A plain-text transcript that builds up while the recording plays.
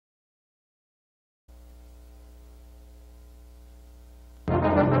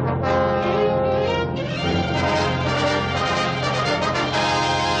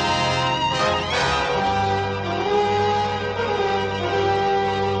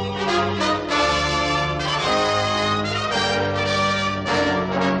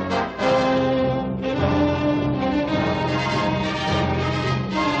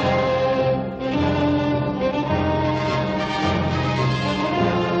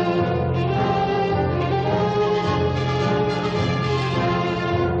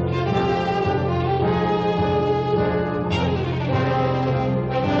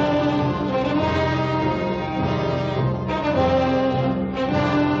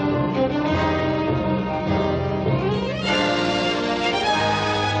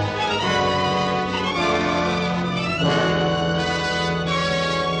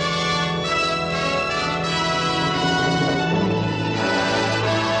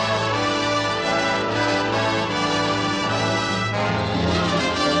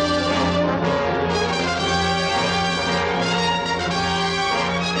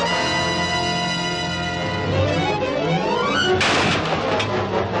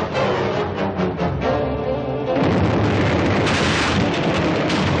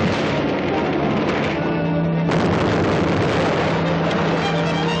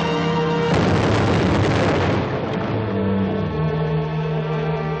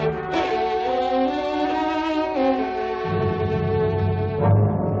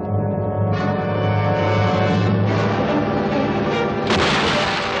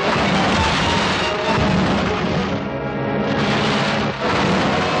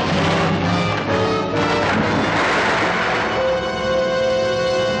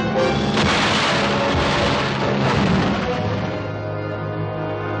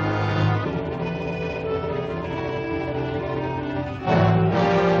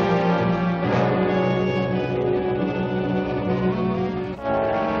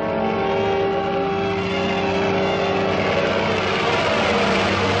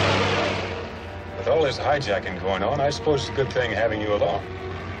hijacking going on, I suppose it's a good thing having you along.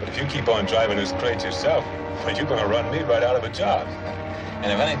 But if you keep on driving this crate yourself, well, you're going to run me right out of a job.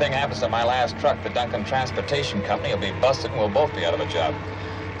 And if anything happens to my last truck, the Duncan Transportation Company will be busted and we'll both be out of a job.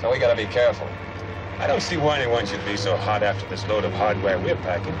 So we got to be careful. I don't see why anyone should be so hot after this load of hardware we're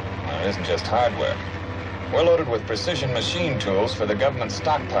packing. Well, it isn't just hardware. We're loaded with precision machine tools for the government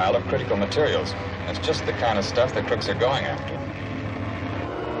stockpile of critical materials. It's just the kind of stuff the crooks are going after.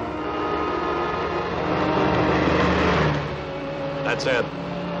 That's it.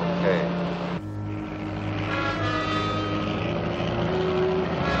 Okay.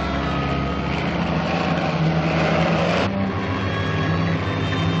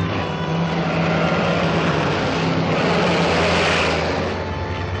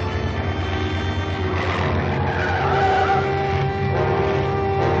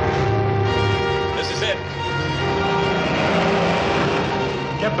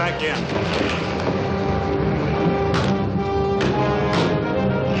 Back in.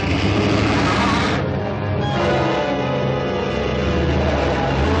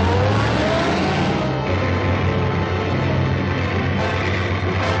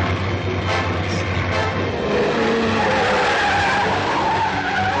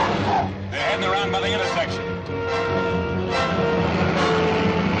 They're heading around by the intersection.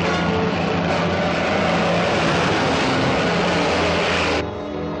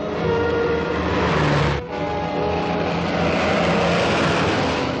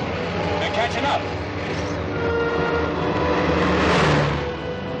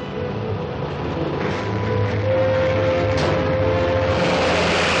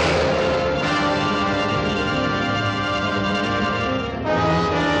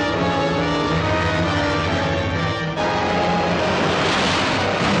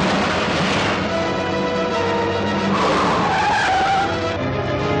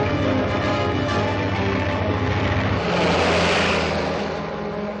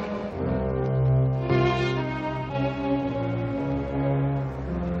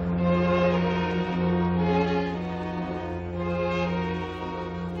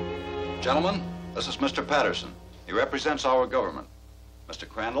 Gentlemen, this is Mr. Patterson. He represents our government. Mr.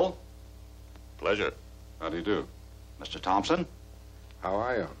 Crandall. Pleasure. How do you do? Mr. Thompson. How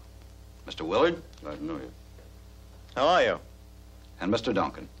are you? Mr. Willard. Glad to know you. How are you? And Mr.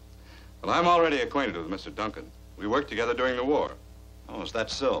 Duncan. Well, I'm already acquainted with Mr. Duncan. We worked together during the war. Oh, is that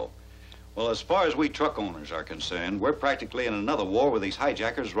so? Well, as far as we truck owners are concerned, we're practically in another war with these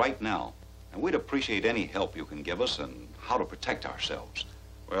hijackers right now. And we'd appreciate any help you can give us in how to protect ourselves.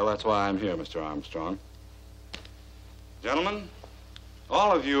 Well, that's why I'm here, Mr. Armstrong. Gentlemen,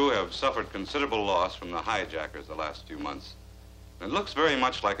 all of you have suffered considerable loss from the hijackers the last few months. And it looks very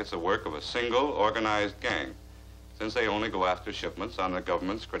much like it's the work of a single, organized gang, since they only go after shipments on the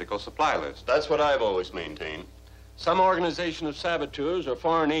government's critical supply list. That's what I've always maintained. Some organization of saboteurs or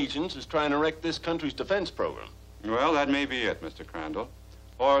foreign agents is trying to wreck this country's defense program. Well, that may be it, Mr. Crandall.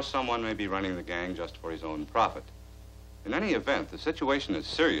 Or someone may be running the gang just for his own profit. In any event, the situation is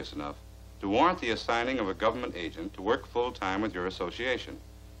serious enough to warrant the assigning of a government agent to work full-time with your association.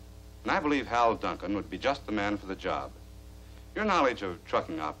 And I believe Hal Duncan would be just the man for the job. Your knowledge of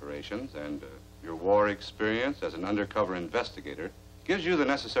trucking operations and your war experience as an undercover investigator gives you the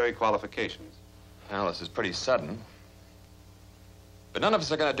necessary qualifications. Well, this is pretty sudden. But none of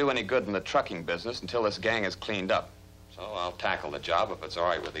us are going to do any good in the trucking business until this gang is cleaned up. So I'll tackle the job if it's all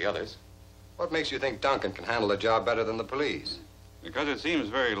right with the others. What makes you think Duncan can handle the job better than the police? Because it seems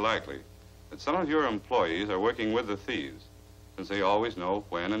very likely that some of your employees are working with the thieves, since they always know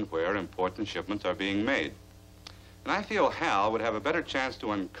when and where important shipments are being made. And I feel Hal would have a better chance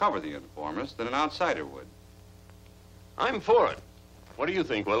to uncover the informers than an outsider would. I'm for it. What do you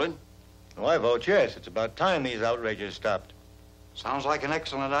think, Willard? Oh, I vote yes. It's about time these outrages stopped. Sounds like an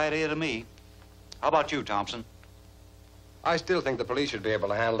excellent idea to me. How about you, Thompson? I still think the police should be able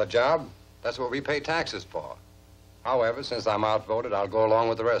to handle the job. That's what we pay taxes for. However, since I'm outvoted, I'll go along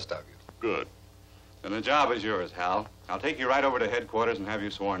with the rest of you. Good. Then the job is yours, Hal. I'll take you right over to headquarters and have you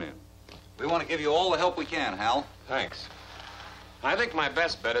sworn in. We want to give you all the help we can, Hal. Thanks. I think my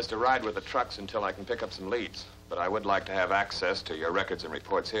best bet is to ride with the trucks until I can pick up some leads. But I would like to have access to your records and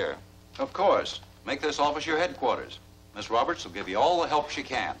reports here. Of course. Make this office your headquarters. Miss Roberts will give you all the help she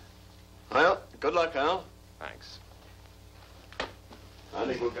can. Well, good luck, Hal. Thanks. I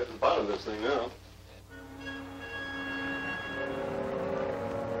think we're getting part of this thing now.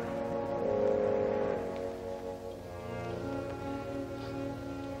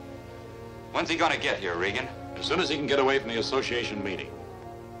 When's he gonna get here, Regan? As soon as he can get away from the association meeting.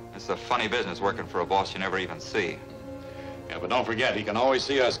 It's a funny business working for a boss you never even see. Yeah, but don't forget, he can always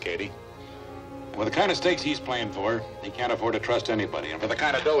see us, Cady. With the kind of stakes he's playing for, he can't afford to trust anybody. And for the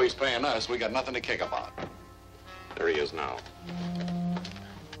kind of dough he's paying us, we got nothing to kick about. There he is now.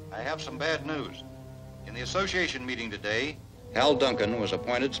 I have some bad news. In the association meeting today, Hal Duncan was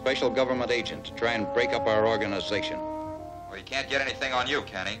appointed special government agent to try and break up our organization. Well, he can't get anything on you,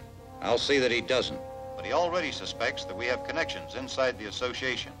 can he? I'll see that he doesn't. But he already suspects that we have connections inside the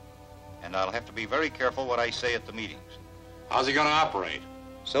association. And I'll have to be very careful what I say at the meetings. How's he going to operate?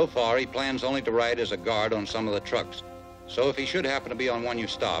 So far, he plans only to ride as a guard on some of the trucks. So if he should happen to be on one you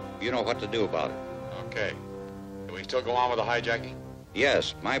stop, you know what to do about it. Okay. Do we still go on with the hijacking?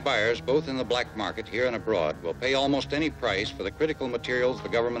 Yes, my buyers, both in the black market here and abroad, will pay almost any price for the critical materials the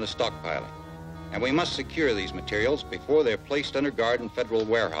government is stockpiling. And we must secure these materials before they're placed under guard in federal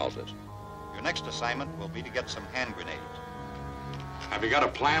warehouses. Your next assignment will be to get some hand grenades. Have you got a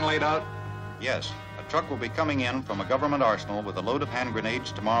plan laid out? Yes, a truck will be coming in from a government arsenal with a load of hand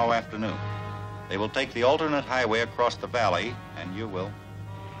grenades tomorrow afternoon. They will take the alternate highway across the valley, and you will.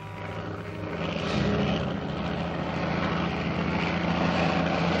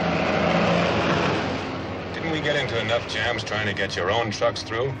 Didn't we get into enough jams trying to get your own trucks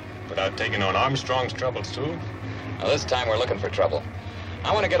through without taking on Armstrong's troubles, too? Well, this time we're looking for trouble.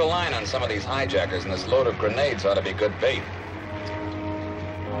 I want to get a line on some of these hijackers, and this load of grenades ought to be good bait.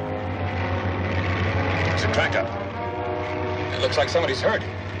 There's a track up. It looks like somebody's hurt.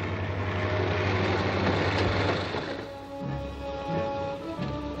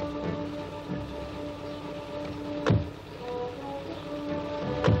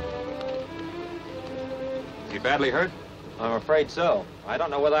 Is he badly hurt? I'm afraid so. I don't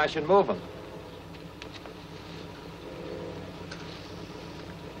know whether I should move him.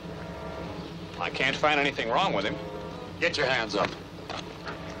 I can't find anything wrong with him. Get your hands up.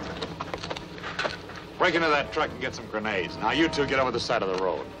 Break into that truck and get some grenades. Now you two get over the side of the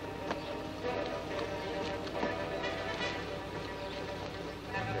road.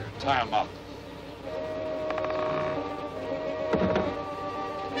 Tie him up.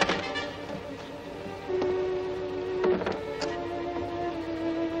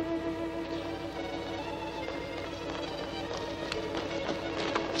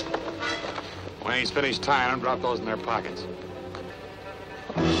 When he's finished tying them, drop those in their pockets.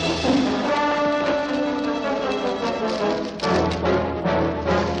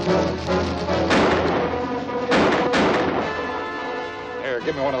 Here,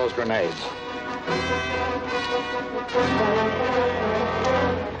 give me one of those grenades.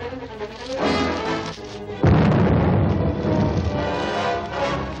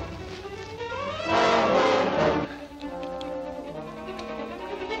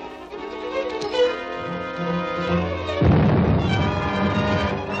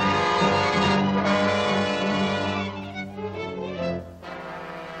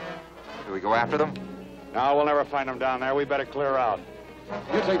 Do we go after them? No, we'll never find them down there. We better clear out.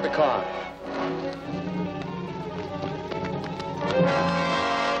 You take the car.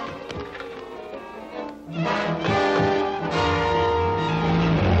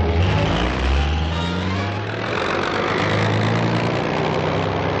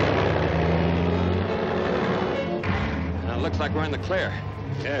 It looks like we're in the clear.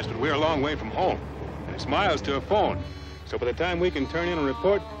 Yes, but we're a long way from home. And it's miles to a phone. So by the time we can turn in a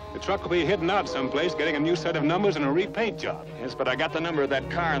report, the truck will be hidden out someplace, getting a new set of numbers and a repaint job. Yes, but I got the number of that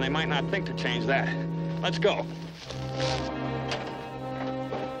car, and they might not think to change that. Let's go.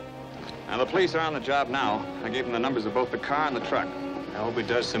 Now, the police are on the job now. I gave them the numbers of both the car and the truck. I hope it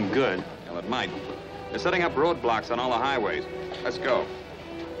does some good. Well, it might. They're setting up roadblocks on all the highways. Let's go.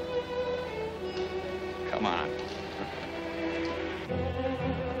 Come on.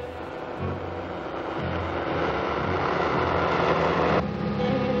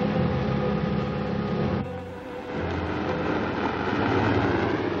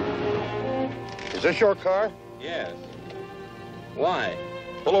 Is this your car? Yes. Why?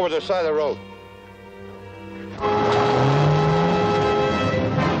 Pull over to the side of the road.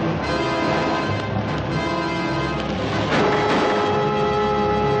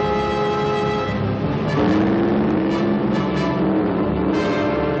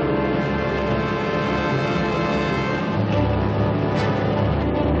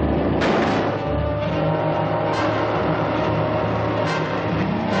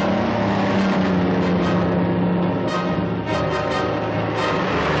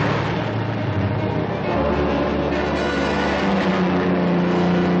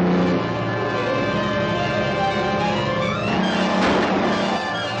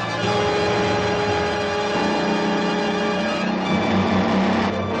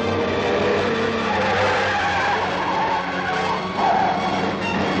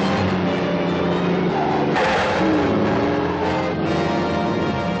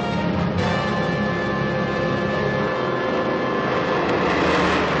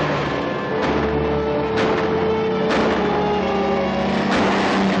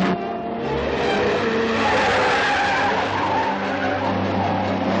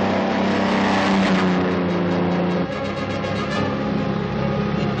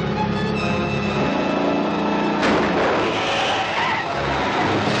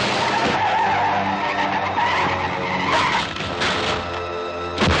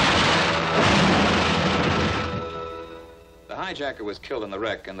 hijacker was killed in the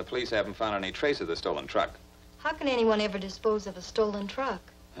wreck, and the police haven't found any trace of the stolen truck. How can anyone ever dispose of a stolen truck?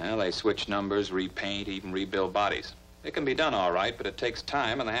 Well, they switch numbers, repaint, even rebuild bodies. It can be done all right, but it takes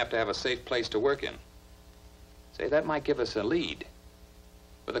time, and they have to have a safe place to work in. Say, that might give us a lead.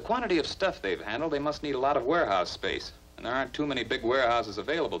 With the quantity of stuff they've handled, they must need a lot of warehouse space, and there aren't too many big warehouses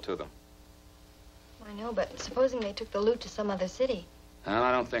available to them. I know, but supposing they took the loot to some other city? Well,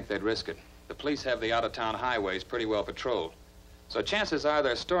 I don't think they'd risk it. The police have the out-of-town highways pretty well patrolled. So chances are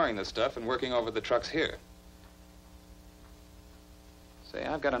they're storing the stuff and working over the trucks here. Say,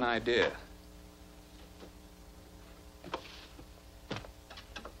 I've got an idea.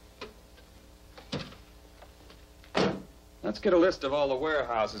 Let's get a list of all the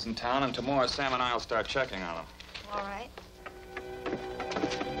warehouses in town, and tomorrow Sam and I'll start checking on them. All right.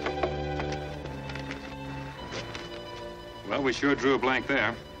 Well, we sure drew a blank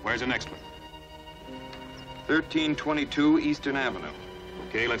there. Where's the next one? 1322 Eastern Avenue.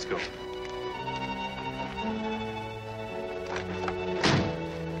 Okay, let's go.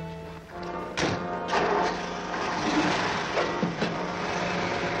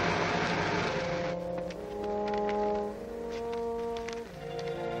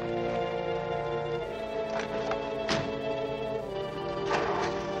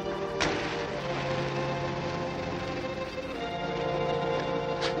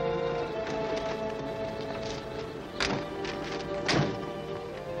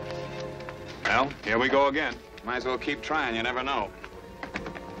 Well, here we go again. Might as well keep trying, you never know.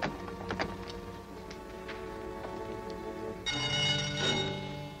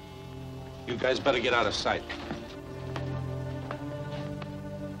 You guys better get out of sight.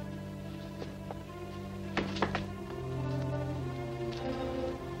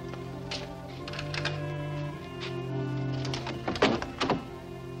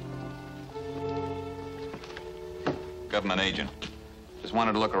 Government agent. Just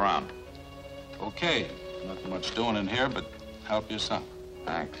wanted to look around. Okay. Not much doing in here, but help yourself.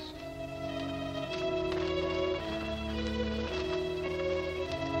 Thanks.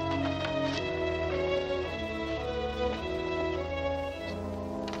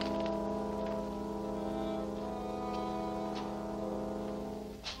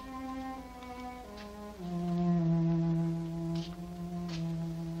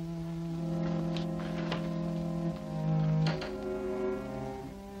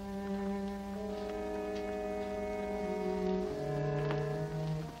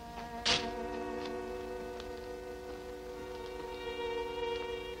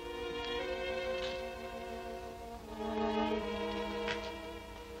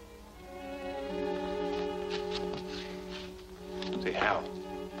 Say, Hal.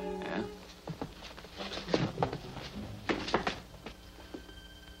 Yeah?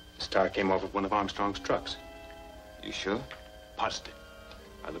 The star came off of one of Armstrong's trucks. You sure? Positive.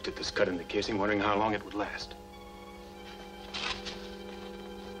 I looked at this cut in the casing, wondering how long it would last.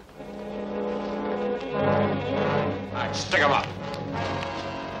 All right, stick 'em up.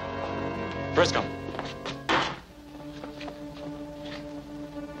 Frisk 'em.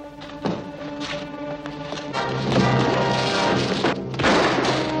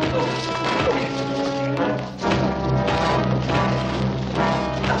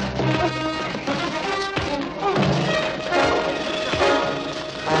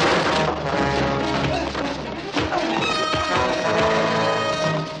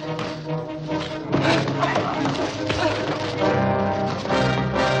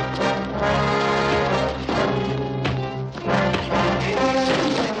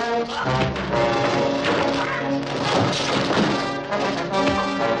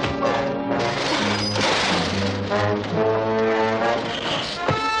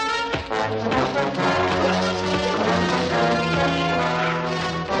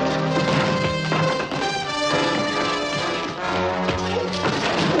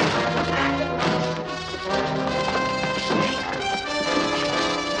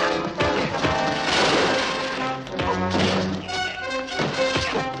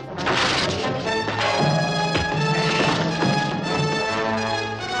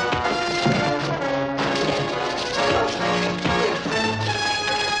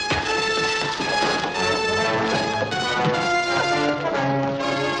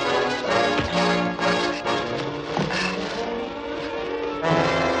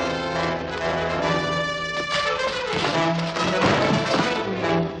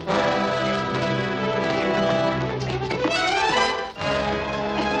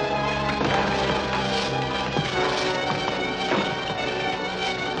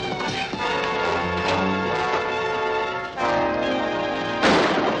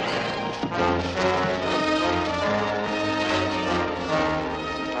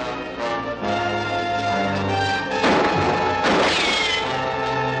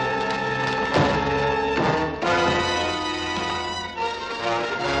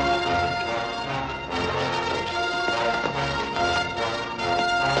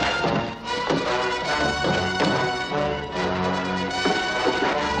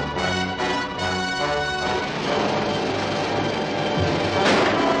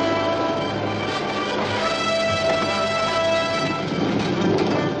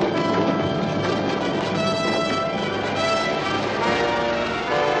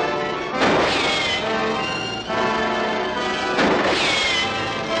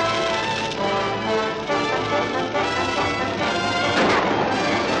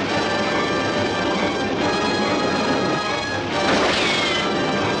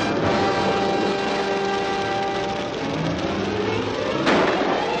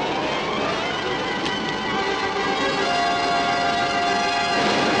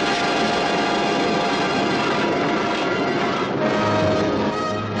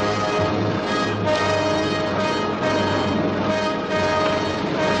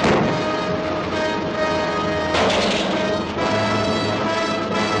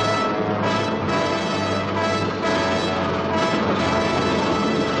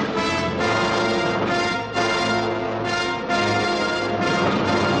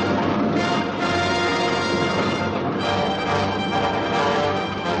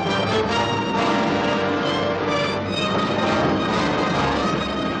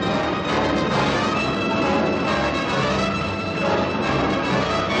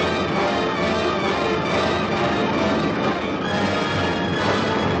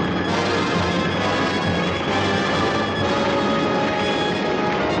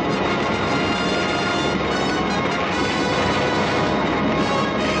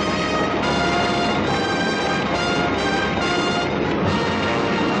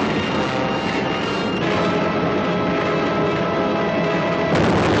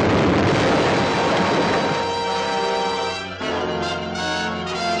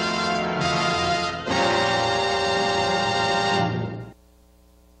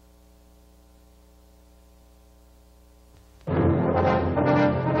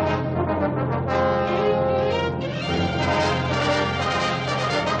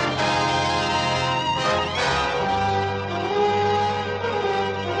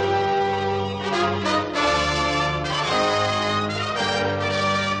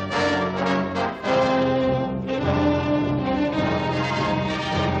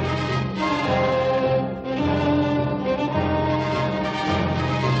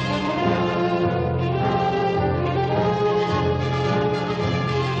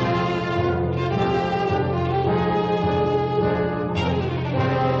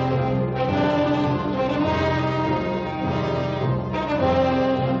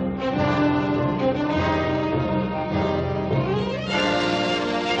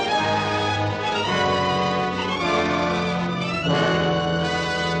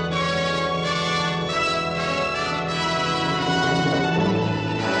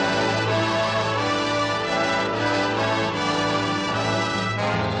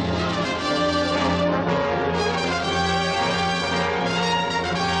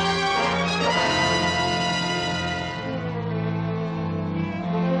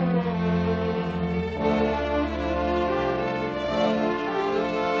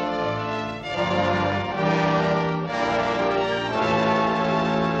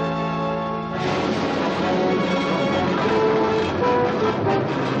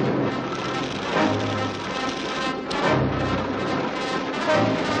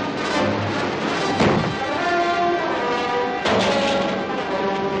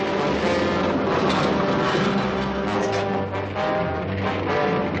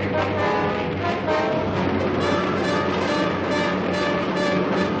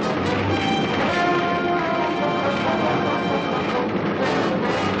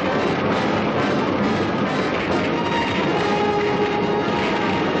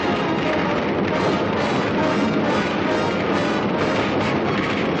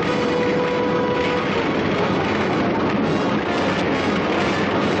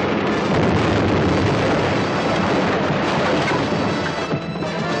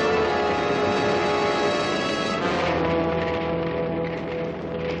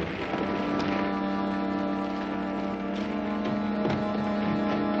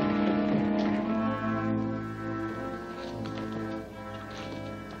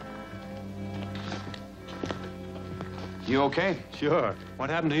 You okay? Sure. What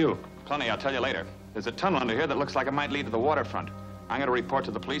happened to you? Plenty, I'll tell you later. There's a tunnel under here that looks like it might lead to the waterfront. I'm going to report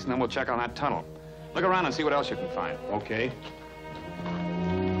to the police, and then we'll check on that tunnel. Look around and see what else you can find. Okay.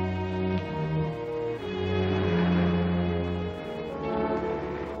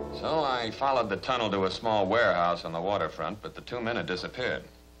 So I followed the tunnel to a small warehouse on the waterfront, but the 2 men had disappeared.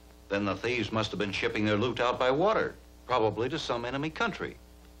 Then the thieves must have been shipping their loot out by water, probably to some enemy country.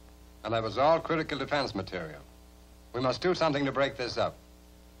 And that was all critical defense material. We must do something to break this up.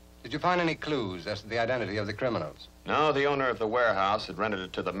 Did you find any clues as to the identity of the criminals? No, the owner of the warehouse had rented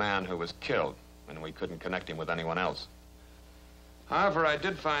it to the man who was killed, and we couldn't connect him with anyone else. However, I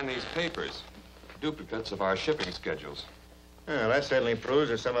did find these papers, duplicates of our shipping schedules. Yeah, that certainly proves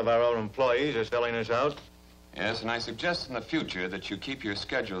that some of our own employees are selling us out. Yes, and I suggest in the future that you keep your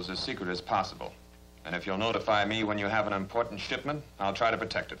schedules as secret as possible. And if you'll notify me when you have an important shipment, I'll try to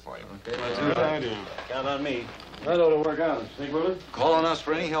protect it for you. Okay, let's do that. Count on me. That ought to work out. Think, Willard? Call on us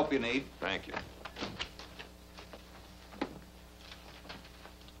for any help you need. Thank you.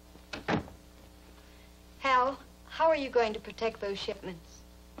 Hal, how are you going to protect those shipments?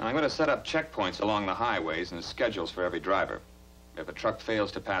 I'm going to set up checkpoints along the highways and schedules for every driver. If a truck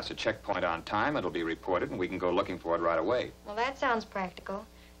fails to pass a checkpoint on time, it'll be reported, and we can go looking for it right away. Well, that sounds practical.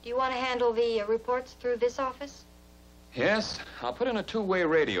 Do you want to handle the reports through this office? Yes, I'll put in a two-way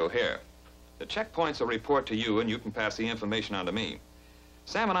radio here. The checkpoints will report to you, and you can pass the information on to me.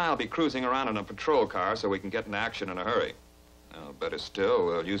 Sam and I will be cruising around in a patrol car so we can get into action in a hurry. Better still,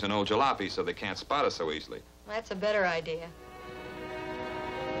 we'll use an old jalopy so they can't spot us so easily. Well, that's a better idea.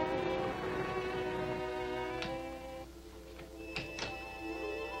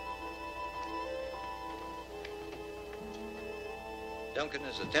 Duncan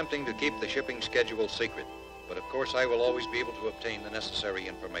is attempting to keep the shipping schedule secret, but of course I will always be able to obtain the necessary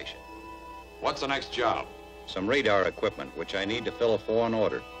information. What's the next job? Some radar equipment, which I need to fill a foreign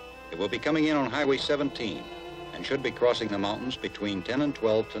order. It will be coming in on Highway 17 and should be crossing the mountains between 10 and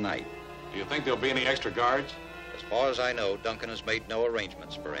 12 tonight. Do you think there'll be any extra guards? As far as I know, Duncan has made no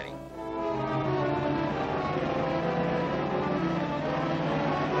arrangements for any.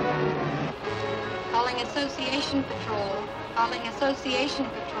 Calling Association Patrol. Calling Association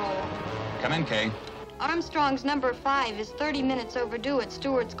Patrol. Come in, Kay. Armstrong's number 5 is 30 minutes overdue at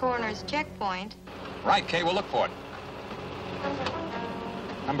Stewart's Corners checkpoint. Right, Kay, we'll look for it.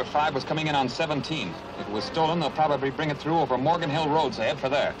 Number 5 was coming in on 17. If it was stolen, they'll probably bring it through over Morgan Hill Road, so head for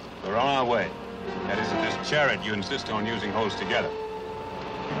there. We're on our way. That is, if this chariot you insist on using holds together.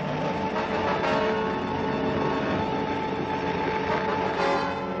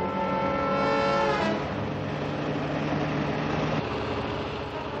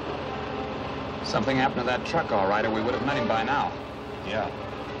 Something happened to that truck, all right, or we would have met him by now. Yeah.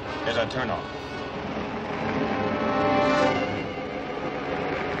 Here's our turnoff.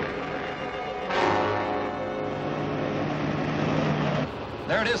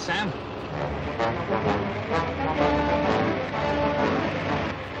 There it is, Sam.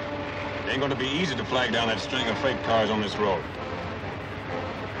 It ain't going to be easy to flag down that string of freight cars on this road.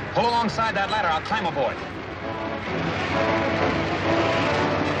 Pull alongside that ladder. I'll climb aboard.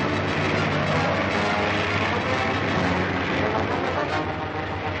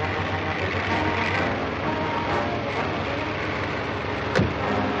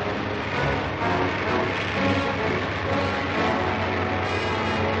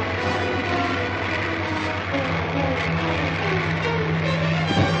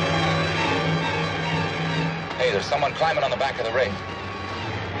 Hey, there's someone climbing on the back of the rig.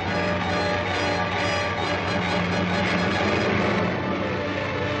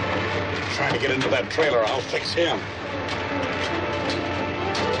 Trying to get into that trailer. I'll fix him.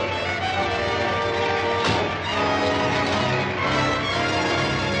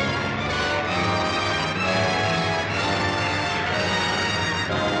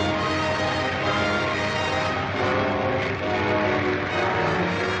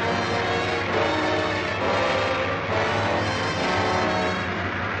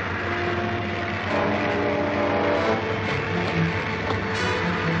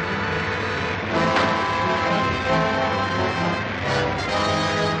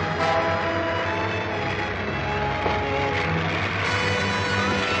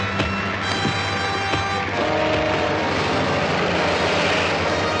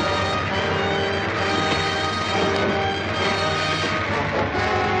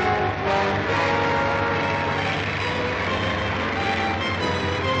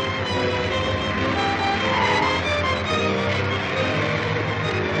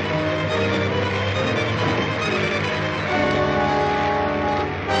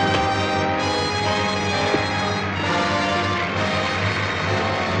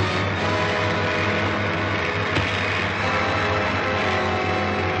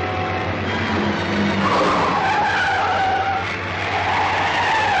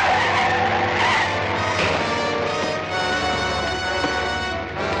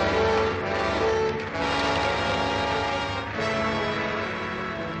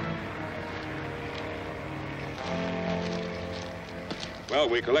 Well,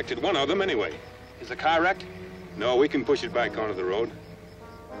 we collected one of them anyway. Is the car wrecked? No, we can push it back onto the road.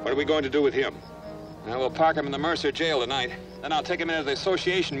 What are we going to do with him? We'll park him in the Mercer jail tonight. Then I'll take him into the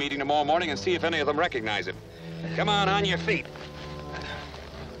association meeting tomorrow morning and see if any of them recognize him. Come on your feet.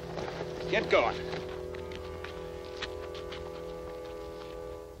 Get going.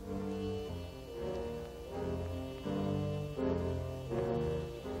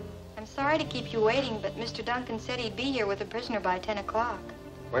 I'm sorry to keep you waiting, but Mr. Duncan said he'd be here with the prisoner by 10 o'clock.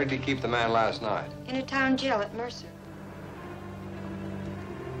 Where did he keep the man last night? In a town jail at Mercer.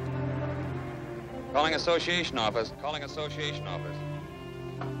 Calling association office. Calling association office.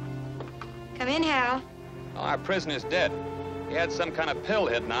 Come in, Hal. Oh, our prisoner's dead. He had some kind of pill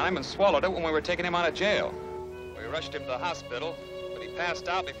hidden on him and swallowed it when we were taking him out of jail. We rushed him to the hospital, but he passed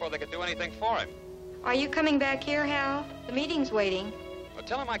out before they could do anything for him. Are you coming back here, Hal? The meeting's waiting. Well,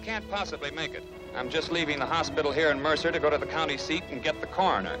 tell him I can't possibly make it. I'm just leaving the hospital here in Mercer to go to the county seat and get the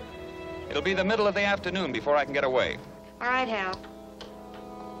coroner. It'll be the middle of the afternoon before I can get away. All right, Hal.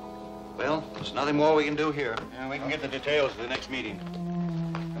 Well, there's nothing more we can do here. Yeah, we can get the details for the next meeting.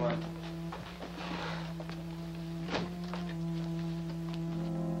 Come on.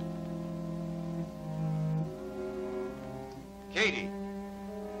 Cady.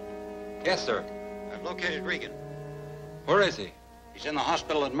 Yes, sir. I've located Regan. Where is he? He's in the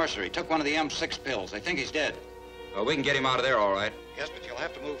hospital at Mercer. He took one of the M6 pills. They think he's dead. Well, we can get him out of there, all right. Yes, but you'll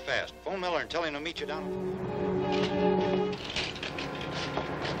have to move fast. Phone Miller and tell him to meet you down.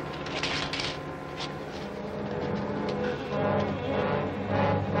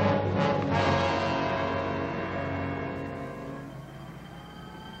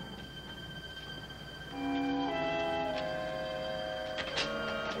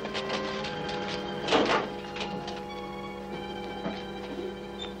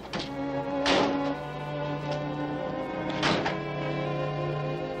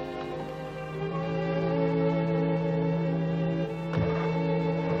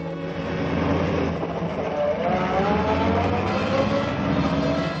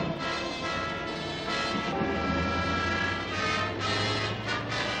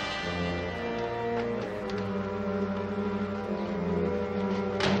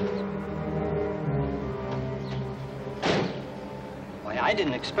 I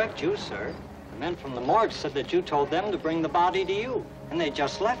didn't expect you, sir. The men from the morgue said that you told them to bring the body to you, and they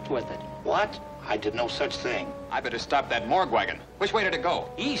just left with it. What? I did no such thing. I better stop that morgue wagon. Which way did it go?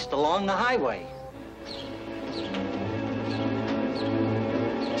 East, along the highway.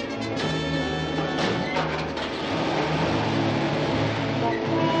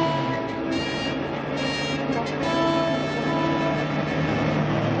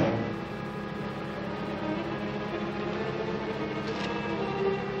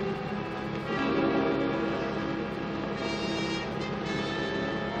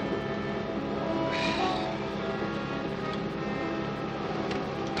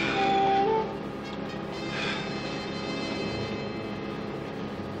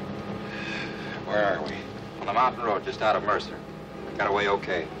 Where are we? On the mountain road, just out of Mercer. Got away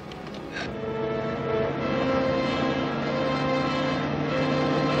okay.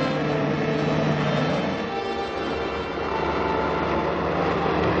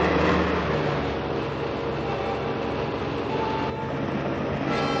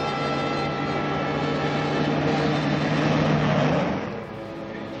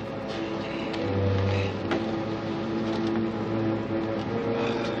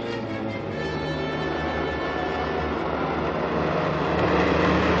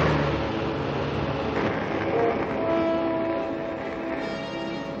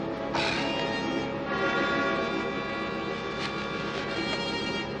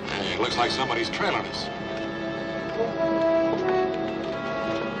 Looks like somebody's trailing us.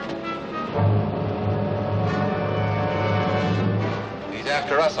 He's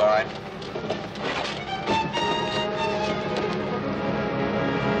after us, all right.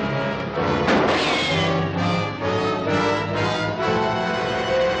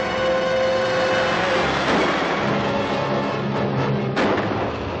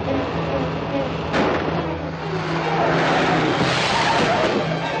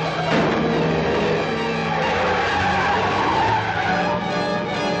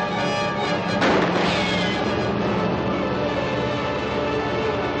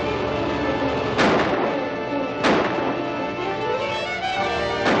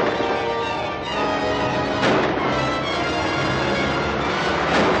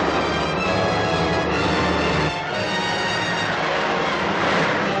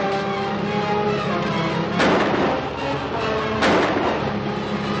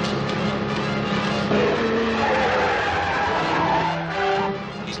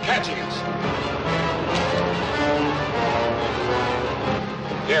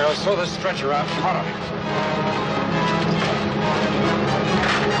 throw the stretcher out in front of me.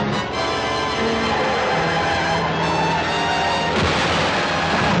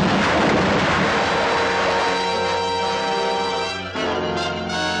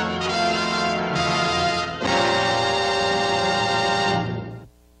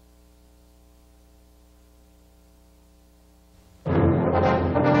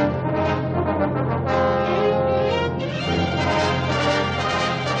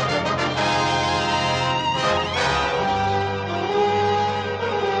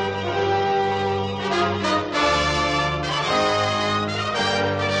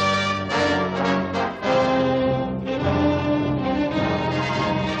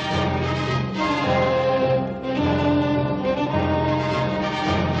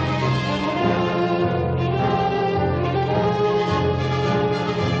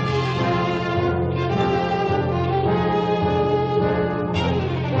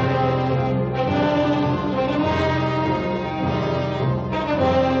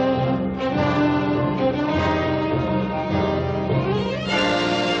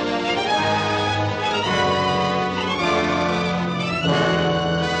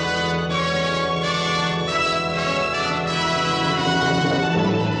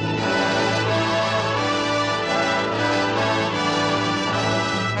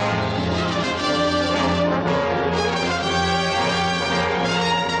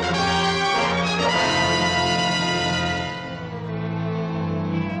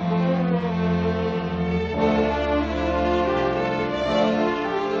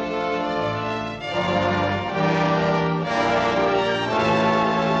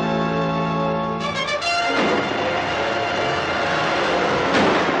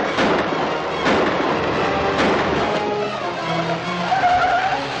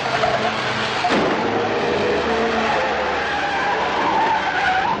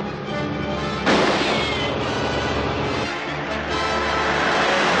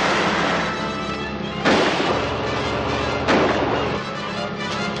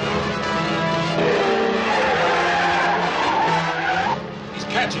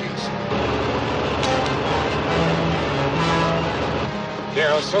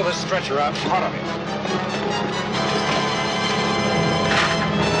 Throw the stretcher out in front of me.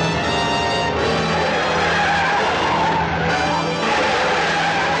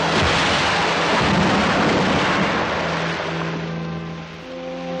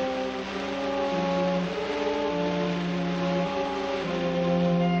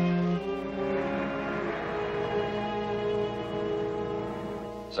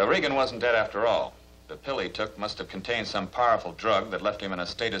 So Regan wasn't dead after all. The pill he took must have contained some powerful drug that left him in a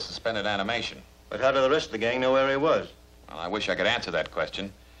state of suspended animation. But how do the rest of the gang know where he was? Well, I wish I could answer that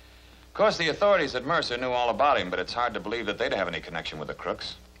question. Of course, the authorities at Mercer knew all about him, but it's hard to believe that they'd have any connection with the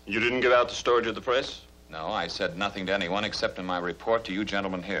crooks. You didn't give out the story to the press? No, I said nothing to anyone except in my report to you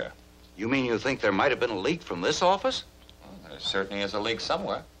gentlemen here. You mean you think there might have been a leak from this office? Well, there certainly is a leak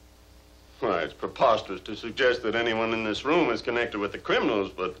somewhere. Why, it's preposterous to suggest that anyone in this room is connected with the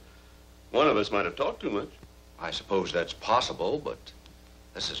criminals, but one of us might have talked too much. I suppose that's possible, but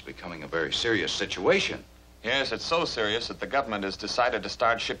this is becoming a very serious situation. Yes, it's so serious that the government has decided to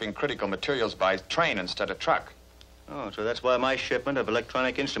start shipping critical materials by train instead of truck. Oh, so that's why my shipment of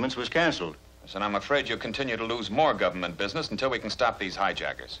electronic instruments was canceled. Yes, and I'm afraid you'll continue to lose more government business until we can stop these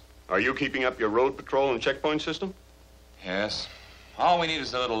hijackers. Are you keeping up your road patrol and checkpoint system? Yes. All we need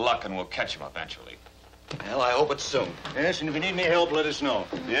is a little luck and we'll catch them eventually. Well, I hope it's soon. Yes, and if you need any help, let us know.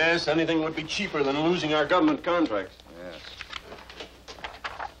 Yes, anything would be cheaper than losing our government contracts. Yes.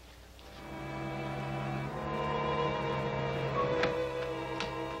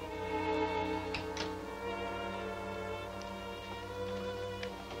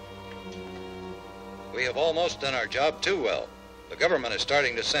 We have almost done our job too well. The government is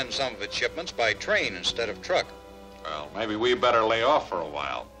starting to send some of its shipments by train instead of truck. Well, maybe we better lay off for a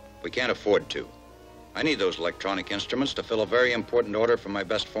while. We can't afford to. I need those electronic instruments to fill a very important order from my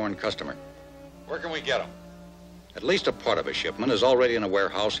best foreign customer. Where can we get them? At least a part of a shipment is already in a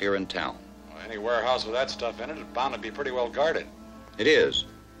warehouse here in town. Well, any warehouse with that stuff in it is bound to be pretty well guarded. It is,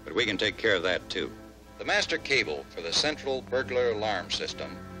 but we can take care of that too. The master cable for the central burglar alarm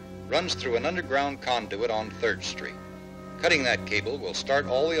system runs through an underground conduit on 3rd Street. Cutting that cable will start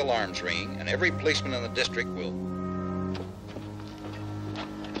all the alarms ringing, and every policeman in the district will...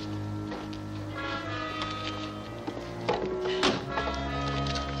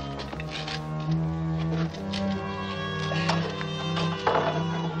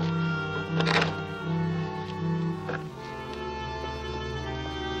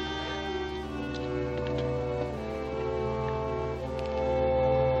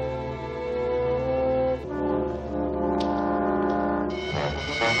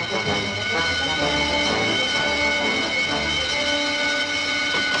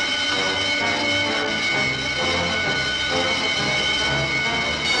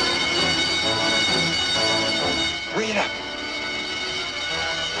 Hurry it up.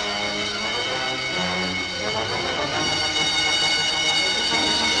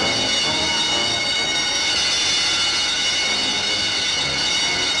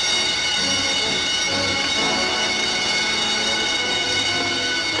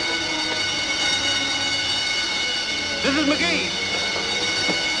 This is McGee.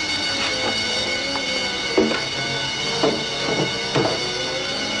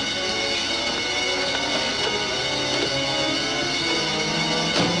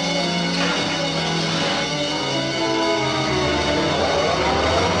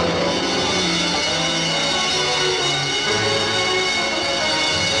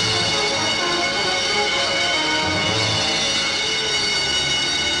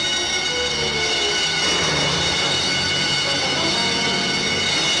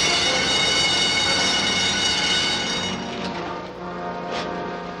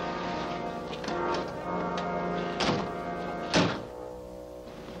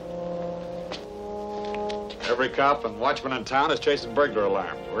 Every cop and watchman in town is chasing burglar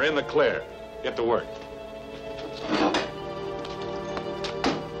alarms. We're in the clear. Get to work.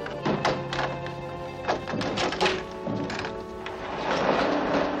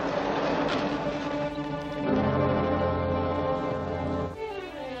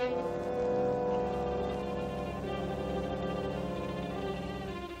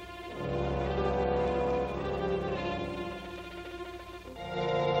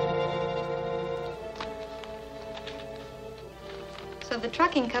 So the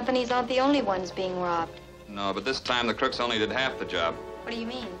trucking companies aren't the only ones being robbed. No, but this time the crooks only did half the job. What do you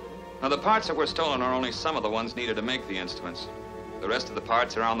mean? Now, the parts that were stolen are only some of the ones needed to make the instruments. The rest of the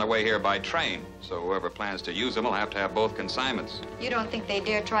parts are on their way here by train, so whoever plans to use them will have to have both consignments. You don't think they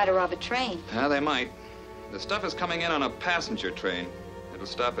dare try to rob a train? Yeah, they might. The stuff is coming in on a passenger train. It'll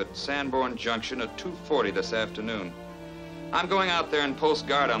stop at Sanborn Junction at 2:40 this afternoon. I'm going out there and post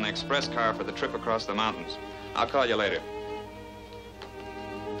guard on the express car for the trip across the mountains. I'll call you later.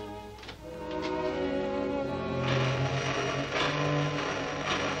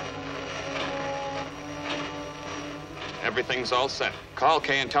 Everything's all set. Call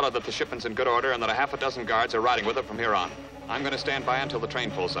Kay and tell her that the shipment's in good order and that a half a dozen guards are riding with her from here on. I'm going to stand by until the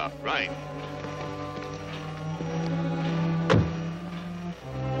train pulls out. Right.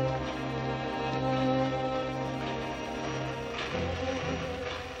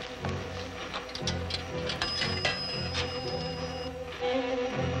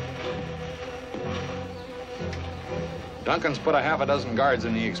 Duncan's put a half a dozen guards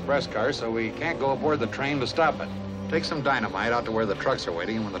in the express car, so we can't go aboard the train to stop it. Take some dynamite out to where the trucks are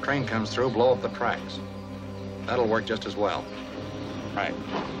waiting, and when the train comes through, blow up the tracks. That'll work just as well. Right.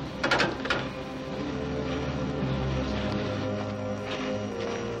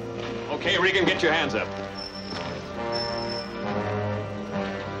 Okay, Regan, get your hands up.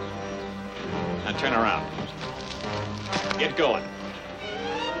 Now turn around. Get going.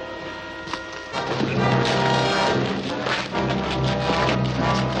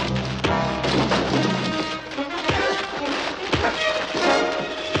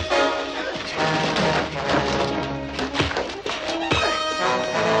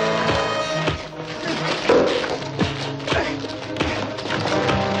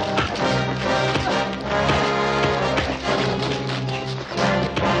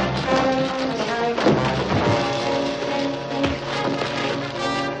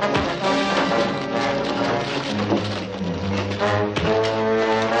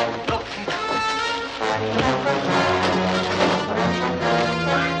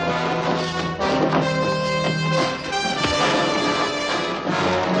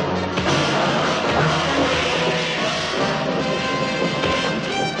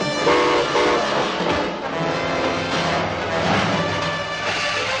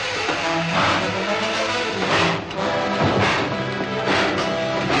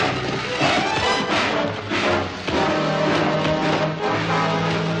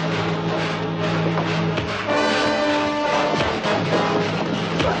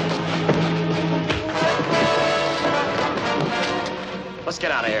 Let's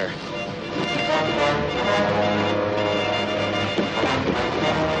get out of here.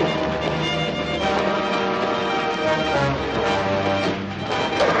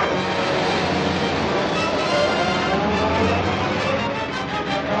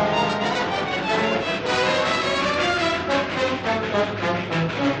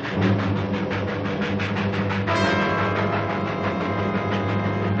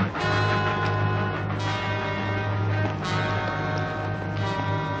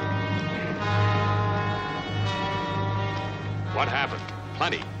 What happened?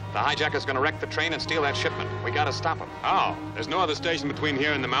 Plenty. The hijacker's gonna wreck the train and steal that shipment. We gotta stop him. How? There's no other station between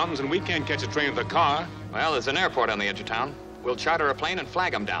here and the mountains, and we can't catch a train with a car. Well, there's an airport on the edge of town. We'll charter a plane and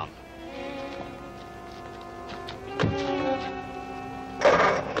flag him down.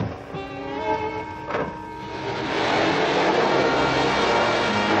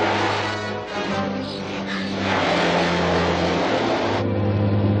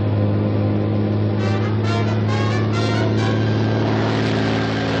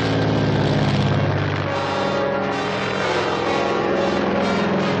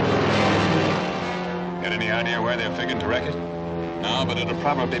 No, but it'll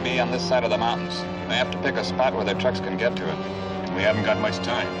probably be on this side of the mountains. They have to pick a spot where their trucks can get to it. We haven't got much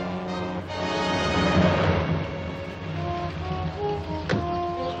time.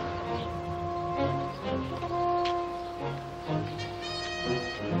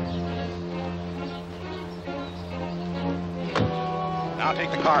 Now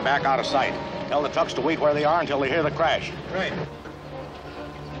take the car back out of sight. Tell the trucks to wait where they are until they hear the crash. Right.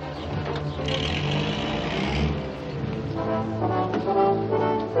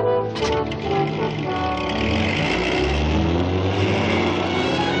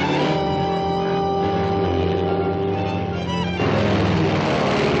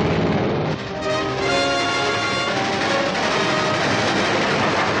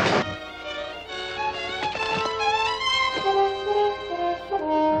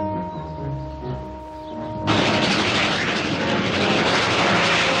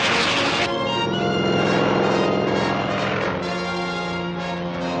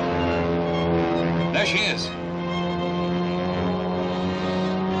 There she is.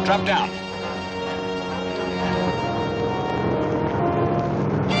 Drop down.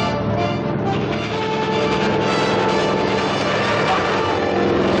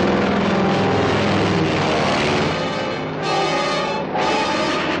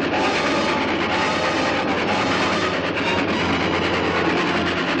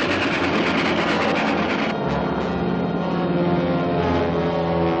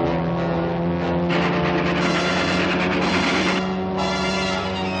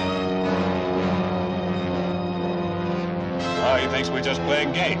 We're just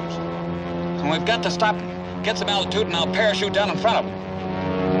playing games. And we've got to stop him. Get some altitude and I'll parachute down in front of him.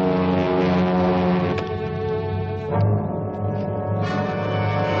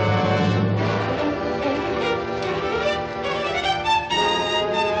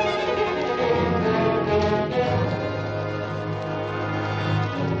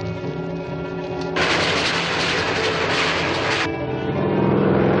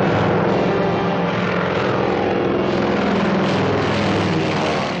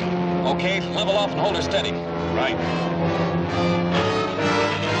 Okay, level off and hold her steady. Right.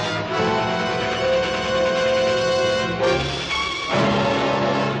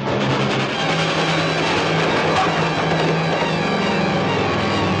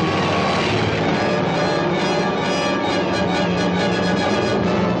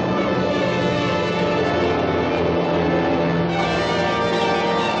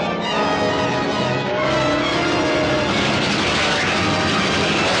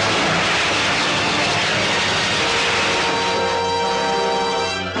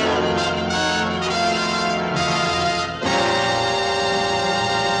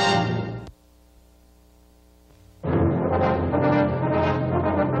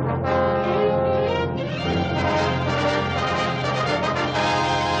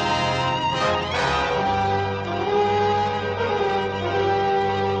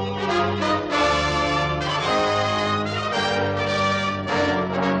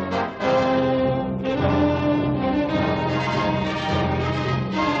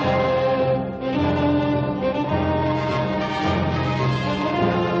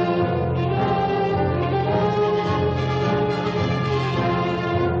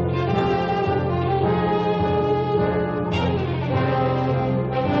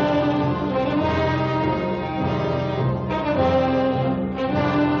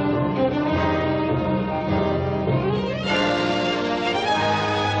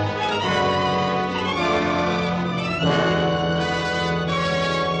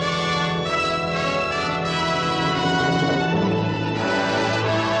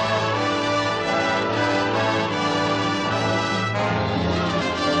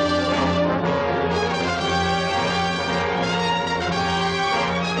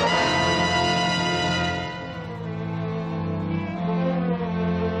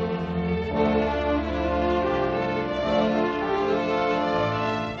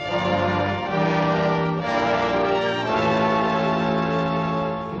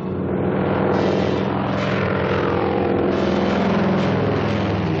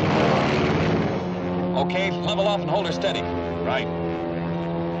 hold her steady. Right.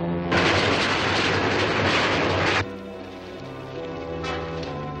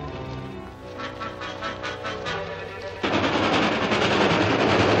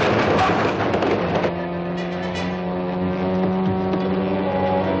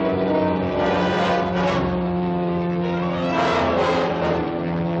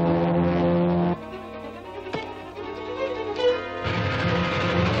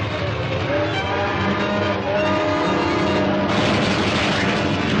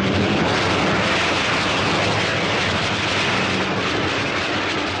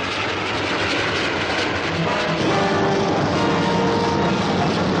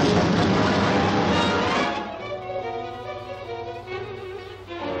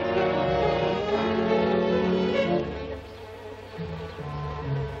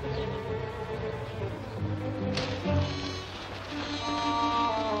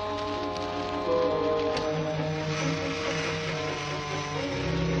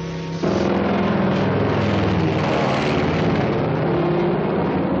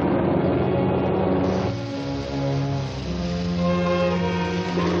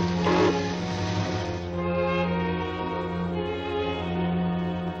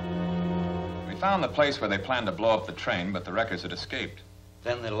 Found the place where they planned to blow up the train, but the wreckers had escaped.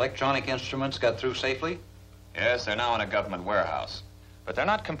 Then the electronic instruments got through safely? Yes, they're now in a government warehouse. But they're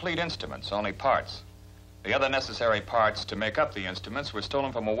not complete instruments, only parts. The other necessary parts to make up the instruments were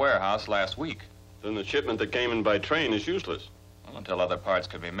stolen from a warehouse last week. Then the shipment that came in by train is useless. Well, until other parts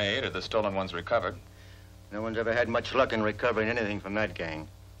could be made or the stolen ones recovered. No one's ever had much luck in recovering anything from that gang.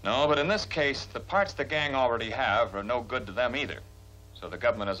 No, but in this case, the parts the gang already have are no good to them either. So the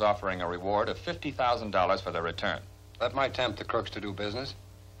government is offering a reward of $50,000 for their return. That might tempt the crooks to do business.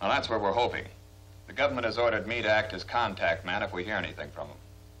 Well, that's what we're hoping. The government has ordered me to act as contact man if we hear anything from them.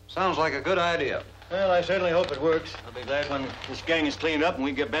 Sounds like a good idea. Well, I certainly hope it works. I'll be glad when this gang is cleaned up and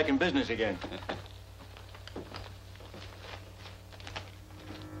we get back in business again.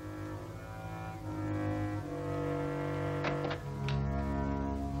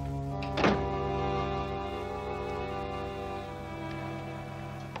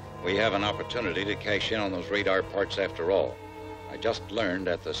 We have an opportunity to cash in on those radar parts after all. I just learned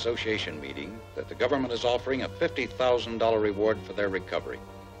at the association meeting that the government is offering a $50,000 reward for their recovery.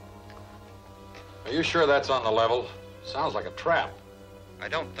 Are you sure that's on the level? Sounds like a trap. I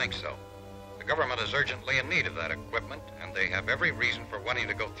don't think so. The government is urgently in need of that equipment, and they have every reason for wanting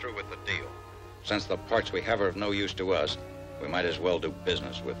to go through with the deal. Since the parts we have are of no use to us, we might as well do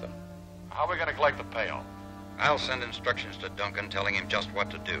business with them. How are we going to collect the payoff? I'll send instructions to Duncan telling him just what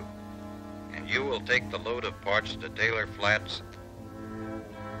to do. And you will take the load of parts to Taylor Flats.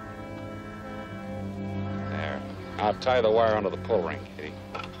 There. I'll tie the wire onto the pull ring, Cady.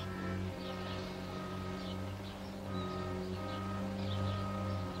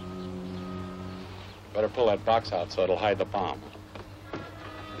 Better pull that box out so it'll hide the bomb.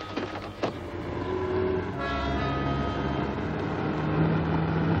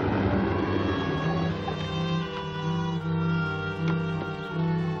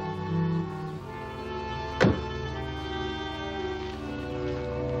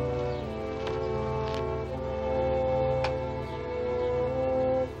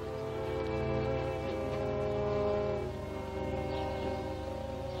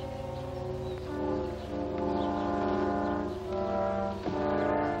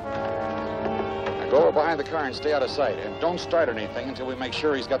 Go over behind the car and stay out of sight. And don't start anything until we make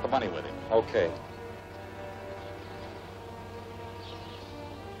sure he's got the money with him. Okay.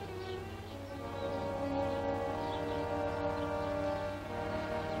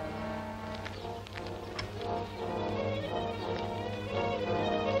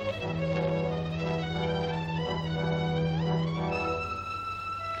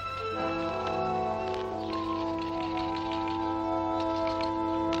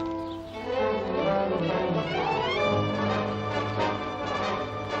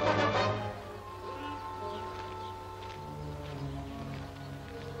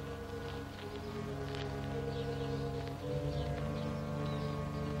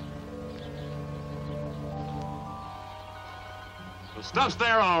 The stuff's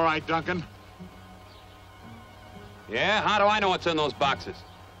there all right, Duncan. Yeah? How do I know what's in those boxes?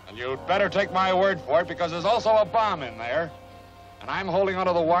 And you'd better take my word for it, because there's also a bomb in there. And I'm holding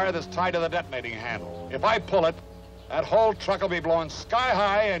onto the wire that's tied to the detonating handle. If I pull it, that whole truck will be blowing sky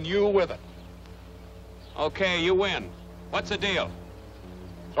high and you with it. Okay, you win. What's the deal?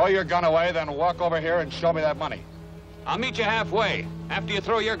 Throw your gun away, then walk over here and show me that money. I'll meet you halfway, after you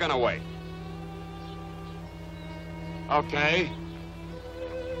throw your gun away. Okay.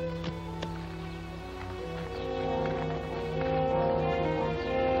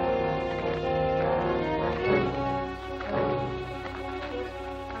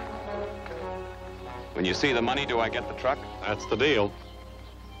 When you see the money, do I get the truck? That's the deal.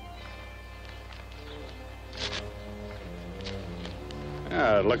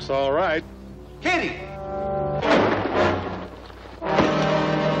 Yeah, it looks all right. Cady!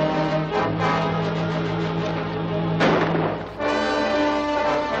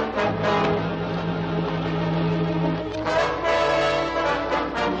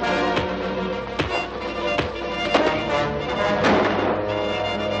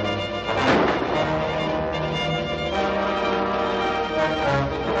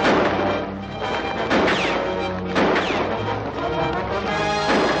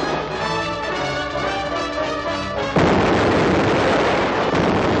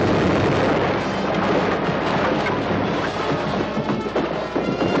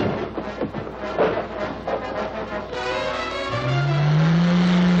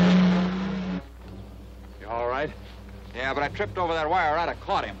 Yeah, but I tripped over that wire. I'd have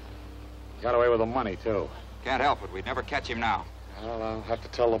caught him. Got away with the money, too. Can't help it. We'd never catch him now. Well, I'll have to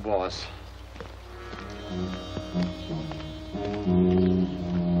tell the boss.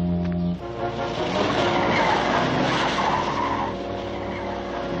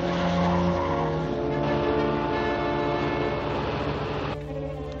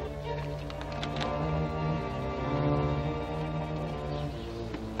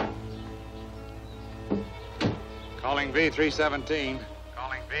 Calling B317.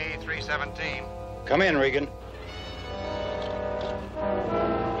 Calling B317. Come in, Regan.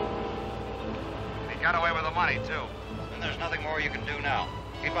 He got away with the money, too. And there's nothing more you can do now.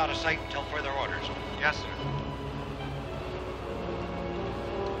 Keep out of sight until further orders. Yes, sir.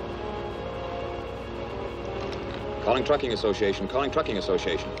 Calling Trucking Association. Calling Trucking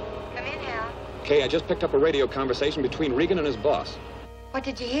Association. Come in, Hal. Kay, I just picked up a radio conversation between Regan and his boss. What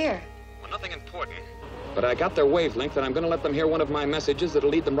did you hear? Well, nothing important. But I got their wavelength, and I'm going to let them hear one of my messages that'll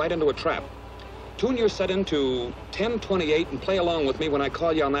lead them right into a trap. Tune your set into 1028 and play along with me when I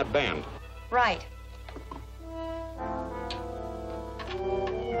call you on that band. Right.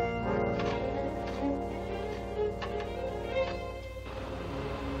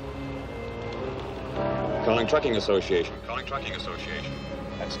 Calling Trucking Association. Calling Trucking Association.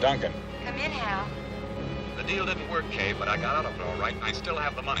 That's Duncan. Come in, Hal. The deal didn't work, Kay, but I got out of it all right, and I still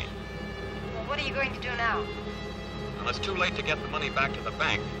have the money. Well, what are you going to do now? Well, it's too late to get the money back to the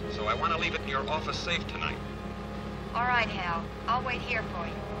bank, so I want to leave it in your office safe tonight. All right, Hal. I'll wait here for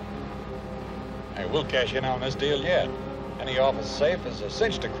you. Hey, we'll cash in on this deal yet. Any office safe is a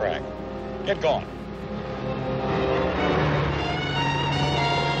cinch to crack. Get going.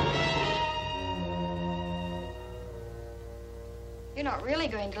 You're not really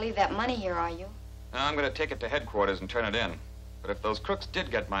going to leave that money here, are you? No, I'm going to take it to headquarters and turn it in. But if those crooks did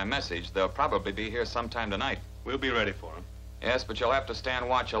get my message, they'll probably be here sometime tonight. We'll be ready for them. Yes, but you'll have to stand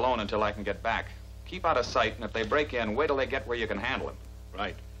watch alone until I can get back. Keep out of sight, and if they break in, wait till they get where you can handle them.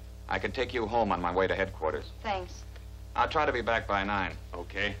 Right. I can take you home on my way to headquarters. Thanks. I'll try to be back by 9.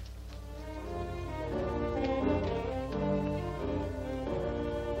 Okay.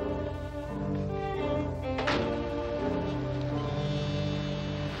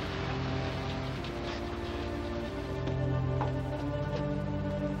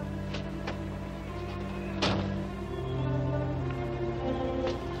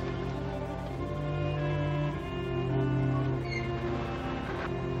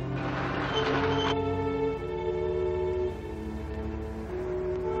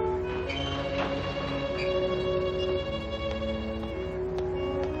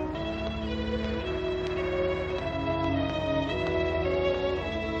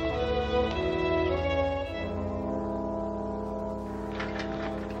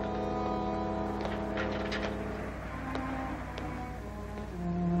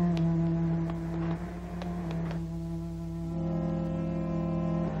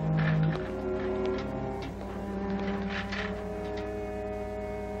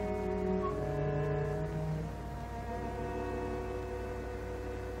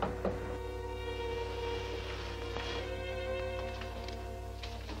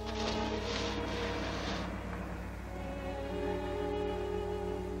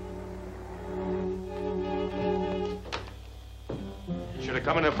 Should have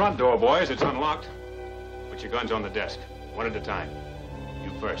come in the front door, boys. It's unlocked. Put your guns on the desk, one at a time. You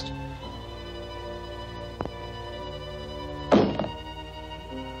first.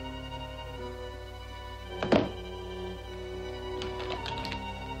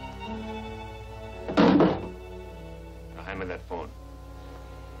 Now hand me that phone.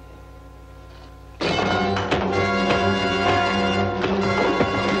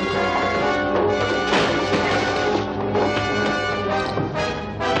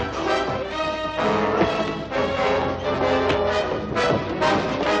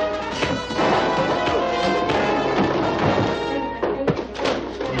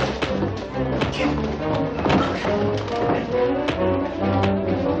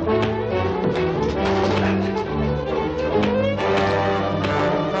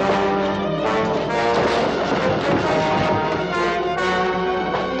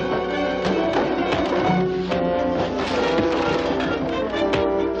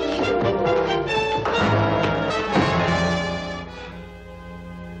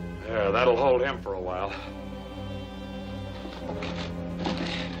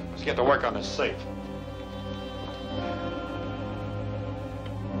 Let's get to work on this safe.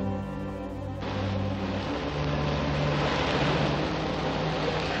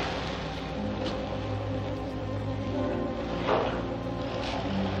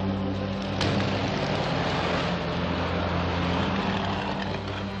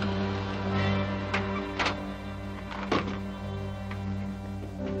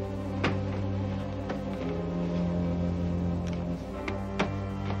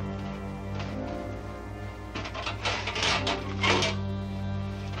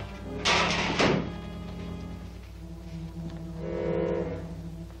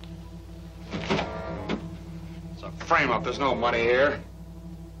 Frame up, there's no money here.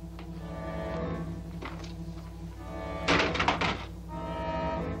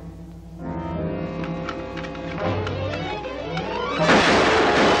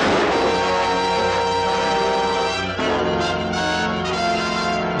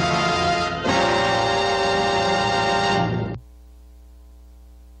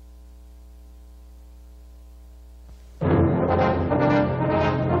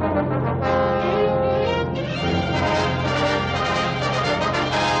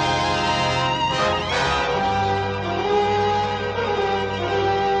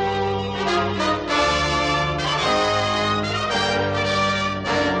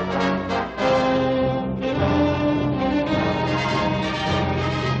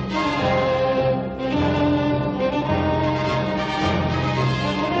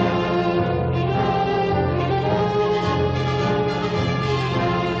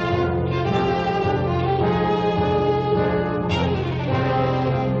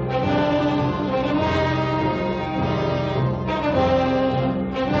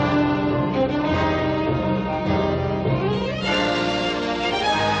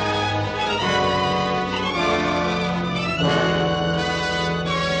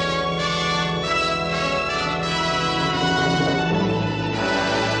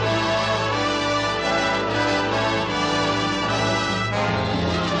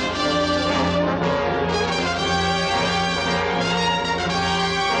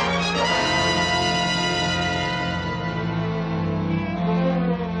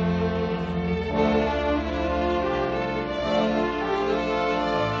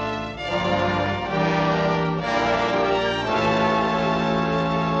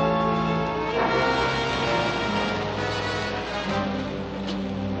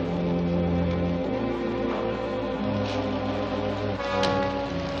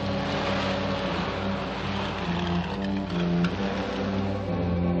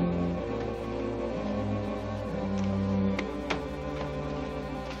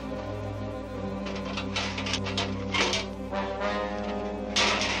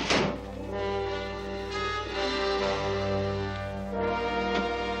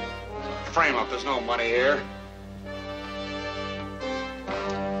 Frame up, there's no money here.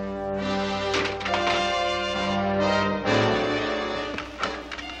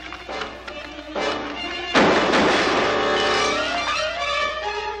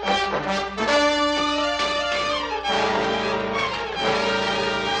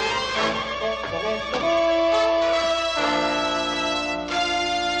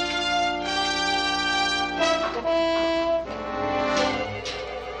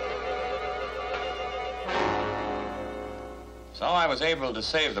 So I was able to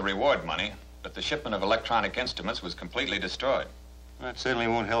save the reward money, but the shipment of electronic instruments was completely destroyed. That certainly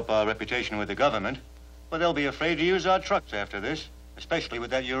won't help our reputation with the government. But they'll be afraid to use our trucks after this, especially with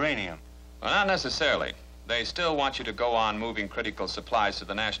that uranium. Well, not necessarily. They still want you to go on moving critical supplies to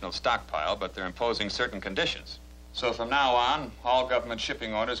the national stockpile, but they're imposing certain conditions. So from now on, all government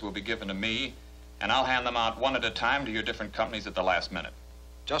shipping orders will be given to me, and I'll hand them out one at a time to your different companies at the last minute.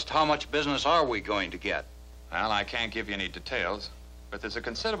 Just how much business are we going to get? Well, I can't give you any details, but there's a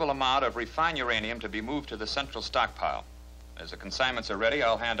considerable amount of refined uranium to be moved to the central stockpile. As the consignments are ready,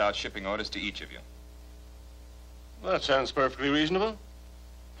 I'll hand out shipping orders to each of you. Well, that sounds perfectly reasonable.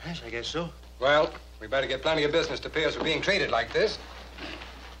 Yes, I guess so. Well, we better get plenty of business to pay us for being treated like this.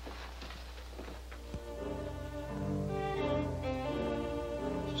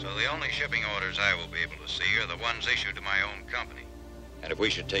 So the only shipping orders I will be able to see are the ones issued to my own company. And if we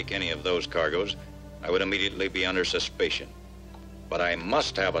should take any of those cargoes, I would immediately be under suspicion. But I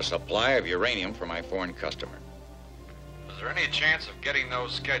must have a supply of uranium for my foreign customer. Is there any chance of getting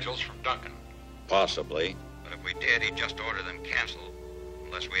those schedules from Duncan? Possibly. But if we did, he'd just order them canceled,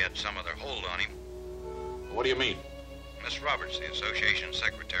 unless we had some other hold on him. What do you mean? Miss Roberts, the association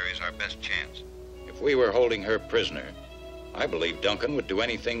secretary, is our best chance. If we were holding her prisoner, I believe Duncan would do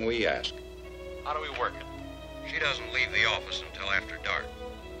anything we ask. How do we work it? She doesn't leave the office until after dark.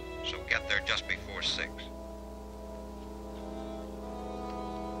 so get there just before 6.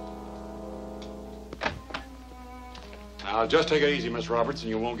 Now, just take it easy, Miss Roberts, and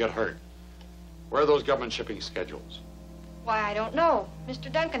you won't get hurt. Where are those government shipping schedules? Why, I don't know.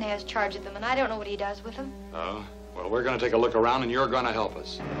 Mr. Duncan has charge of them, and I don't know what he does with them. Oh, well, we're going to take a look around, and you're going to help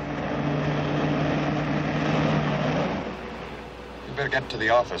us. You better get to the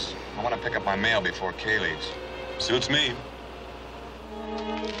office. I want to pick up my mail before Kay leaves. Suits me.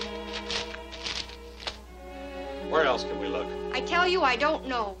 Where else can we look? I tell you, I don't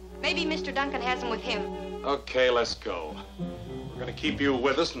know. Maybe Mr. Duncan has them with him. Okay, let's go. We're going to keep you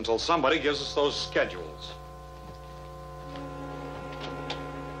with us until somebody gives us those schedules.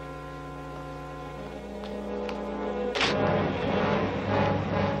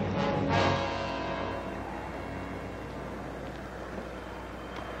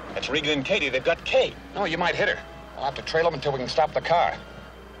 That's Regan and Cady. They've got Kay. No, you might hit her. I'll have to trail them until we can stop the car.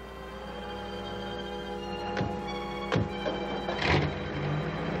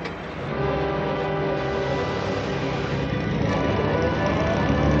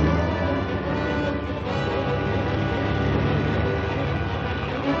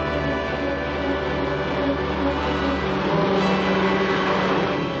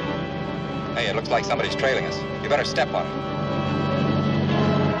 Hey, it looks like somebody's trailing us. You better step on it.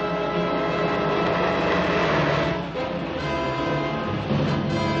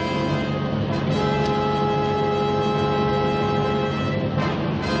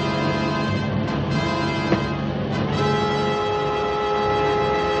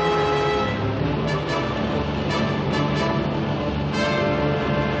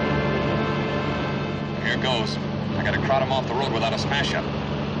 I gotta crowd him off the road without a smash-up.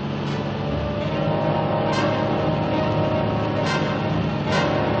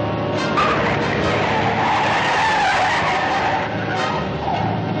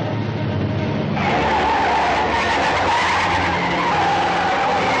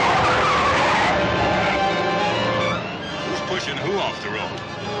 Who's pushing who off the road?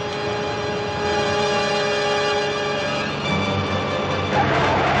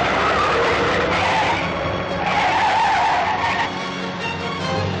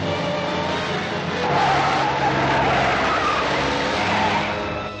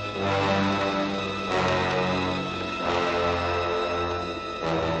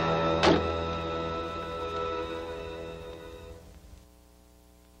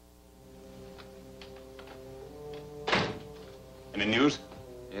 Any news?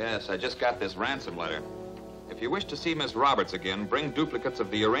 Yes, I just got this ransom letter. If you wish to see Miss Roberts again, bring duplicates of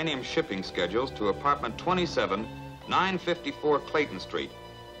the uranium shipping schedules to apartment 27, 954 Clayton Street.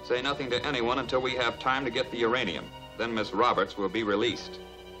 Say nothing to anyone until we have time to get the uranium. Then Miss Roberts will be released.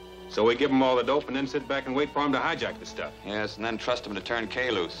 So we give them all the dope and then sit back and wait for them to hijack the stuff? Yes, and then trust them to turn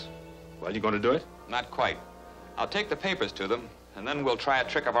Kay loose. Well, you going to do it? Not quite. I'll take the papers to them, and then we'll try a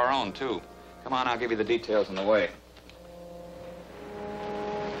trick of our own, too. Come on, I'll give you the details on the way.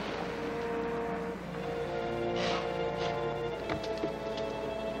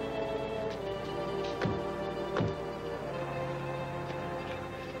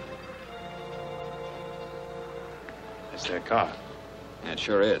 It's their car. Yeah, it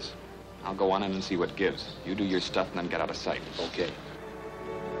sure is. I'll go on in and see what gives. You do your stuff and then get out of sight. Okay.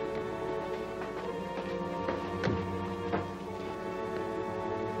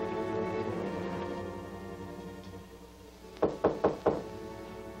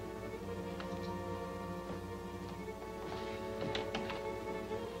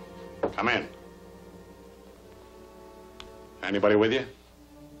 Come in. Anybody with you?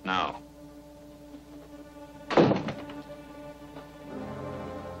 No.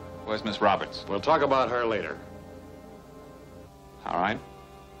 Where's Miss Roberts? We'll talk about her later. All right.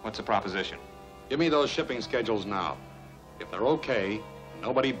 What's the proposition? Give me those shipping schedules now. If they're okay,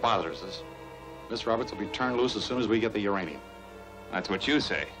 nobody bothers us, Miss Roberts will be turned loose as soon as we get the uranium. That's what you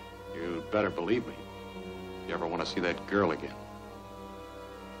say. You'd better believe me. If you ever want to see that girl again.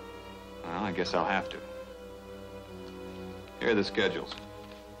 Well, I guess I'll have to. Here are the schedules.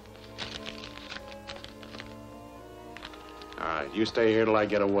 All right, you stay here till I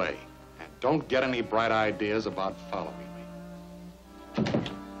get away. And don't get any bright ideas about following me.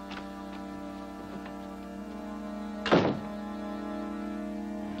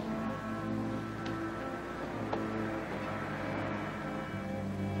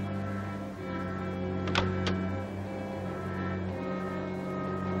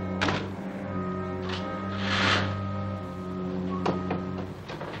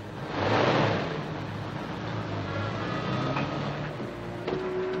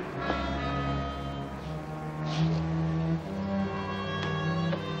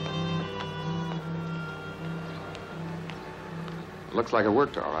 It looks like it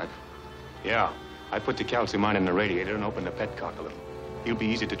worked all right. Yeah. I put the calcium on in the radiator and opened the petcock a little. He'll be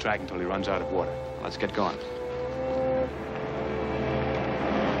easy to track until he runs out of water. Let's get going.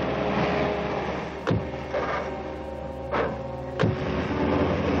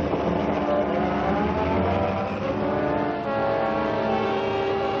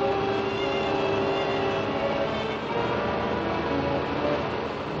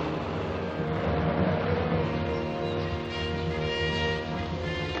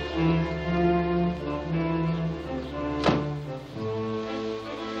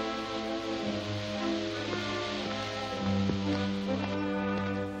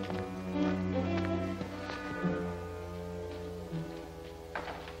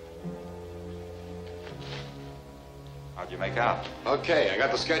 How'd you make out? Okay, I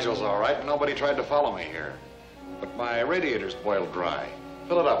got the schedules all right, and nobody tried to follow me here. But my radiator's boiled dry.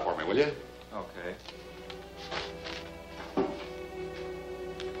 Fill it up for me, will you? Okay.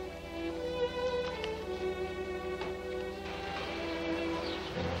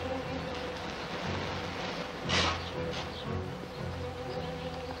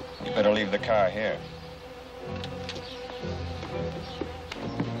 You better leave the car here.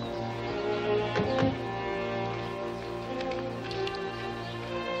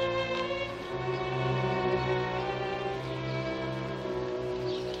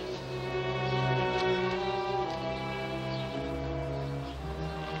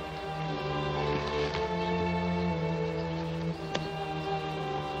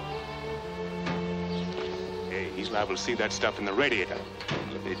 Hey, he's liable to see that stuff in the radiator.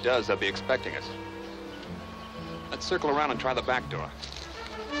 If he does, they'll be expecting us. Let's circle around and try the back door.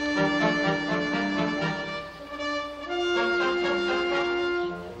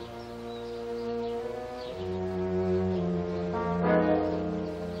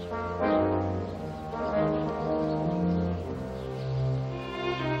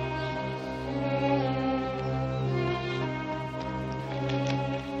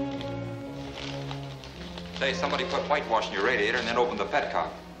 Say, somebody put whitewash in your radiator and then opened the petcock.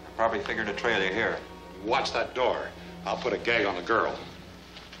 I probably figured to trail you here. Watch that door. I'll put a gag on the girl.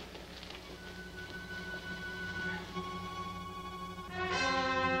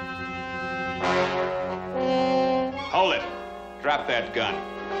 Hold it. Drop that gun.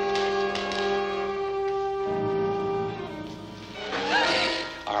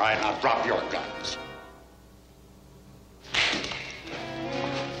 All right, now drop your guns.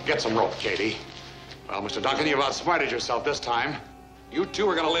 Get some rope, Cady. Well, Mr. Duncan, you've outsmarted yourself this time. You two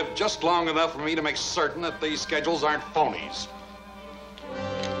are going to live just long enough for me to make certain that these schedules aren't phonies.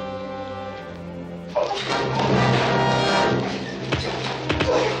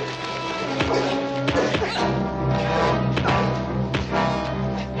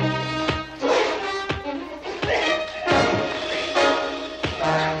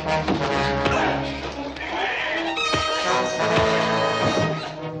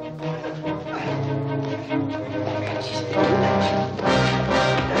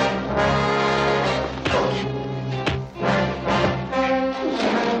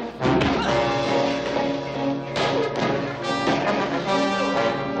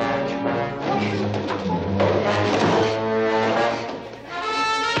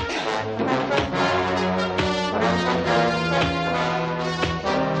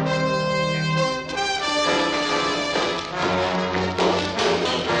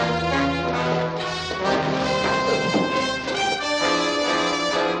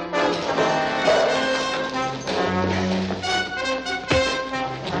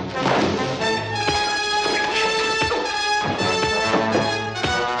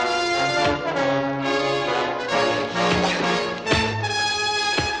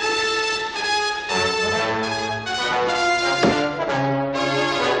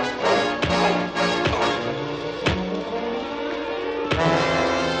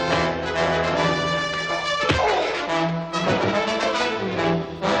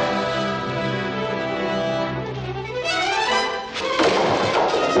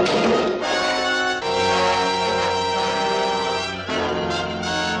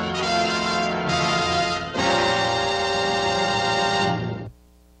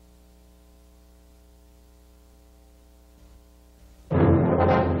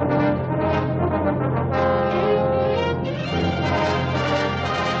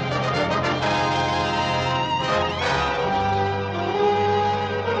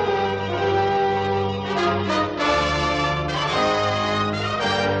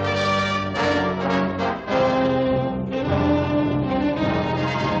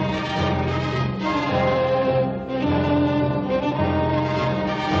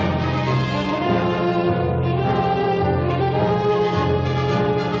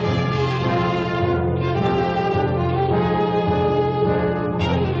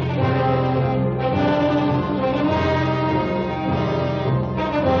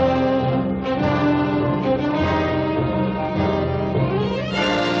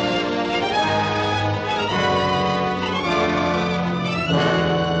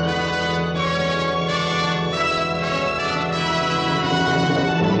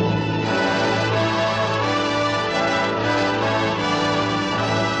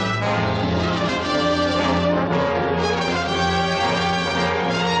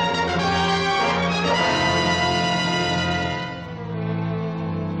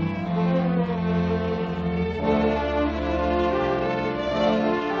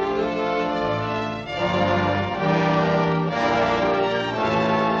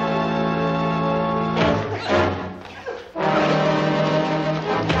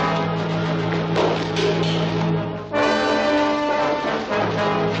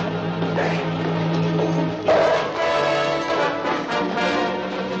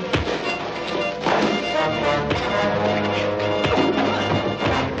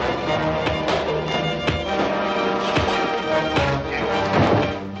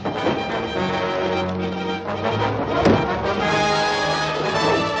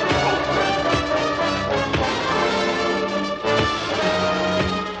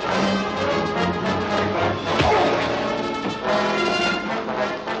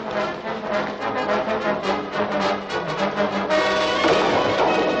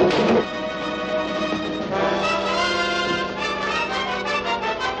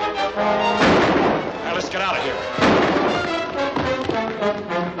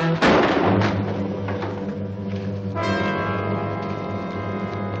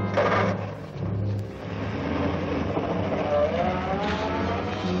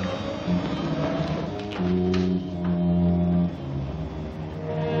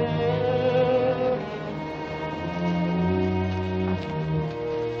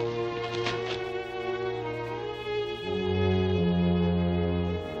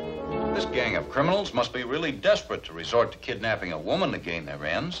 This gang of criminals must be really desperate to resort to kidnapping a woman to gain their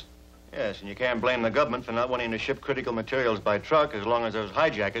ends. Yes, and you can't blame the government for not wanting to ship critical materials by truck as long as those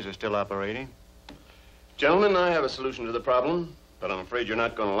hijackers are still operating. Gentlemen, I have a solution to the problem, but I'm afraid you're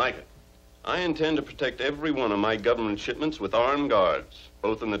not going to like it. I intend to protect every one of my government shipments with armed guards,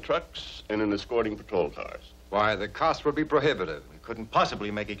 both in the trucks and in escorting patrol cars. Why, the cost would be prohibitive. We couldn't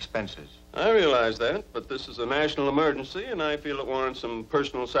possibly make expenses. I realize that, but this is a national emergency, and I feel it warrants some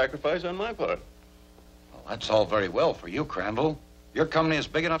personal sacrifice on my part. Well, that's all very well for you, Crandall. Your company is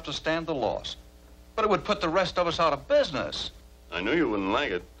big enough to stand the loss. But it would put the rest of us out of business. I knew you wouldn't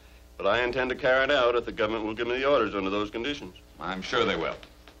like it, but I intend to carry it out if the government will give me the orders under those conditions. I'm sure they will.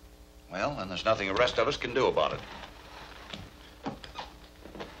 Well, then there's nothing the rest of us can do about it.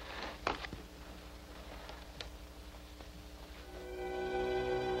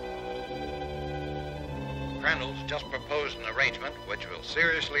 Crandall's just proposed an arrangement which will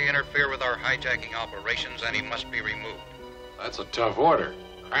seriously interfere with our hijacking operations, and he must be removed. That's a tough order.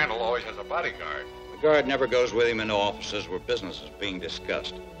 Crandall always has a bodyguard. The guard never goes with him into offices where business is being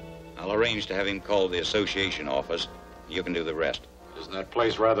discussed. I'll arrange to have him call the association office. You can do the rest. Isn't that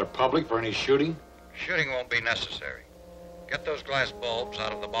place rather public for any shooting? Shooting won't be necessary. Get those glass bulbs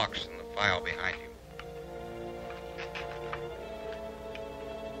out of the box in the file behind you.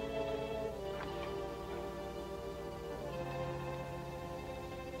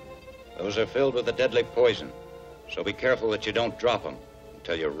 Those are filled with a deadly poison, so be careful that you don't drop them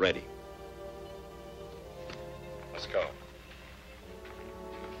until you're ready. Let's go.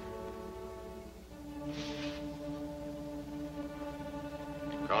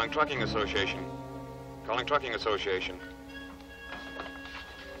 Calling Trucking Association. Calling Trucking Association.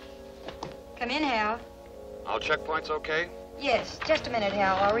 Come in, Hal. All checkpoints okay? Yes, just a minute,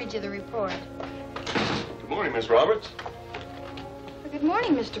 Hal. I'll read you the report. Good morning, Miss Roberts. Well, good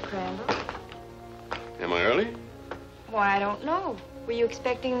morning, Mr. Crandall. Am I early? Why, I don't know. Were you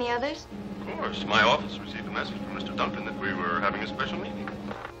expecting the others? Of course. My office received a message from Mr. Duncan that we were having a special meeting.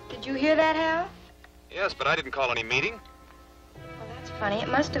 Did you hear that, Hal? Yes, but I didn't call any meeting. Well, that's funny. It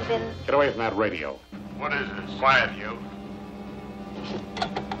must have been... Get away from that radio. What is this? Quiet, you.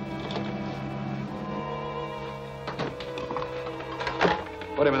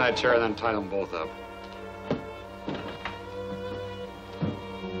 Put him in that chair and then tie them both up.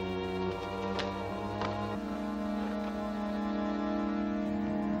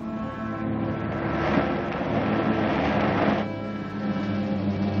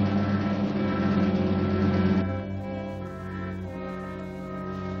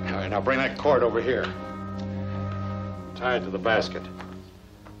 All right, now bring that cord over here. Tie it to the basket.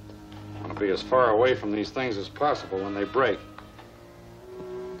 I want to be as far away from these things as possible when they break.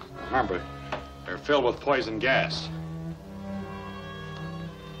 Remember, they're filled with poison gas.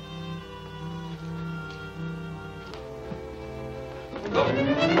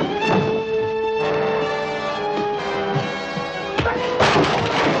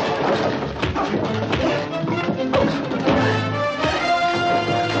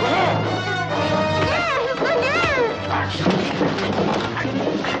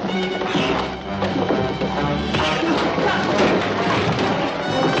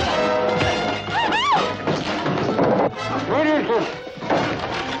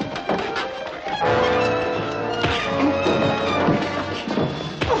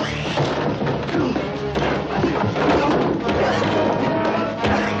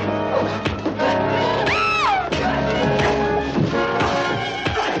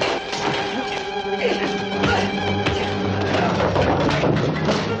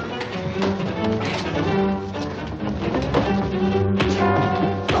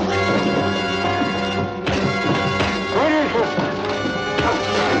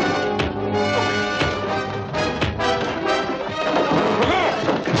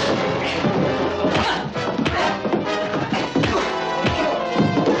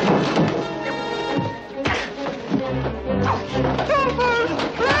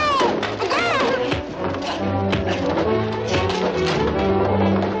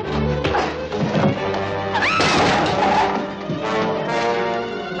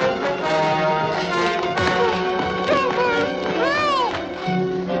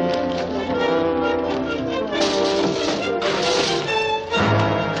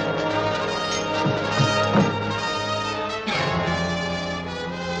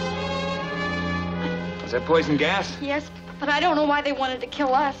 Is that poison gas? Yes, but I don't know why they wanted to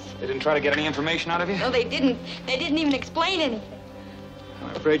kill us. They didn't try to get any information out of you? No, they didn't. They didn't even explain anything.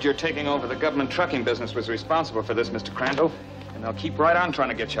 I'm afraid your taking over the government trucking business was responsible for this, Mr. Crandall. And they'll keep right on trying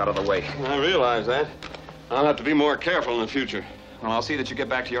to get you out of the way. I realize that. I'll have to be more careful in the future. Well, I'll see that you get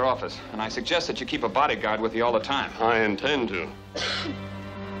back to your office. And I suggest that you keep a bodyguard with you all the time. I intend to.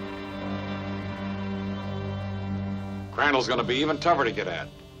 Crandall's going to be even tougher to get at.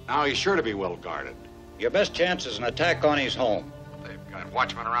 Now he's sure to be well guarded. Your best chance is an attack on his home. They've got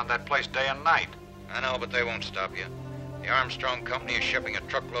watchmen around that place day and night. I know, but they won't stop you. The Armstrong company is shipping a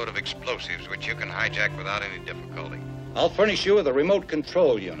truckload of explosives, which you can hijack without any difficulty. I'll furnish you with a remote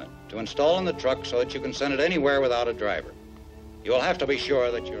control unit to install in the truck so that you can send it anywhere without a driver. You'll have to be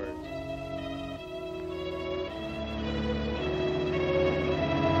sure that you're...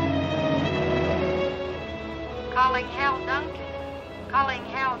 Calling Hal Duncan. Calling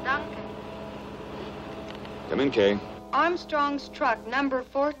Hal Duncan. Come in, Kay. Armstrong's truck, number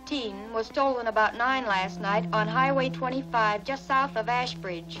 14, was stolen about 9 last night on Highway 25, just south of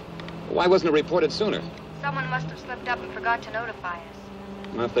Ashbridge. Why wasn't it reported sooner? Someone must have slipped up and forgot to notify us.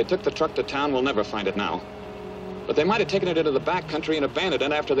 Well, if they took the truck to town, we'll never find it now. But they might have taken it into the back country and abandoned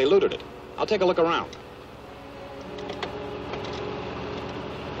it after they looted it. I'll take a look around.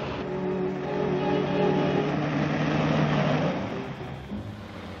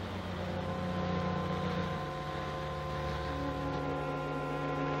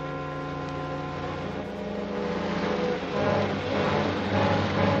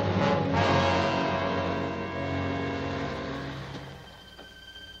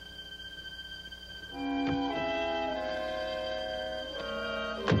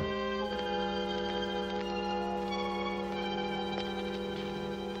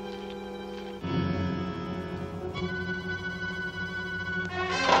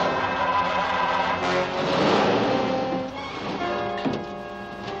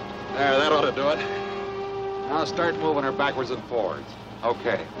 There, that ought to do it. Now start moving her backwards and forwards.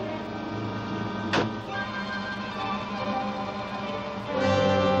 Okay.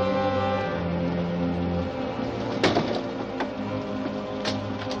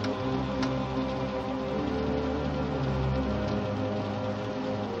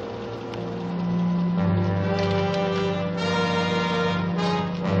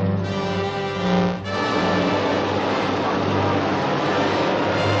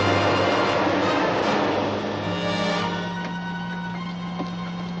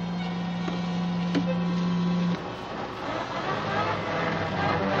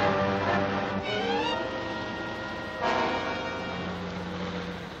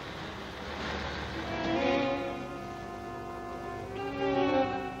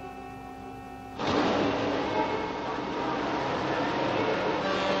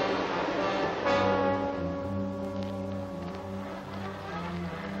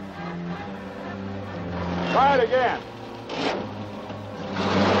 Try it again.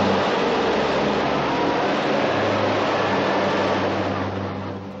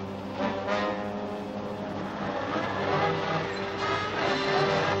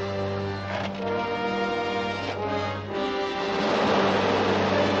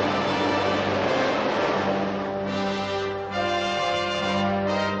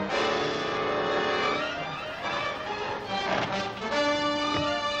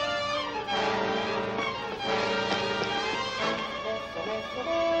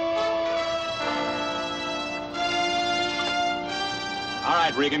 All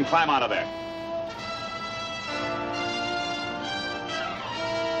right, Regan, climb out of there.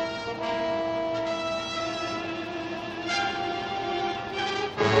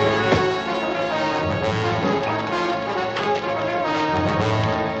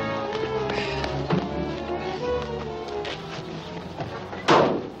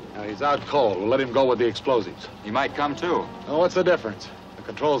 Now, he's out cold. We'll let him go with the explosives. He might come too. Oh, what's the difference? The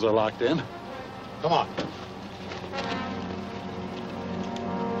controls are locked in. Come on.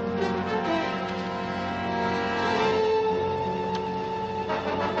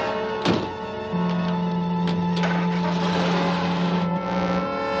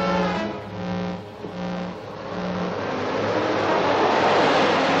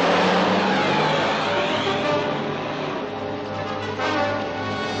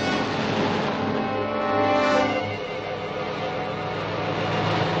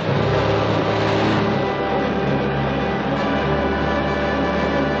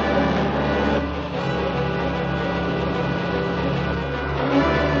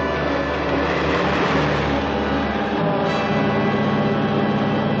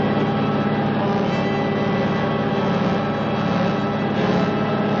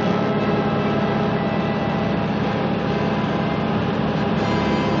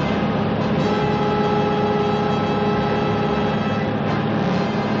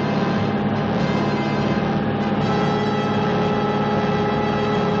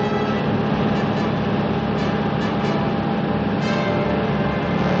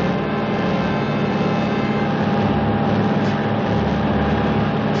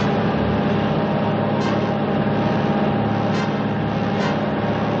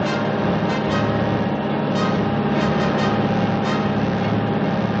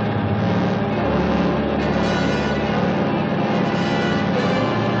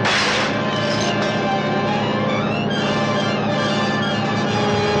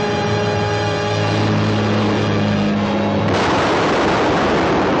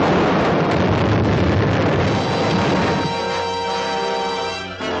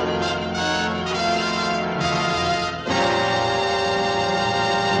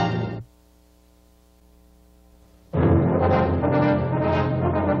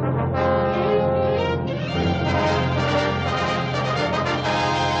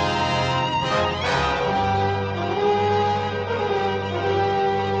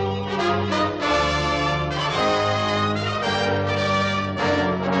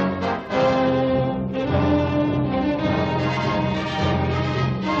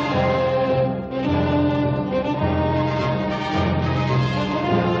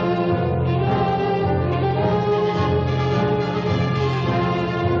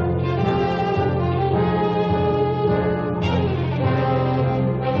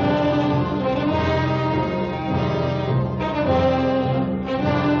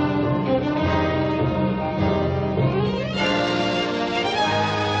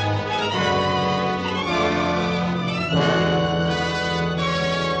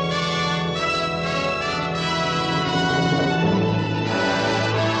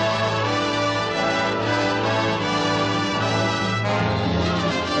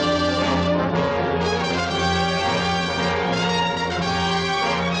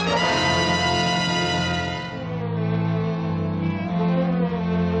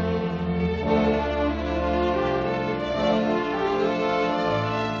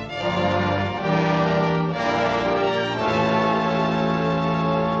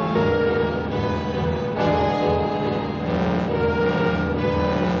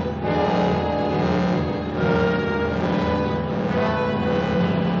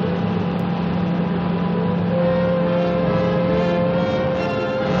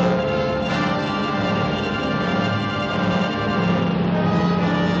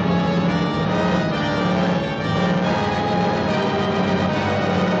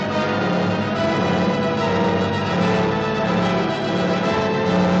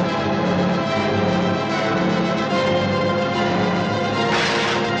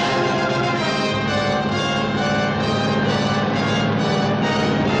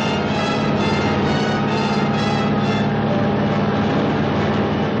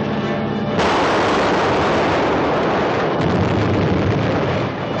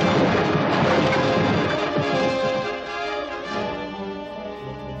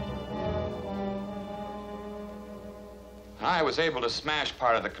 I was able to smash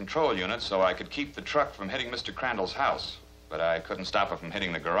part of the control unit so I could keep the truck from hitting Mr. Crandall's house, but I couldn't stop it from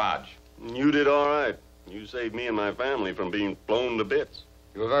hitting the garage. You did all right. You saved me and my family from being blown to bits.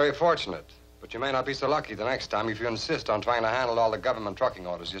 You were very fortunate, but you may not be so lucky the next time if you insist on trying to handle all the government trucking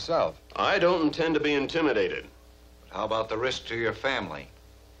orders yourself. I don't intend to be intimidated. But how about the risk to your family?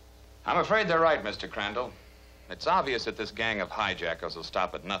 I'm afraid they're right, Mr. Crandall. It's obvious that this gang of hijackers will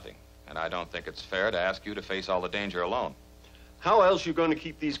stop at nothing, and I don't think it's fair to ask you to face all the danger alone. How else are you going to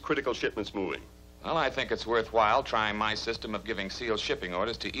keep these critical shipments moving? Well, I think it's worthwhile trying my system of giving sealed shipping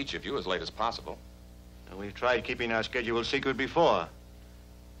orders to each of you as late as possible. We've tried keeping our schedule secret before,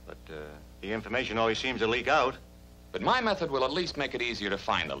 but the information always seems to leak out. But my method will at least make it easier to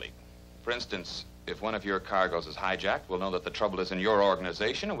find the leak. For instance, if one of your cargoes is hijacked, we'll know that the trouble is in your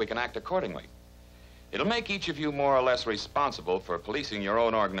organization and we can act accordingly. It'll make each of you more or less responsible for policing your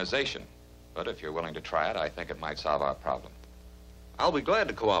own organization. But if you're willing to try it, I think it might solve our problem. I'll be glad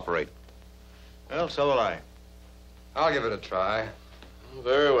to cooperate. Well, so will I. I'll give it a try.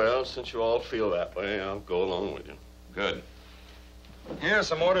 Very well. Since you all feel that way, I'll go along with you. Good. Here are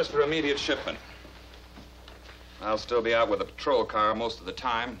some orders for immediate shipment. I'll still be out with a patrol car most of the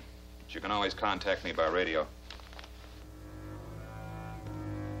time, but you can always contact me by radio.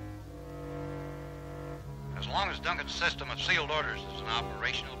 As long as Duncan's system of sealed orders is in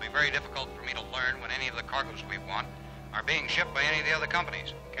operation, it'll be very difficult for me to learn when any of the cargoes we want are being shipped by any of the other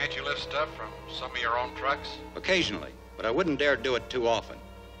companies. Can't you lift stuff from some of your own trucks? Occasionally, but I wouldn't dare do it too often.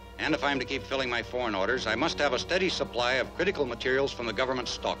 And if I'm to keep filling my foreign orders, I must have a steady supply of critical materials from the government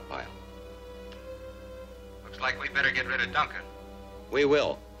stockpile. Looks like we better get rid of Duncan. We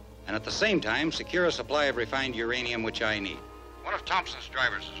will. And at the same time, secure a supply of refined uranium, which I need. One of Thompson's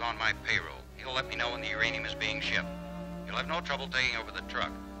drivers is on my payroll. He'll let me know when the uranium is being shipped. You'll have no trouble taking over the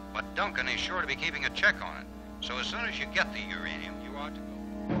truck. But Duncan is sure to be keeping a check on it. So as soon as you get the uranium, you ought to go.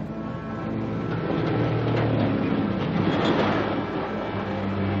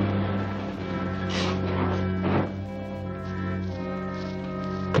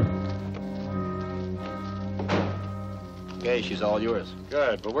 Okay, she's all yours.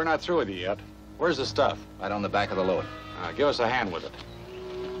 Good, but we're not through with you yet. Where's the stuff? Right on the back of the load. Give us a hand with it.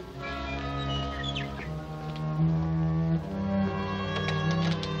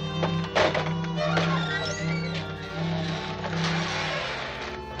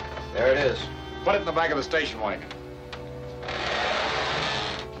 There it is. Put it in the back of the station wagon.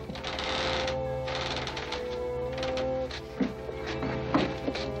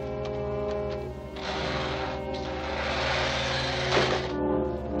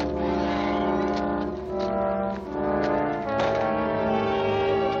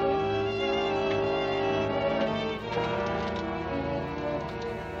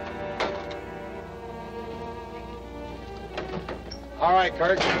 All right,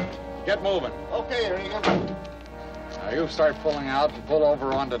 Kirk. Get moving. Okay, Regan. Now, you start pulling out and pull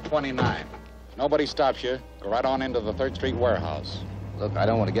over onto 29. Nobody stops you. Go right on into the 3rd Street warehouse. Look, I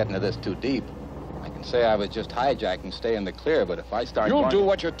don't want to get into this too deep. I can say I was just hijacking, stay in the clear, but if I start You'll going... do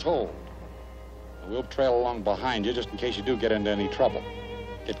what you're told. We'll trail along behind you just in case you do get into any trouble.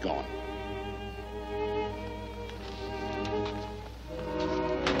 Get going.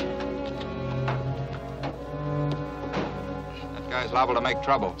 That guy's liable to make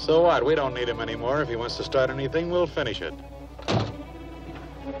trouble. So what? We don't need him anymore. If he wants to start anything, we'll finish it.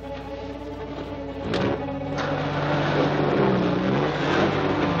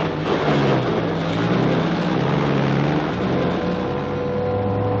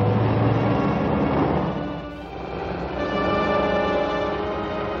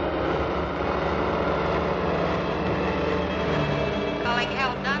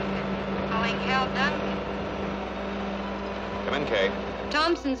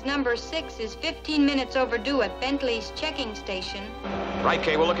 Thompson's number 6 is 15 minutes overdue at Bentley's checking station. Right,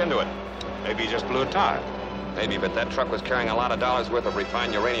 Kay, we'll look into it. Maybe he just blew a tire. Maybe, but that truck was carrying a lot of dollars worth of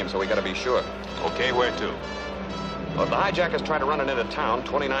refined uranium, so we gotta be sure. Okay, where to? Well, if the hijackers tried to run it into town,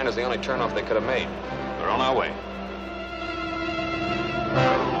 29 is the only turnoff they could have made. We're on our way.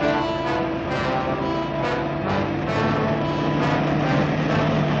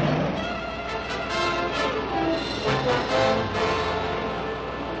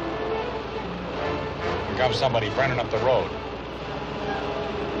 Here comes somebody burning up the road.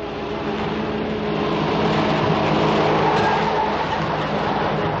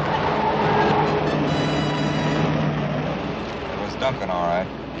 Duncan, all right?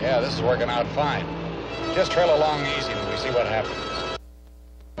 Yeah, this is working out fine. Just trail along easy and we see what happens.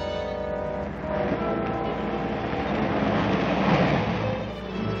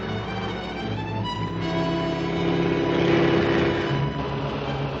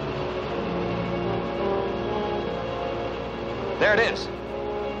 There it is.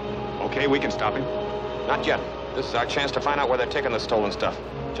 Okay, we can stop him. Not yet. This is our chance to find out where they're taking the stolen stuff.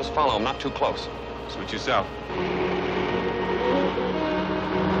 Just follow them, not too close. Suit yourself.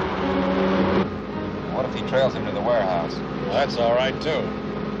 What if he trails him to the warehouse? Well, that's all right, too.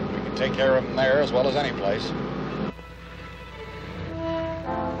 We can take care of him there as well as any place.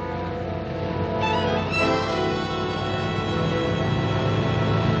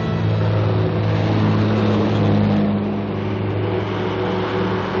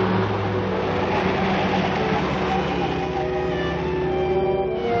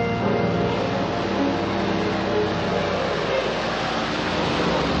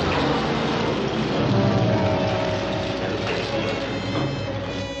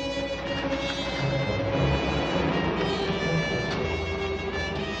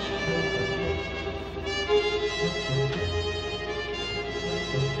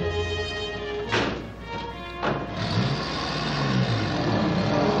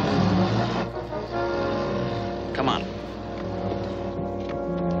 Come on.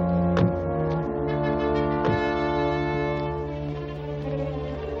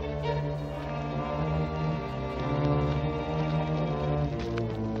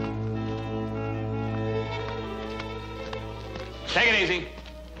 Take it easy.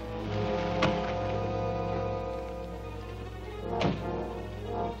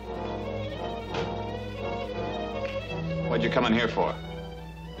 What'd you come in here for?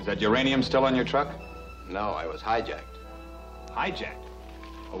 Is that uranium still on your truck? No, I was hijacked. Hijacked?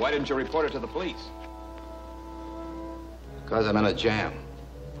 Well, why didn't you report it to the police? Because I'm in a jam.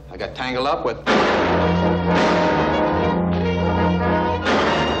 I got tangled up with...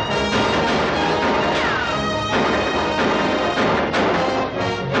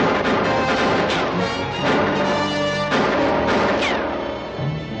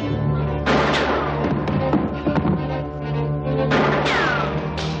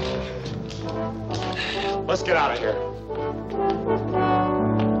 Let's get out of here.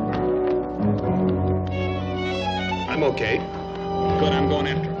 I'm okay. Good, I'm going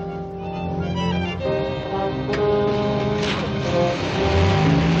after him.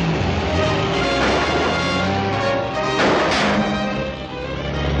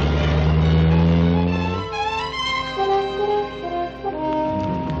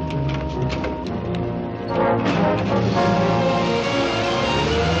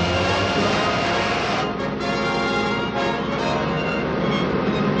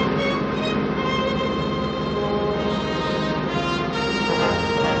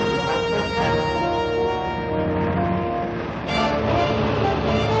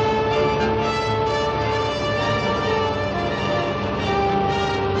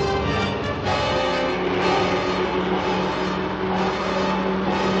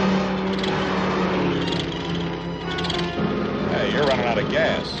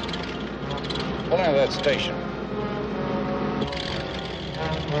 Gas. Pull into that station.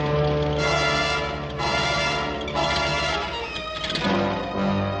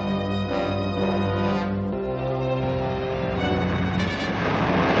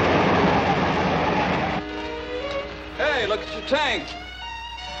 Hey, look at your tank.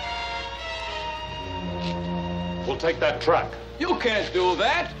 We'll take that truck. You can't do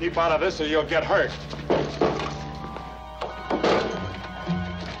that. Keep out of this or you'll get hurt.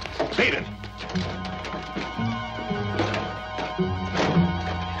 Beat it.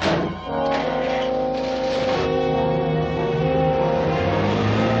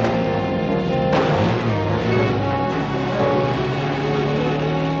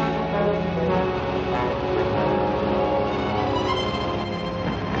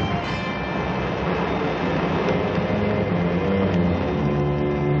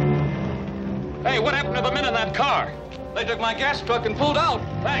 Hey, what happened to the men in that car? They took my gas truck and pulled out.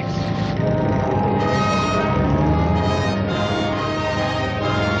 Thanks.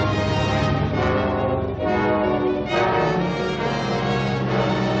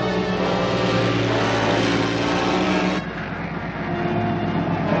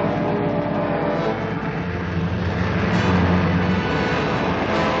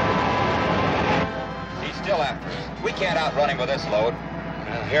 He's still after us. We can't outrun him with this load.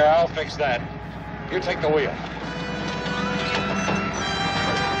 Here, I'll fix that. You take the wheel.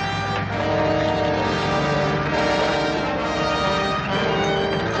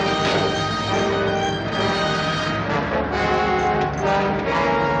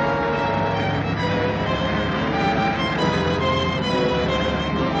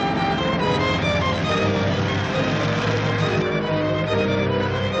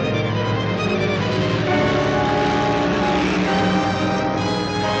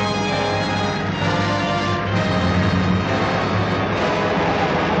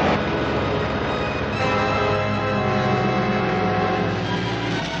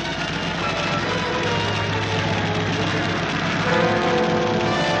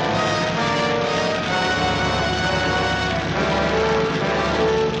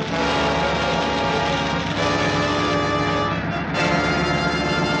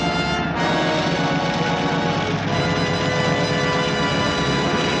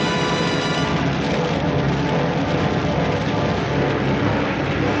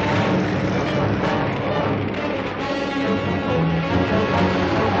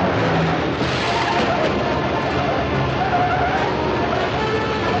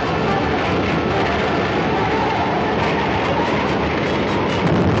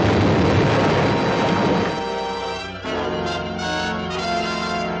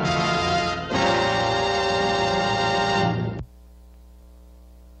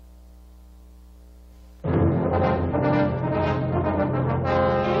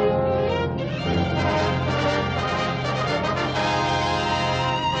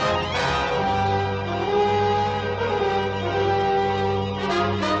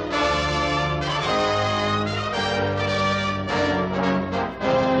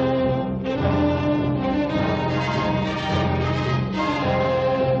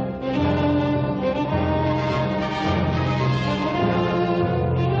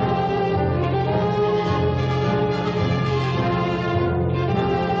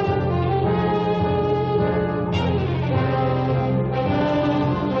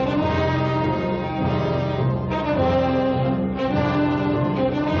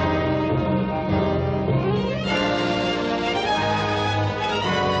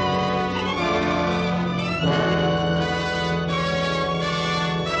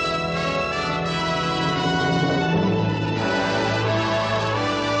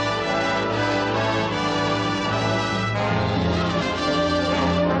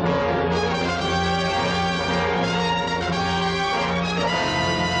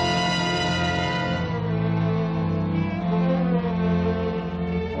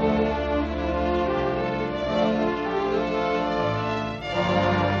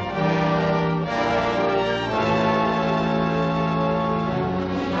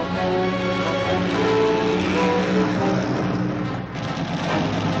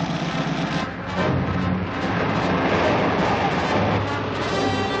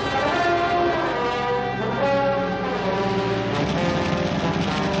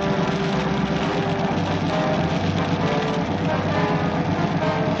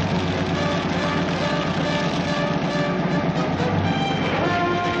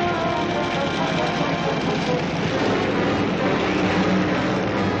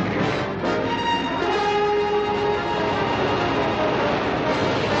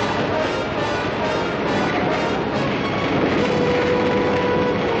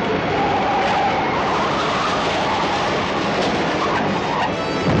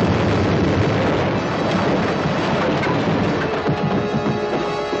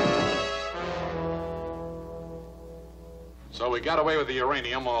 got away with the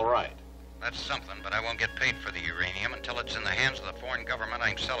uranium all right. That's something, but I won't get paid for the uranium until it's in the hands of the foreign government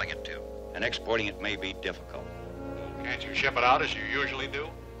I'm selling it to. And exporting it may be difficult. Can't you ship it out as you usually do?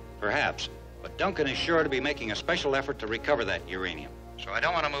 Perhaps, but Duncan is sure to be making a special effort to recover that uranium. So I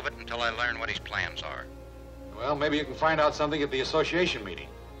don't want to move it until I learn what his plans are. Well, maybe you can find out something at the association meeting.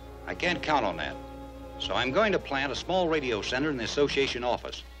 I can't count on that. So I'm going to plant a small radio center in the association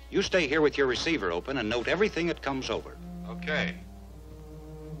office. You stay here with your receiver open and note everything that comes over. Okay.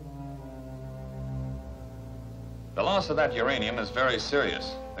 The loss of that uranium is very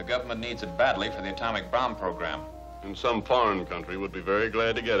serious. The government needs it badly for the atomic bomb program. And some foreign country would be very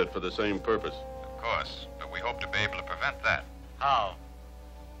glad to get it for the same purpose. Of course, but we hope to be able to prevent that. How?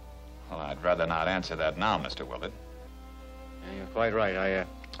 Well, I'd rather not answer that now, Mr. Willard. Yeah, you're quite right.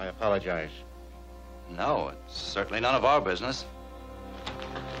 I apologize. No, it's certainly none of our business.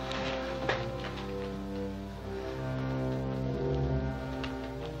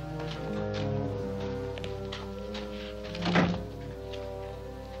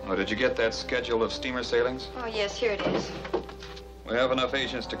 Oh, did you get that schedule of steamer sailings? Oh, yes, here it is. We have enough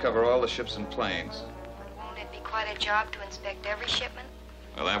agents to cover all the ships and planes. But won't it be quite a job to inspect every shipment?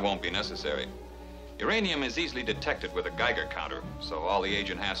 Well, that won't be necessary. Uranium is easily detected with a Geiger counter, so all the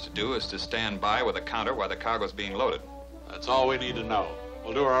agent has to do is to stand by with a counter while the cargo's being loaded. That's all we need to know.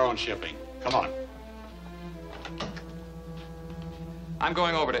 We'll do our own shipping. Come on. I'm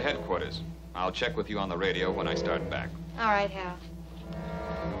going over to headquarters. I'll check with you on the radio when I start back. All right, Hal.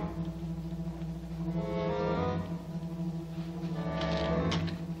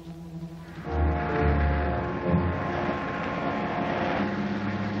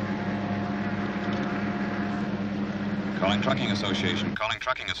 Calling Trucking Association. Calling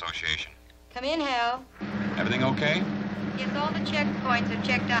Trucking Association. Come in, Hal. Everything okay? Yes, all the checkpoints are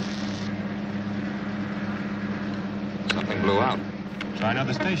checked out. Something blew out. Try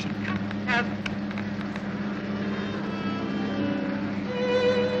another station.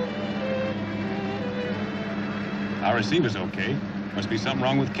 Our receiver's okay. Must be something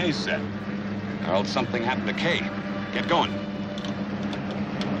wrong with Kay's set. Well, something happened to Kay. Get going.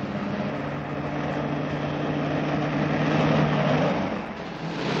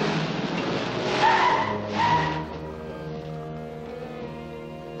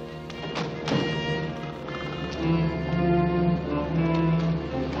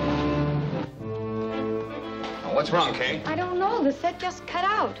 What's wrong, Kay? I don't know. The set just cut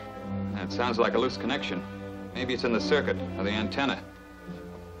out. That sounds like a loose connection. Maybe it's in the circuit or the antenna.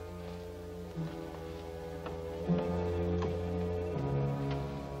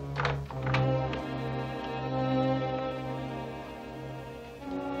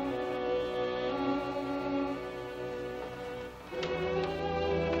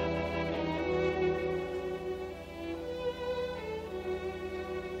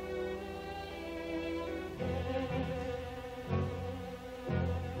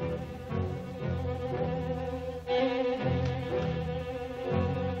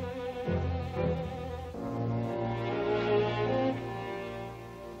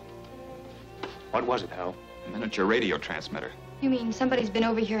 What was it, Hal? A miniature radio transmitter. You mean somebody's been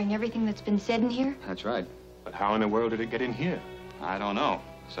overhearing everything that's been said in here? That's right. But how in the world did it get in here? I don't know.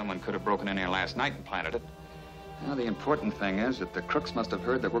 Someone could have broken in here last night and planted it. Now, the important thing is that the crooks must have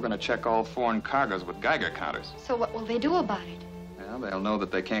heard that we're going to check all foreign cargoes with Geiger counters. So what will they do about it? Well, they'll know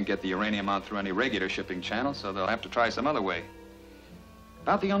that they can't get the uranium out through any regular shipping channel, so they'll have to try some other way.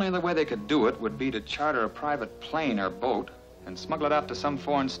 About the only other way they could do it would be to charter a private plane or boat and smuggle it out to some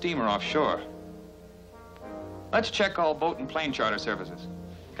foreign steamer offshore. Let's check all boat and plane charter services.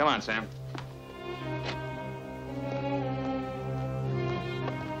 Come on, Sam.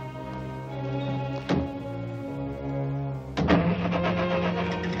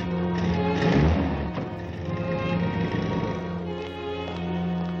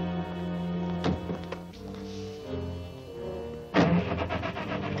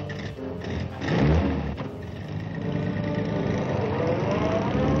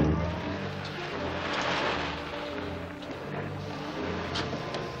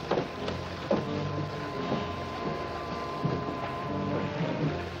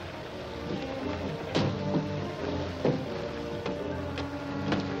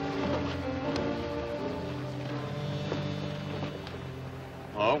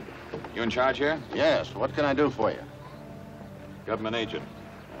 Hello? You in charge here? Yes. What can I do for you? Government agent.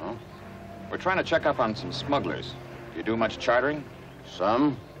 Oh? We're trying to check up on some smugglers. Do you do much chartering?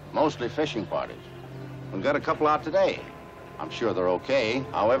 Some. Mostly fishing parties. We've got a couple out today. I'm sure they're okay.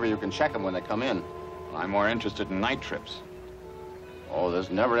 However, you can check them when they come in. Well, I'm more interested in night trips. Oh,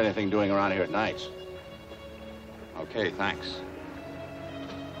 there's never anything doing around here at nights. Okay, thanks.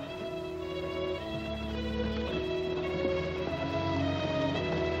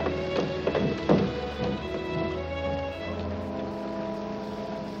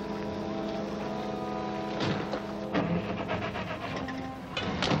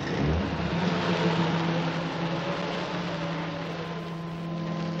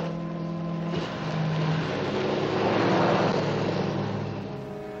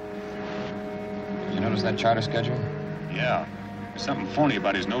 Notice that charter schedule? Yeah. There's something phony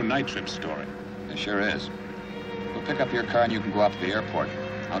about his no night trip story. There sure is. We'll pick up your car and you can go out to the airport.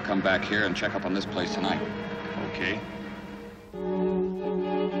 I'll come back here and check up on this place tonight. Okay.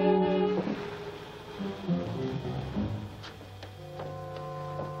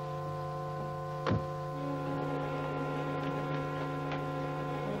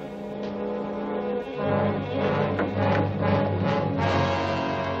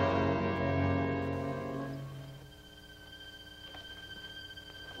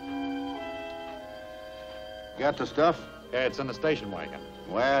 Got the stuff? Yeah, it's in the station wagon.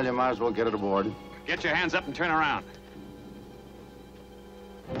 Well, you might as well get it aboard. Get your hands up and turn around.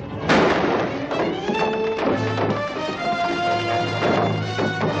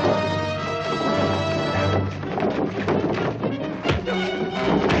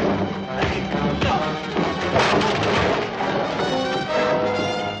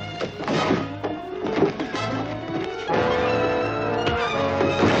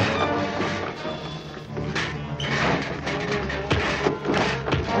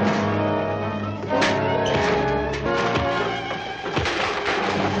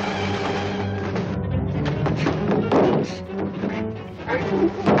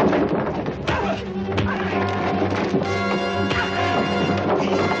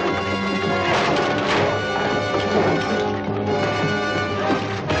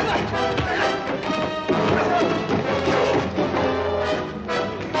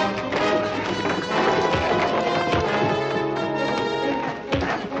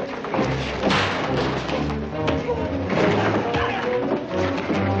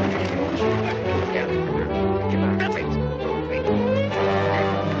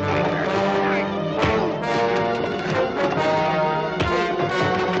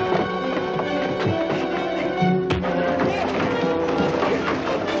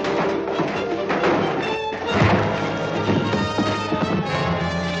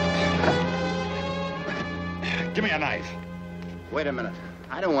 Give me a knife. Wait a minute.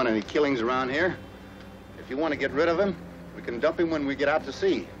 I don't want any killings around here. If you want to get rid of him, we can dump him when we get out to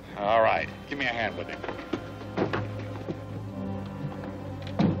sea. All right. Give me a hand with him.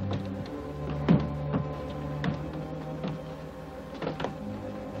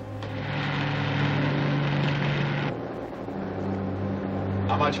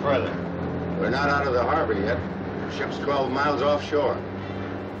 How much further? We're not out of the harbor yet. The ship's 12 miles offshore.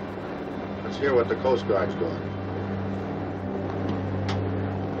 Let's hear what the Coast Guard's doing.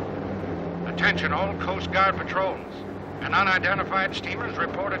 Attention all Coast Guard patrols. An unidentified steamer is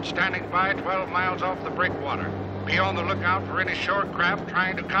reported standing by 12 miles off the breakwater. Be on the lookout for any shore craft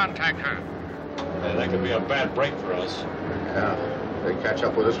trying to contact her. Hey, that could be a bad break for us. Yeah, if they catch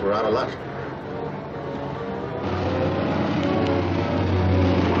up with us, we're out of luck.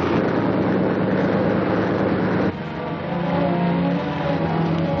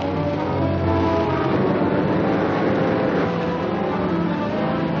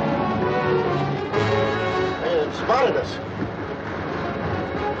 Spotted us.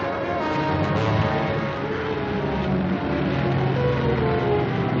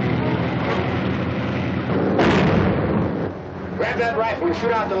 Grab that rifle and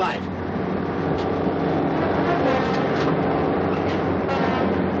shoot out the light.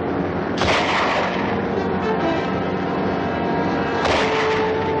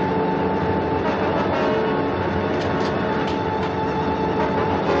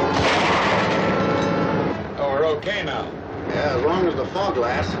 Okay now. Yeah, as long as the fog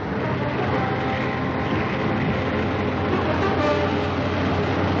lasts.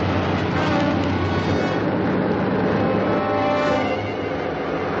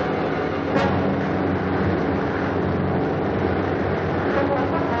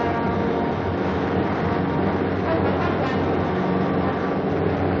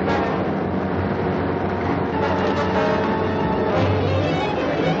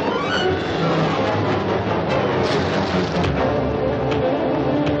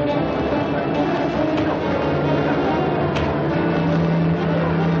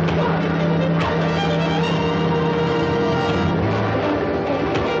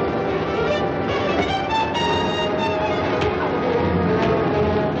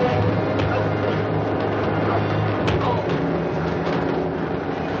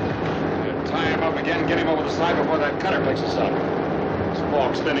 picks us up. This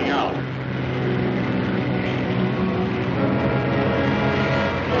fog's thinning out.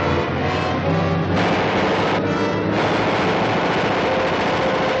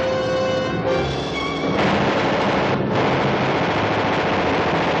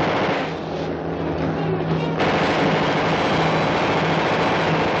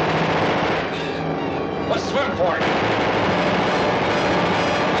 Let's swim for it.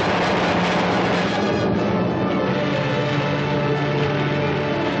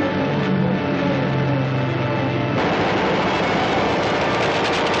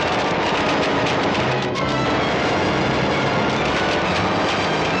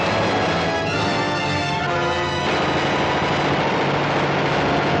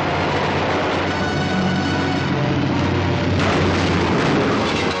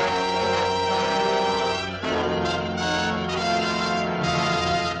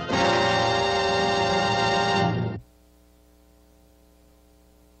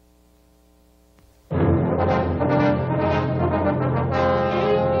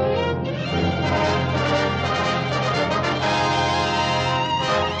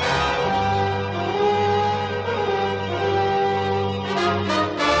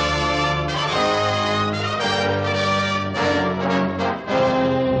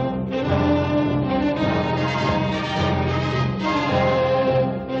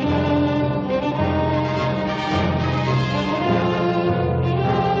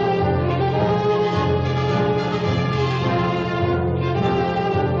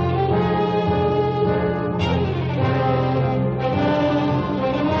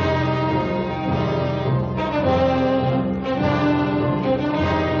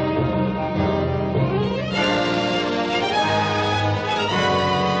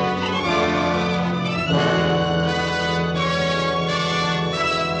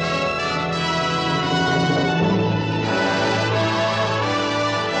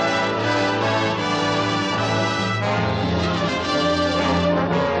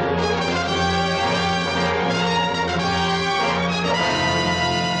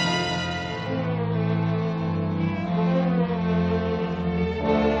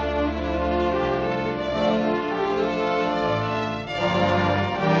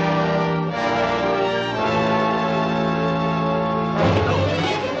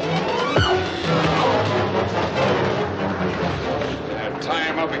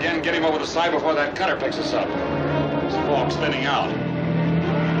 Get him over the side before that cutter picks us up. This fog's thinning out.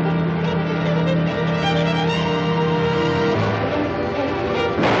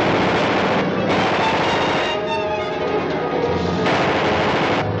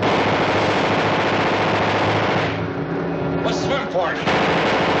 Let's swim for it.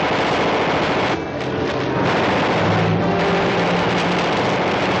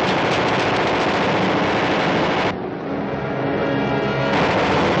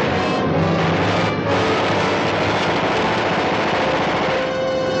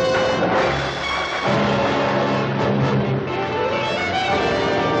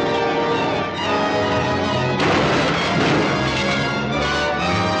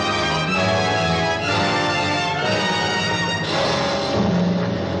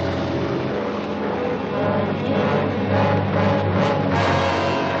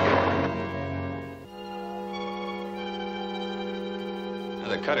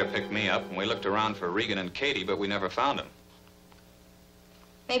 The cutter picked me up, and we looked around for Regan and Cady, but we never found them.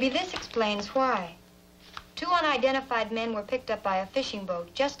 Maybe this explains why. 2 unidentified men were picked up by a fishing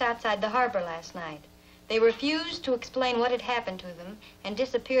boat just outside the harbor last night. They refused to explain what had happened to them and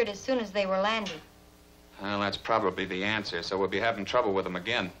disappeared as soon as they were landed. Well, that's probably the answer, so we'll be having trouble with them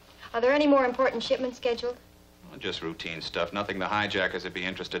again. Are there any more important shipments scheduled? Well, just routine stuff, nothing the hijackers would be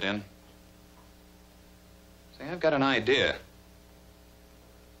interested in. Say, I've got an idea.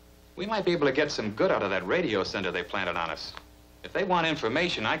 We might be able to get some good out of that radio center they planted on us. If they want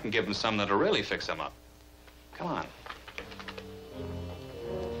information, I can give them some that'll really fix them up. Come on.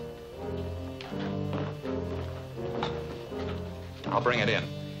 I'll bring it in.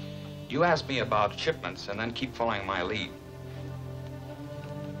 You ask me about shipments and then keep following my lead.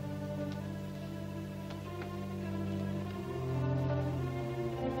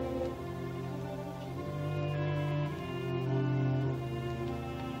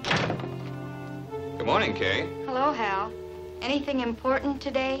 Good morning, Kay. Hello, Hal. Anything important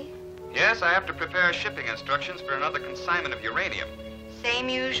today? Yes, I have to prepare shipping instructions for another consignment of uranium. Same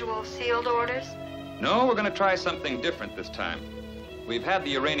usual sealed orders? No, we're going to try something different this time. We've had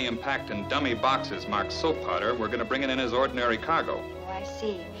the uranium packed in dummy boxes marked soap powder. We're going to bring it in as ordinary cargo. Oh, I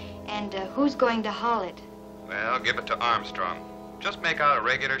see. And who's going to haul it? Well, give it to Armstrong. Just make out a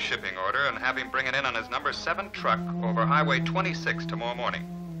regular shipping order and have him bring it in on his number 7 truck over Highway 26 tomorrow morning.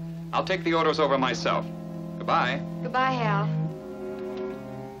 I'll take the orders over myself. Goodbye. Goodbye, Hal.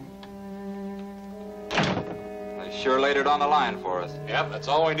 They sure laid it on the line for us. Yep, that's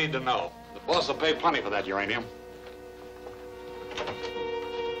all we need to know. The boss will pay plenty for that uranium.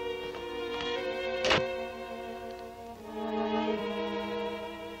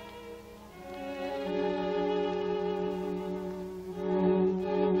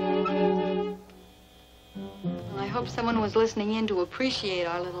 I hope someone was listening in to appreciate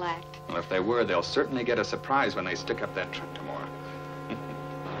our little act. Well, if they were, they'll certainly get a surprise when they stick up that truck tomorrow.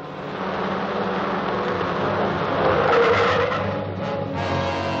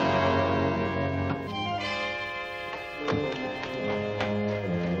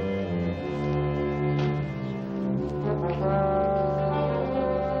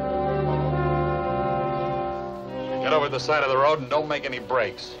 Get over to the side of the road and don't make any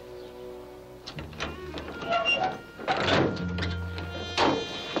breaks.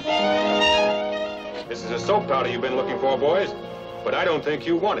 This is a soap powder you've been looking for, boys. But I don't think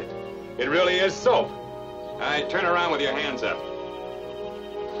you want it. It really is soap. All right, turn around with your hands up.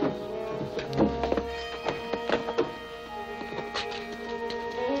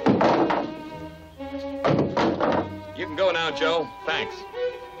 You can go now, Joe. Thanks.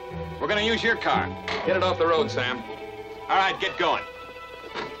 We're gonna use your car. Get it off the road, Sam. All right, get going.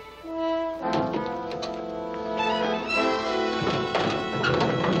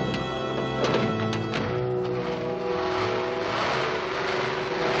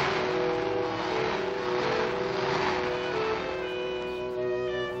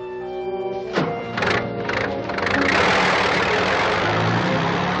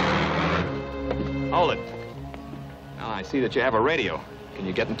 Hold it. Now, I see that you have a radio. Can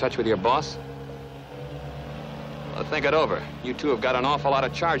you get in touch with your boss? Well, think it over. You two have got an awful lot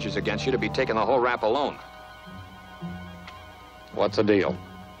of charges against you to be taking the whole rap alone. What's the deal?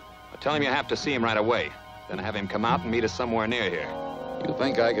 Well, tell him you have to see him right away. Then have him come out and meet us somewhere near here. You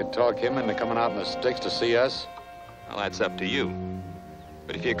think I could talk him into coming out in the sticks to see us? Well, that's up to you.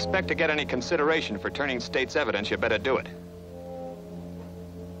 But if you expect to get any consideration for turning state's evidence, you better do it.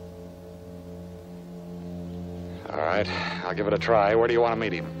 All right, I'll give it a try. Where do you want to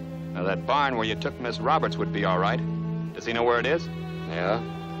meet him? Now, that barn where you took Miss Roberts would be all right. Does he know where it is? Yeah?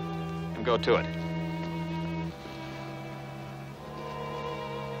 Then go to it.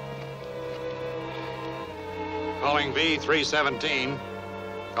 Calling V317.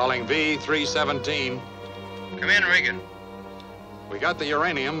 Calling V317. Come in, Regan. We got the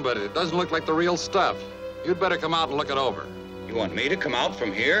uranium, but it doesn't look like the real stuff. You'd better come out and look it over. You want me to come out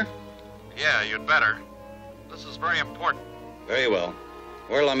from here? Yeah, you'd better. This is very important. Very well.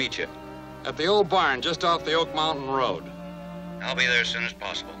 Where'll I meet you? At the old barn just off the Oak Mountain Road. I'll be there as soon as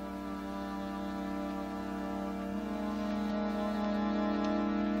possible.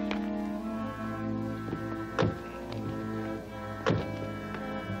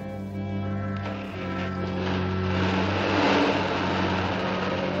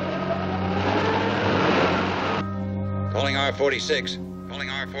 Calling R46. Calling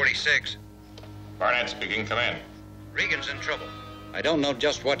R46. Barnett speaking. Come in. Regan's in trouble. I don't know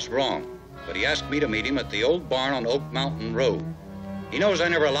just what's wrong, but he asked me to meet him at the old barn on Oak Mountain Road. He knows I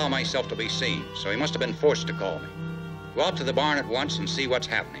never allow myself to be seen, so he must have been forced to call me. Go out to the barn at once and see what's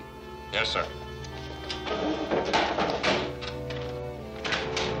happening. Yes, sir.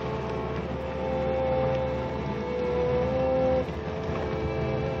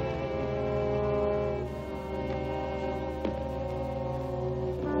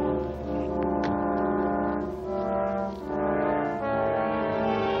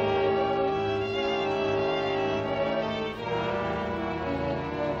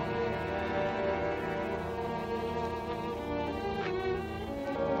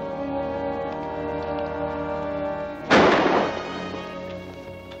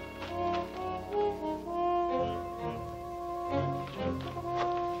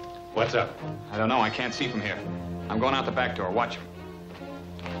 What's up? I don't know. I can't see from here. I'm going out the back door. Watch him.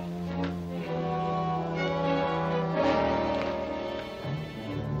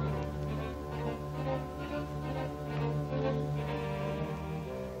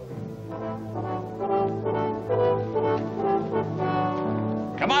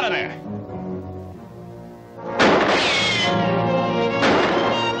 Come out of there.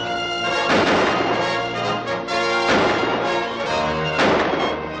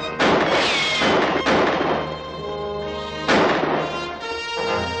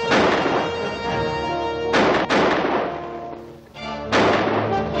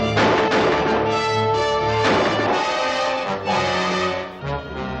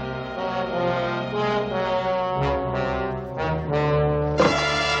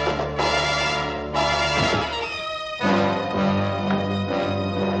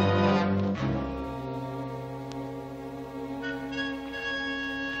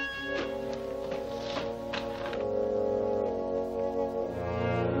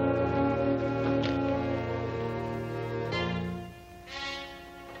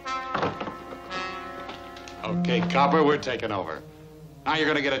 Okay, Copper, we're taking over. Now you're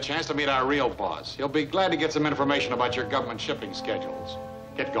going to get a chance to meet our real boss. He'll be glad to get some information about your government shipping schedules.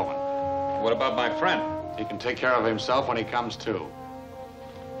 Get going. What about my friend? He can take care of himself when he comes to.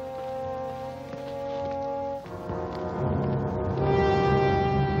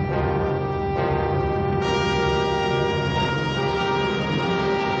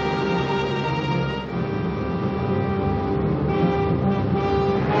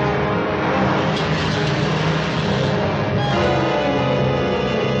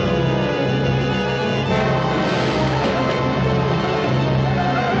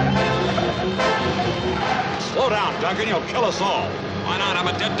 Duncan, you'll kill us all. Why not? I'm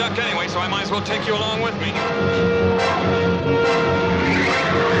a dead duck anyway, so I might as well take you along with me.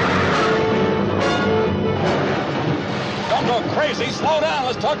 Don't go crazy. Slow down.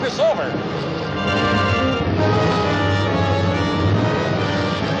 Let's talk this over.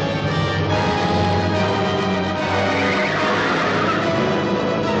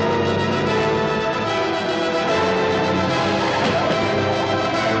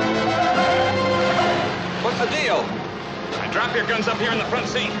 What's the deal? Drop your guns up here in the front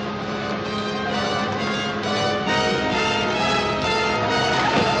seat.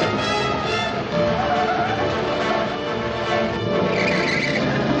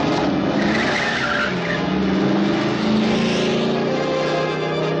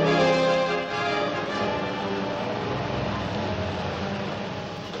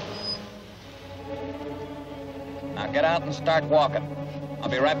 Now get out and start walking. I'll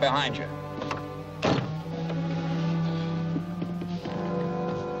be right behind you.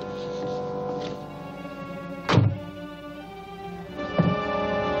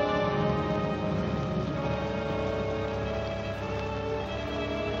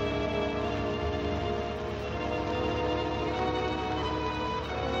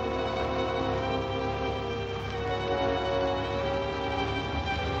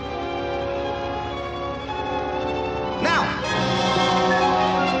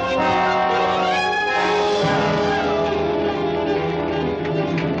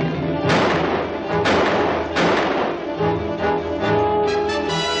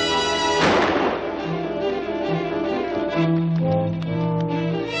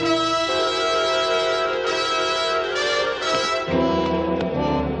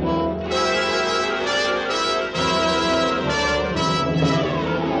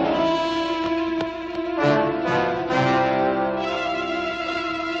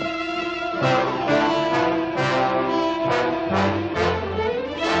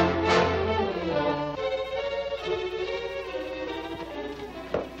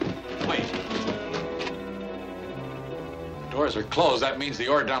 Doors are closed. That means the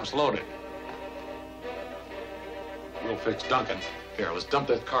ore dump's loaded. We'll fix Duncan. Here, let's dump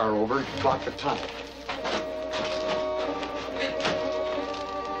that car over and block the tunnel.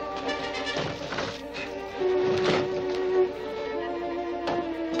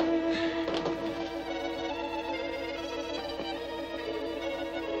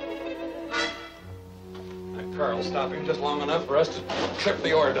 That car will stop him just long enough for us to trip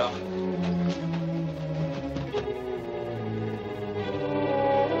the ore dump.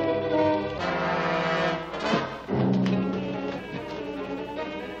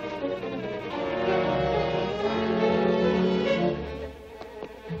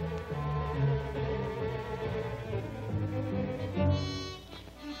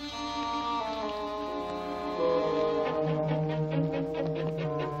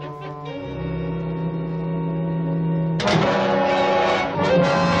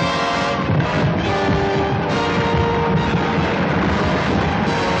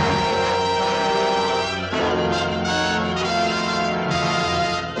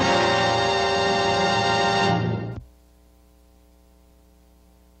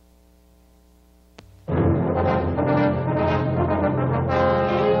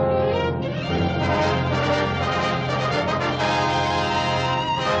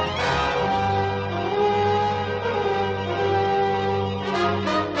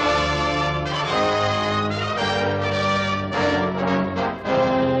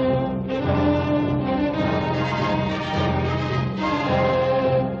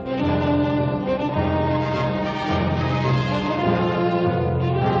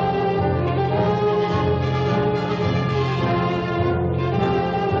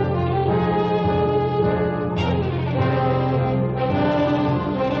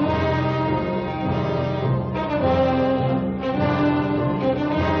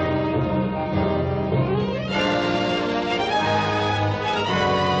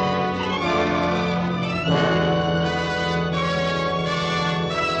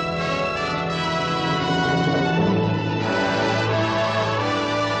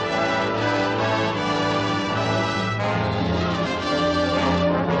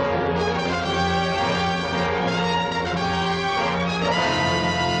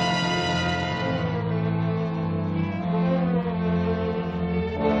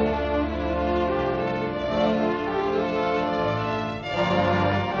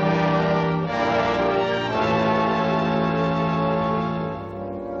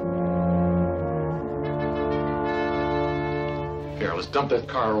 let's dump that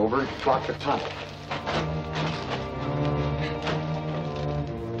car over and block the tunnel.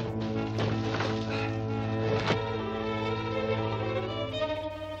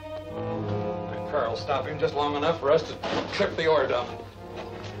 That car will stop him just long enough for us to trip the ore dump.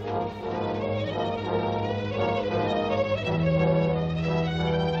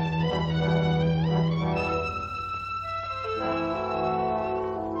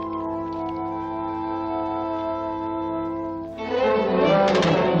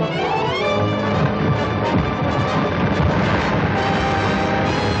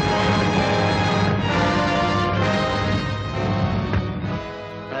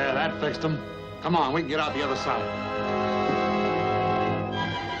 Come on, we can get out the other side.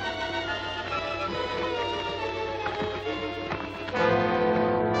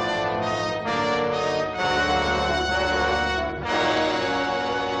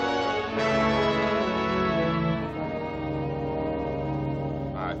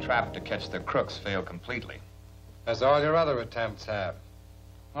 Our trap to catch the crooks failed completely. As all your other attempts have.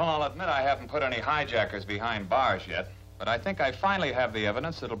 Well, I'll admit I haven't put any hijackers behind bars yet. But I think I finally have the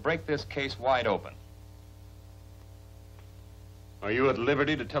evidence that'll break this case wide open. Are you at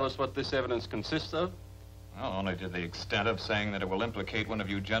liberty to tell us what this evidence consists of? Well, only to the extent of saying that it will implicate one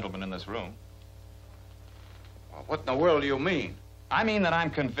of you gentlemen in this room. Well, what in the world do you mean? I mean that I'm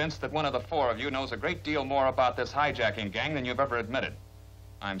convinced that one of the four of you knows a great deal more about this hijacking gang than you've ever admitted.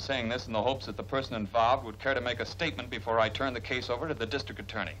 I'm saying this in the hopes that the person involved would care to make a statement before I turn the case over to the district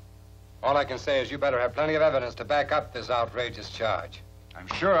attorney. All I can say is you better have plenty of evidence to back up this outrageous charge. I'm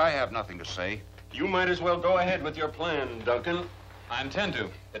sure I have nothing to say. You might as well go ahead with your plan, Duncan. I intend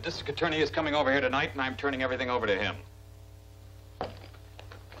to. The district attorney is coming over here tonight, and I'm turning everything over to him.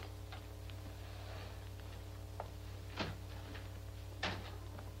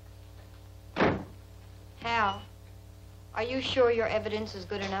 Hal, are you sure your evidence is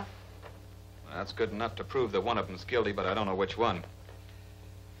good enough? Well, that's good enough to prove that one of them's guilty, but I don't know which one.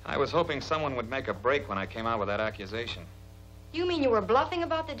 I was hoping someone would make a break when I came out with that accusation. You mean you were bluffing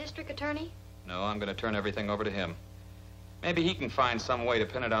about the district attorney? No, I'm going to turn everything over to him. Maybe he can find some way to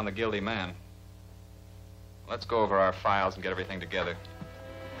pin it on the guilty man. Let's go over our files and get everything together.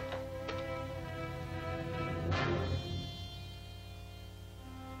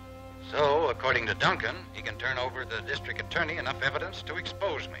 So, according to Duncan, he can turn over to the district attorney enough evidence to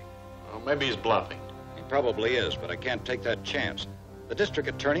expose me. Well, maybe he's bluffing. He probably is, but I can't take that chance. The district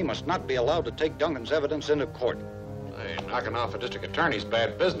attorney must not be allowed to take Duncan's evidence into court. Hey, knocking off a district attorney's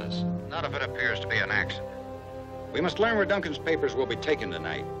bad business. Not if it appears to be an accident. We must learn where Duncan's papers will be taken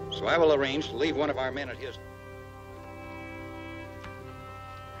tonight, so I will arrange to leave one of our men at his...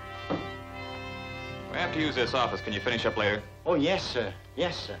 We have to use this office. Can you finish up later? Oh, yes, sir.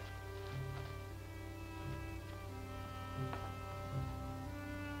 Yes, sir.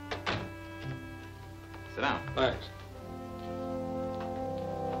 Sit down. Thanks.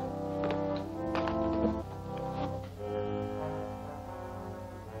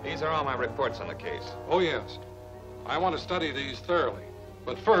 These are all my reports on the case. Oh, yes. I want to study these thoroughly.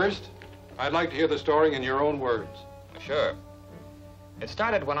 But first, I'd like to hear the story in your own words. Sure. It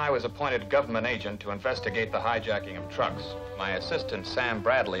started when I was appointed government agent to investigate the hijacking of trucks. My assistant, Sam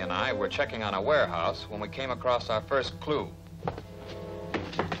Bradley, and I were checking on a warehouse when we came across our first clue.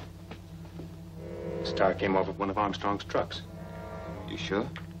 The star came off of one of Armstrong's trucks. You sure?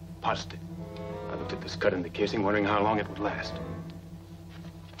 Positive. I looked at the scud in the casing, wondering how long it would last.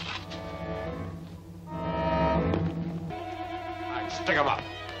 Stick 'em up.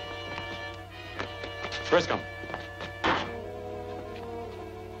 Frisk 'em.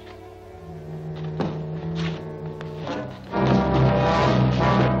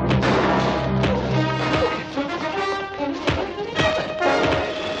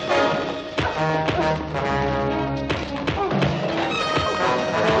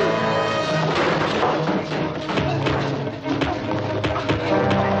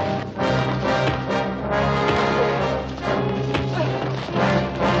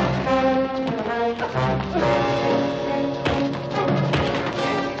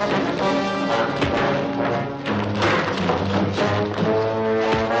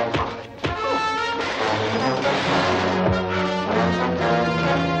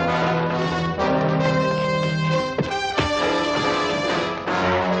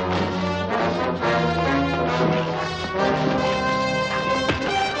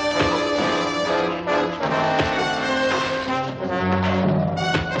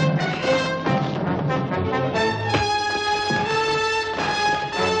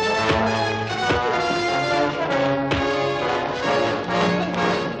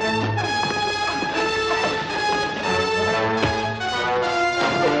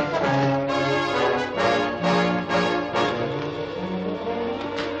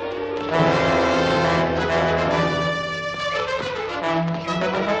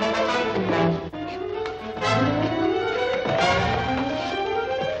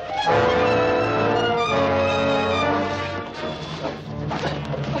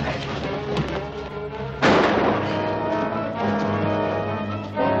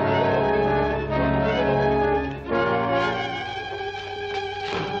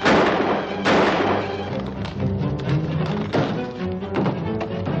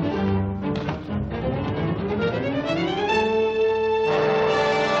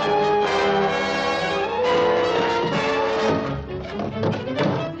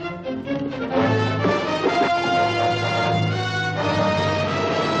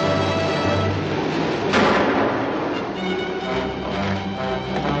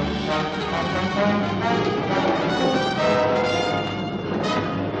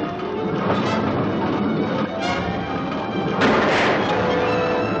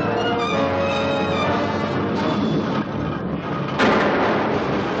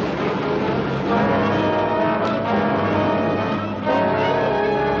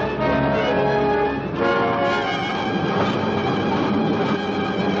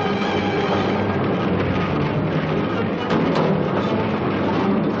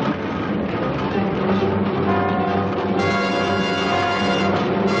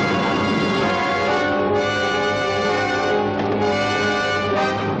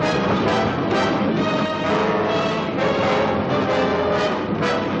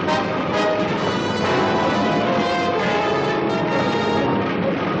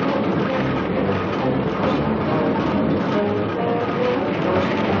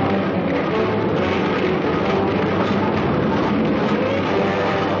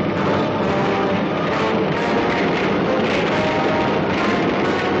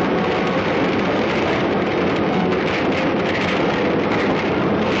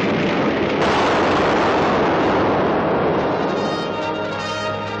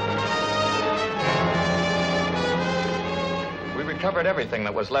 recovered everything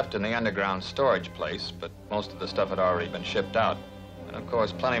that was left in the underground storage place, but most of the stuff had already been shipped out. And of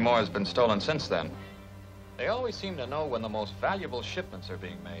course, plenty more has been stolen since then. They always seem to know when the most valuable shipments are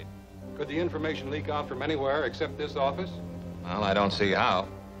being made. Could the information leak out from anywhere except this office? Well, I don't see how.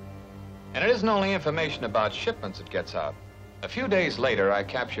 And it isn't only information about shipments that gets out. A few days later, I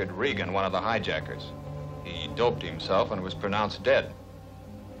captured Regan, one of the hijackers. He doped himself and was pronounced dead.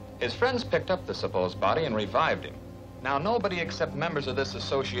 His friends picked up the supposed body and revived him. Now, nobody except members of this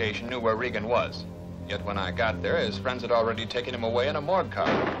association knew where Regan was. Yet when I got there, his friends had already taken him away in a morgue car.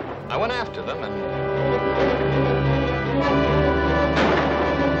 I went after them and...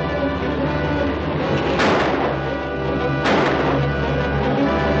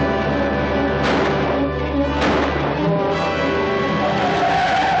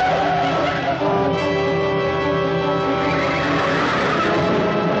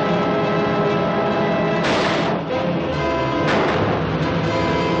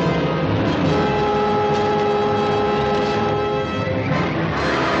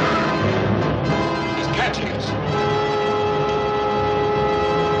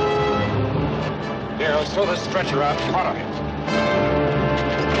 Throw the stretcher out in front of him.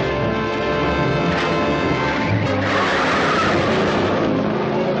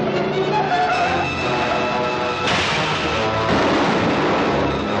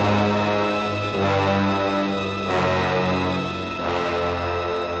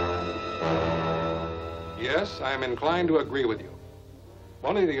 Yes, I am inclined to agree with you.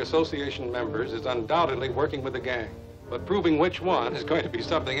 One of the association members is undoubtedly working with the gang, but proving which one is going to be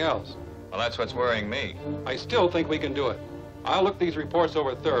something else. Well, that's what's worrying me. I still think we can do it. I'll look these reports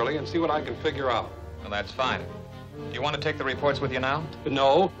over thoroughly and see what I can figure out. Well, that's fine. Do you want to take the reports with you now?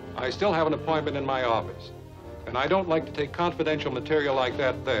 No, I still have an appointment in my office. And I don't like to take confidential material like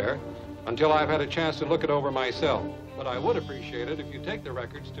that there until I've had a chance to look it over myself. But I would appreciate it if you take the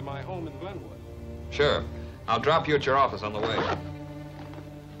records to my home in Glenwood. Sure. I'll drop you at your office on the way.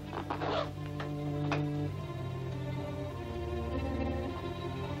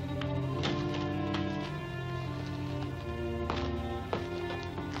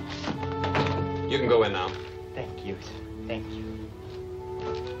 You can go in now. Thank you, sir. Thank you.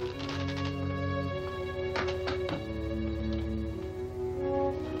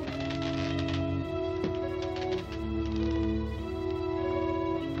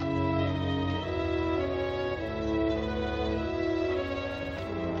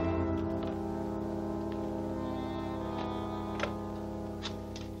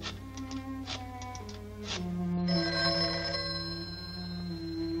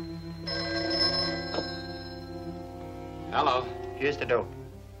 Hello. Here's the dope.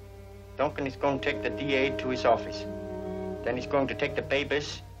 Duncan is going to take the DA to his office. Then he's going to take the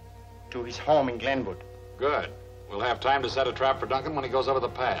papers to his home in Glenwood. Good. We'll have time to set a trap for Duncan when he goes over the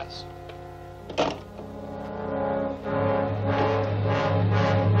pass.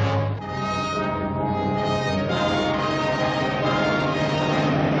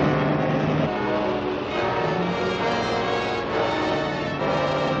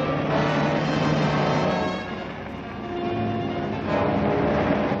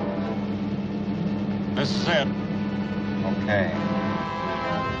 This is it. Okay.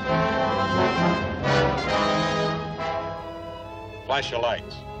 Flash your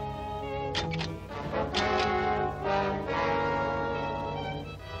lights.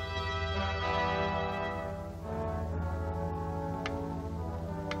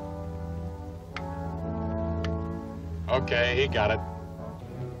 Okay, he got it.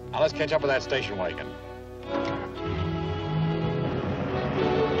 Now let's catch up with that station wagon.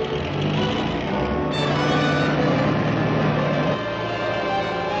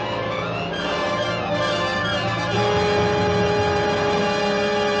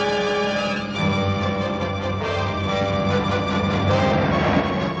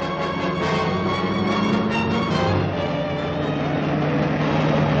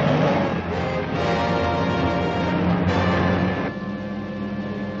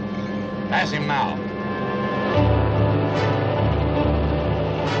 Pass him now.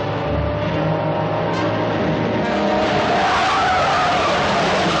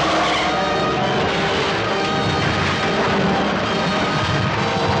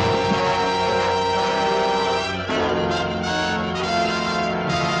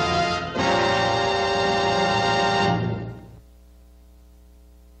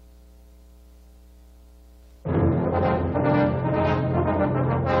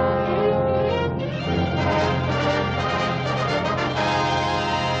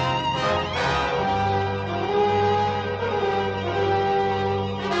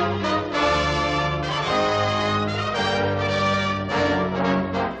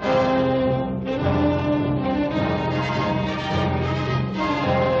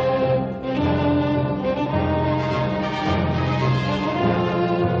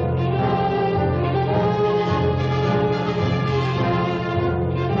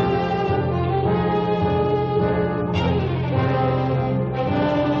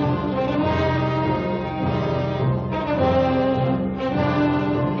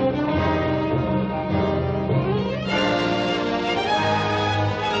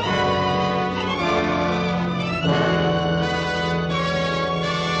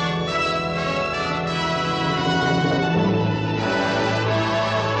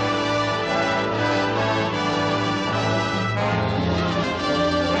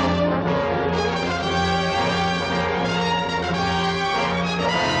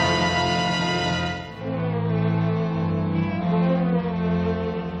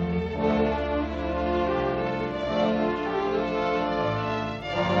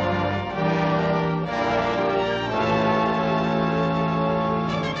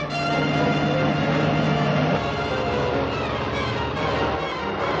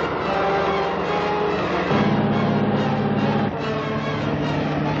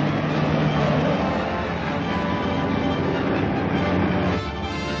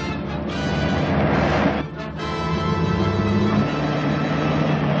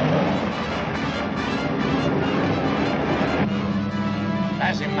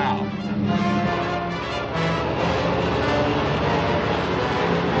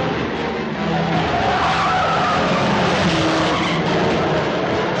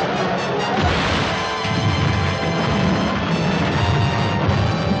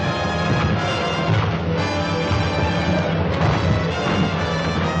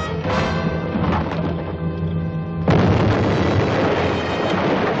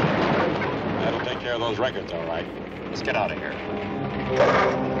 records, all right. Let's get out of here.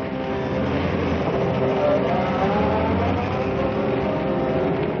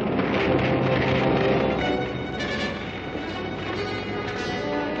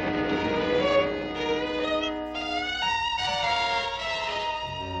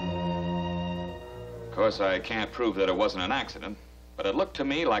 Of course, I can't prove that it wasn't an accident, but it looked to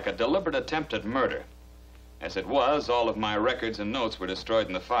me like a deliberate attempt at murder. As it was, all of my records and notes were destroyed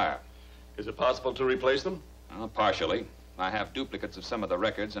in the fire. Is it possible to replace them? Well, partially. I have duplicates of some of the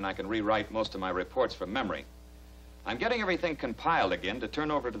records, and I can rewrite most of my reports from memory. I'm getting everything compiled again to turn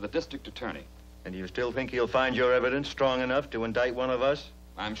over to the district attorney. And you still think he'll find your evidence strong enough to indict one of us?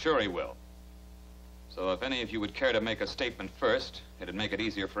 I'm sure he will. So if any of you would care to make a statement first, it'd make it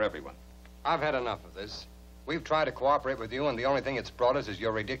easier for everyone. I've had enough of this. We've tried to cooperate with you, and the only thing it's brought us is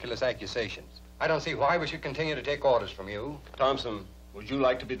your ridiculous accusations. I don't see why we should continue to take orders from you. Thompson, would you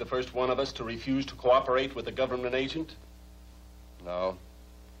like to be the first one of us to refuse to cooperate with a government agent? No.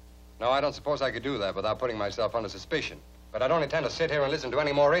 No, I don't suppose I could do that without putting myself under suspicion. But I don't intend to sit here and listen to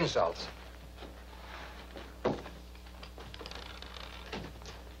any more insults.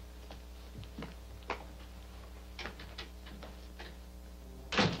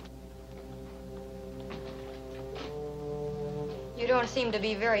 You don't seem to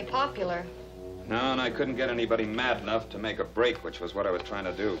be very popular. No, and I couldn't get anybody mad enough to make a break, which was what I was trying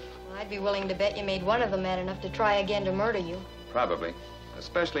to do. Well, I'd be willing to bet you made one of them mad enough to try again to murder you. Probably.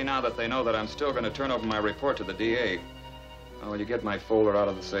 Especially now that they know that I'm still going to turn over my report to the DA. Oh, will you get my folder out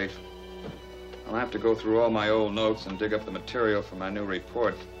of the safe? I'll have to go through all my old notes and dig up the material for my new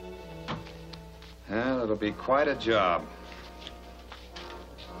report. Well, it'll be quite a job.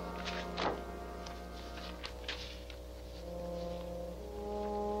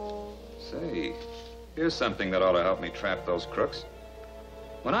 Say, here's something that ought to help me trap those crooks.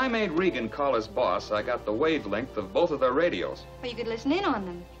 When I made Regan call his boss, I got the wavelength of both of their radios. Well, you could listen in on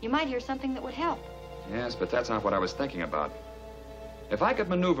them. You might hear something that would help. Yes, but that's not what I was thinking about. If I could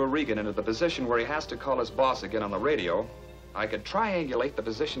maneuver Regan into the position where he has to call his boss again on the radio, I could triangulate the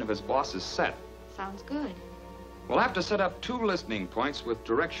position of his boss's set. Sounds good. We'll have to set up 2 listening points with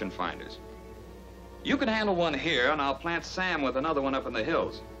direction finders. You can handle one here, and I'll plant Sam with another one up in the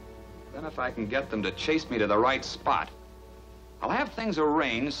hills. Then if I can get them to chase me to the right spot, I'll have things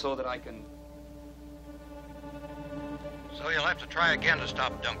arranged so that I can... So you'll have to try again to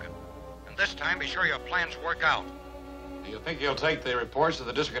stop Duncan. And this time, be sure your plans work out. Do you think he'll take the reports to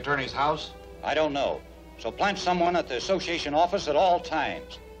the district attorney's house? I don't know. So plant someone at the association office at all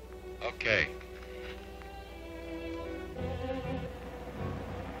times. Okay.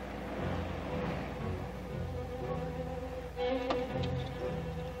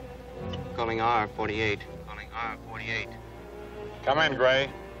 Calling R48. Calling R48. Come in, Gray.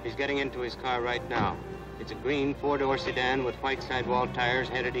 He's getting into his car right now. It's a green 4-door sedan with white sidewall tires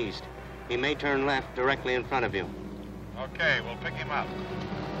headed east. He may turn left directly in front of you. Okay, we'll pick him up.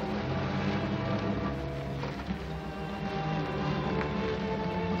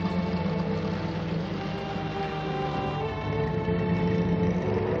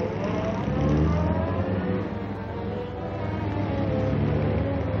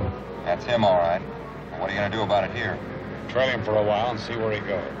 That's him, all right. What are you going to do about it here? Trail him for a while and see where he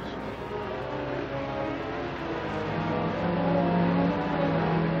goes.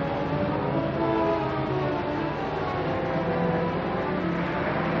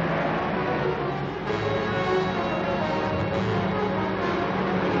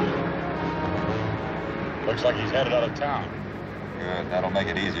 Looks like he's headed out of town. Good. That'll make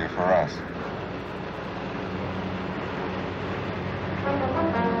it easier for us.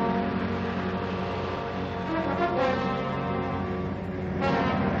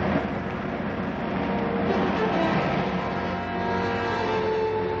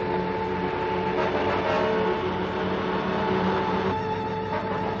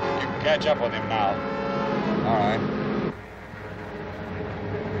 Catch up with him now. All right.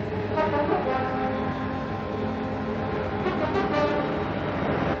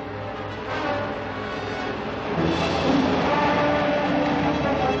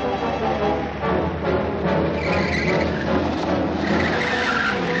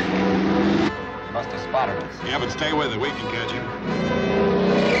 He must have spotted us. Yeah, but stay with it. We can catch him.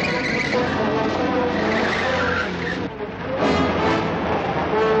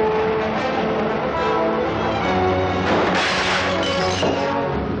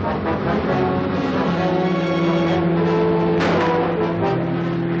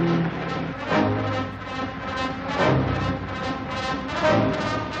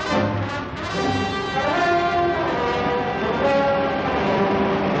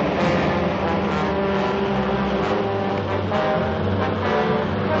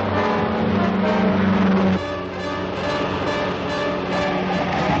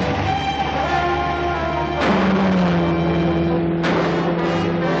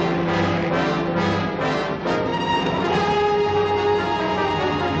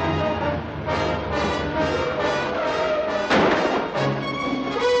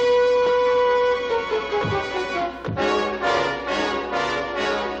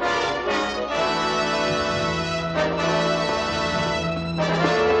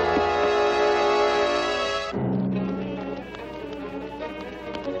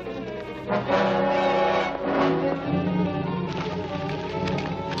 I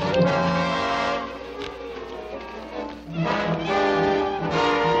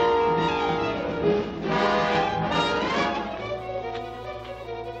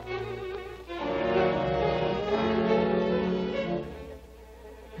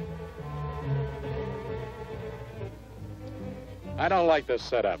don't like this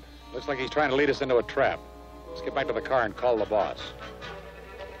setup. Looks like he's trying to lead us into a trap. Let's get back to the car and call the boss.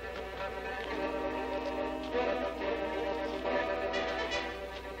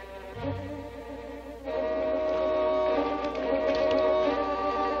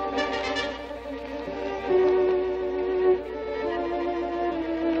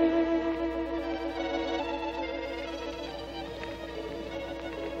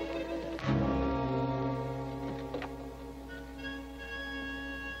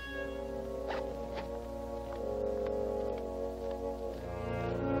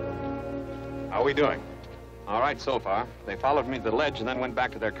 How are we doing? All right so far. They followed me to the ledge and then went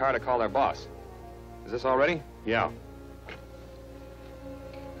back to their car to call their boss. Is this all ready? Yeah.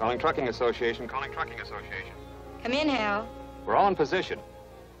 Calling Trucking Association, calling Trucking Association. Come in, Hal. We're all in position.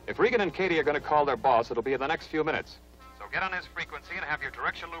 If Regan and Cady are going to call their boss, it'll be in the next few minutes. So get on his frequency and have your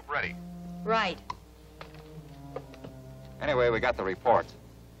direction loop ready. Right. Anyway, we got the reports.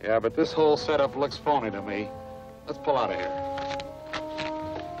 Yeah, but this whole setup looks phony to me. Let's pull out of here.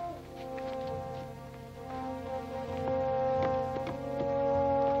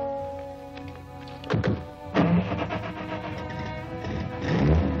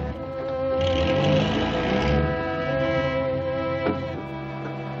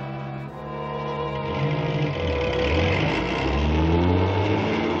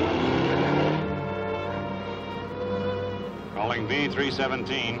 Calling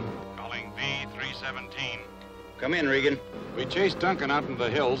B317. Calling B317. Come in, Regan. We chased Duncan out into the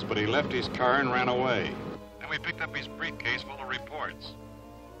hills, but he left his car and ran away. Then we picked up his briefcase full of reports.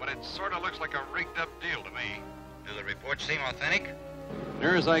 But it sort of looks like a rigged-up deal to me. Do the reports seem authentic?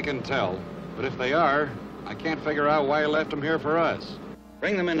 Near as I can tell. But if they are, I can't figure out why he left them here for us.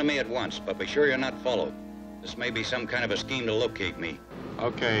 Bring them into me at once, but be sure you're not followed. This may be some kind of a scheme to locate me.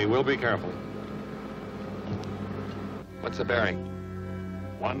 Okay, we'll be careful. What's the bearing?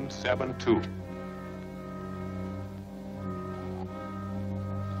 172.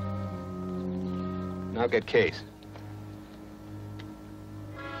 Now get case.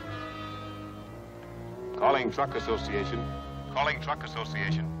 Calling Truck Association. Calling Truck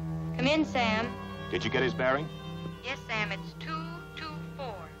Association. Come in, Sam. Did you get his bearing? Yes, Sam, it's 224.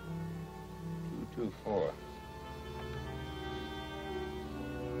 224.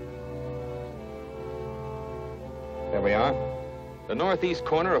 There we are. The northeast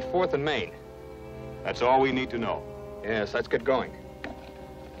corner of 4th and Main. That's all we need to know. Yes, let's get going.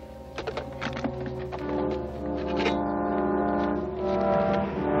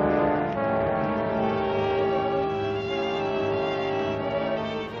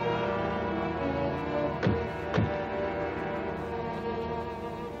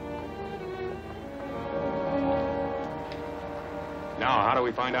 Now, how do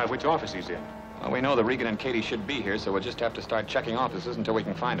we find out which office he's in? Well, we know that Regan and Cady should be here, so we'll just have to start checking offices until we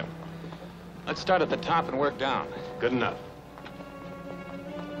can find them. Let's start at the top and work down. Good enough.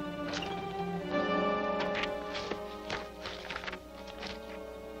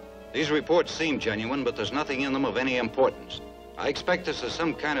 These reports seem genuine, but there's nothing in them of any importance. I expect this is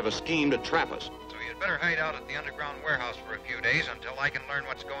some kind of a scheme to trap us. So you'd better hide out at the underground warehouse for a few days until I can learn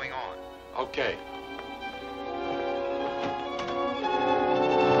what's going on. Okay.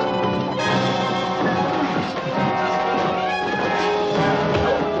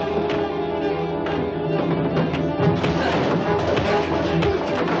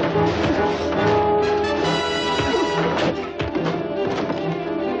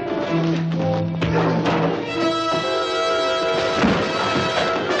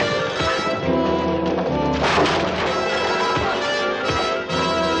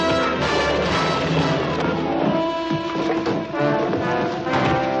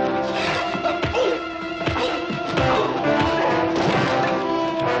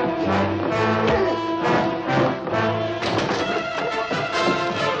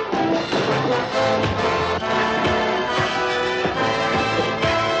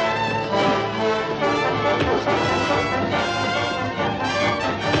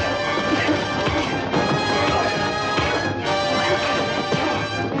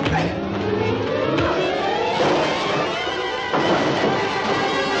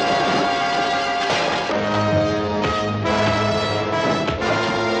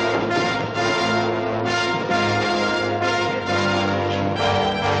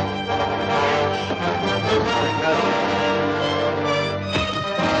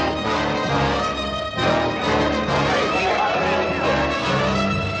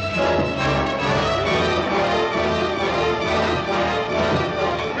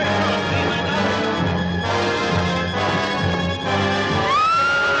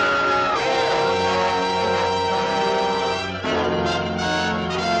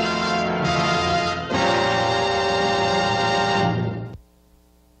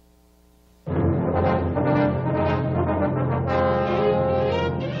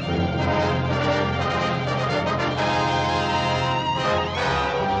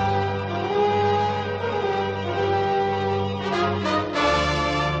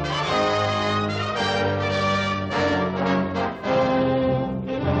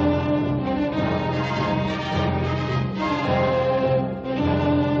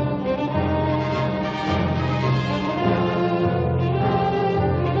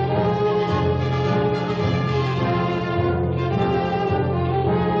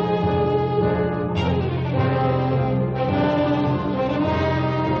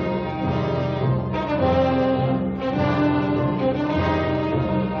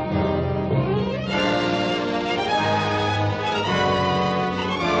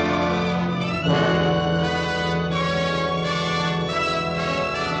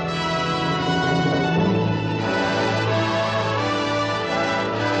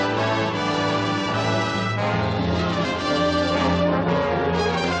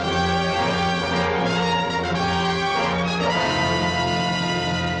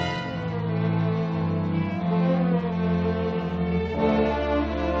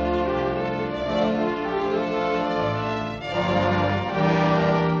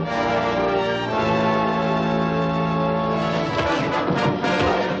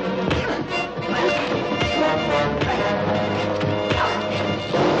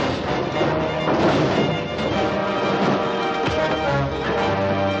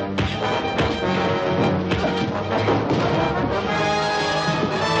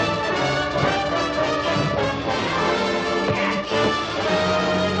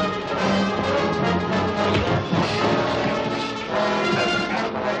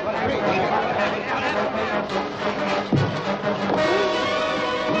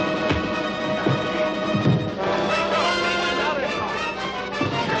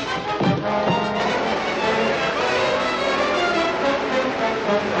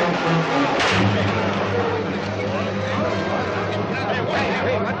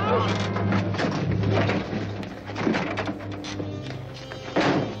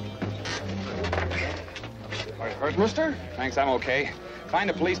 yours, mister? Thanks, I'm okay. Find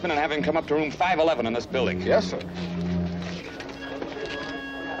a policeman and have him come up to room 511 in this building. Yes, sir.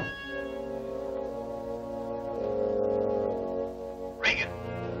 Regan!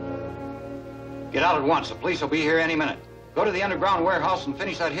 Get out at once. The police will be here any minute. Go to the underground warehouse and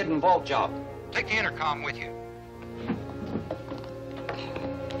finish that hidden vault job. Take the intercom with you.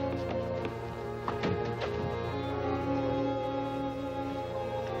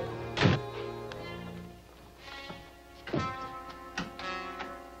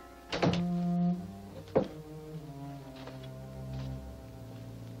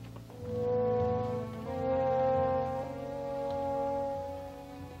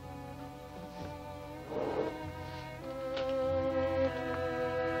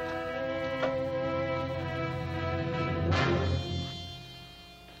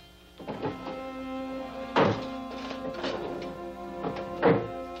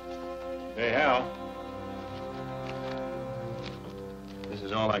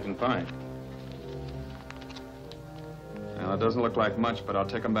 I can find. Well, it doesn't look like much, but I'll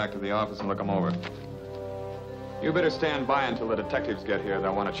take them back to the office and look them over. You better stand by until the detectives get here.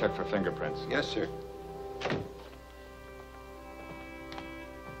 They'll want to check for fingerprints. Yes, sir.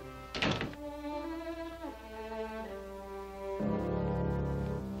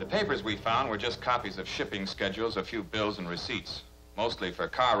 The papers we found were just copies of shipping schedules, a few bills and receipts, mostly for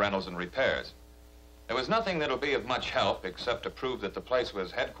car rentals and repairs. There was nothing that'll be of much help except to prove that the place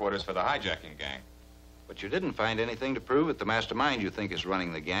was headquarters for the hijacking gang. But you didn't find anything to prove that the mastermind you think is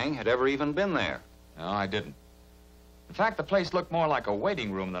running the gang had ever even been there. No, I didn't. In fact, the place looked more like a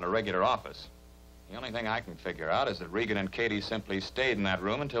waiting room than a regular office. The only thing I can figure out is that Regan and Cady simply stayed in that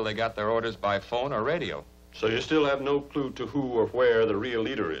room until they got their orders by phone or radio. So you still have no clue to who or where the real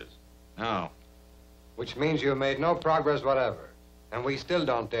leader is? No. Which means you've made no progress whatever. And we still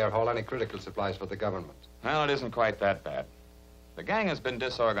don't dare haul any critical supplies for the government. Well, it isn't quite that bad. The gang has been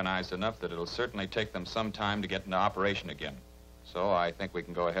disorganized enough that it'll certainly take them some time to get into operation again. So I think we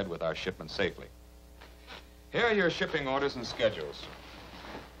can go ahead with our shipment safely. Here are your shipping orders and schedules.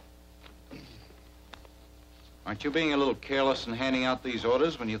 Aren't you being a little careless in handing out these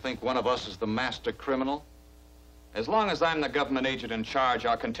orders when you think one of us is the master criminal? As long as I'm the government agent in charge,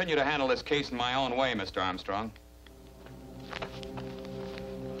 I'll continue to handle this case in my own way, Mr. Armstrong.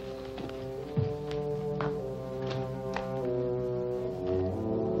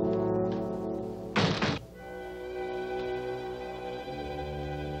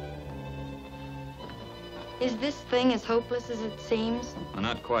 Is this thing as hopeless as it seems? Well,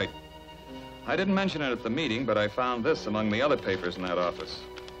 not quite. I didn't mention it at the meeting, but I found this among the other papers in that office.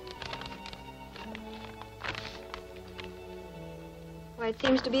 Why, it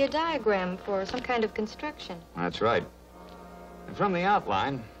seems to be a diagram for some kind of construction. That's right. And from the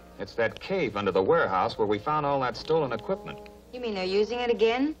outline, it's that cave under the warehouse where we found all that stolen equipment. You mean they're using it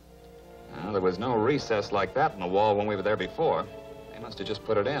again? Well, there was no recess like that in the wall when we were there before. They must have just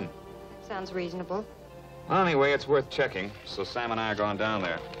put it in. Sounds reasonable. Well, anyway, it's worth checking, so Sam and I are going down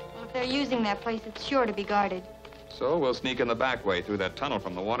there. Well, if they're using that place, it's sure to be guarded. So we'll sneak in the back way through that tunnel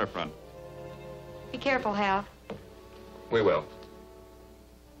from the waterfront. Be careful, Hal. We will.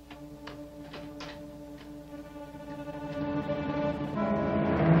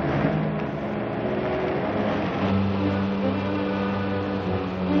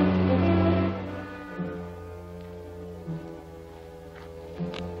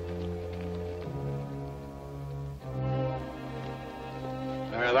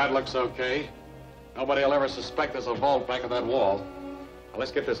 That looks okay. Nobody will ever suspect there's a vault back of that wall. Now,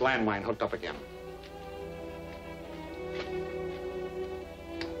 let's get this landmine hooked up again.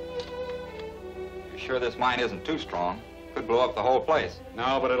 You're sure this mine isn't too strong? Could blow up the whole place.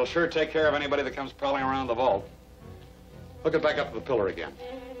 No, but it'll sure take care of anybody that comes prowling around the vault. Hook it back up to the pillar again.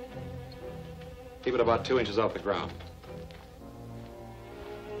 Keep it about 2 inches off the ground.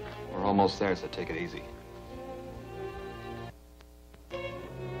 We're almost there, so take it easy.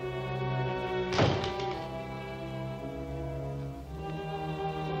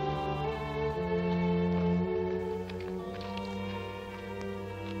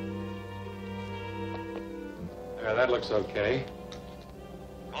 There, that looks okay.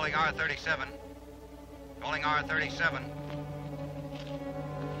 Calling R37. Calling R37.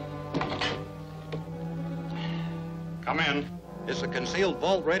 Come in. Is the concealed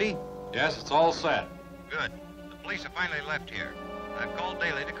vault ready? Yes, it's all set. Good. The police have finally left here. I've called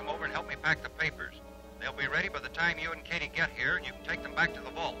Daly to come over and help me pack the papers. They'll be ready by the time you and Cady get here, and you can take them back to the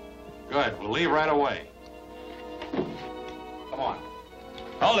vault. Good. We'll leave right away. Come on.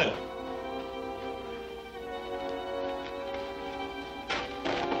 Hold it.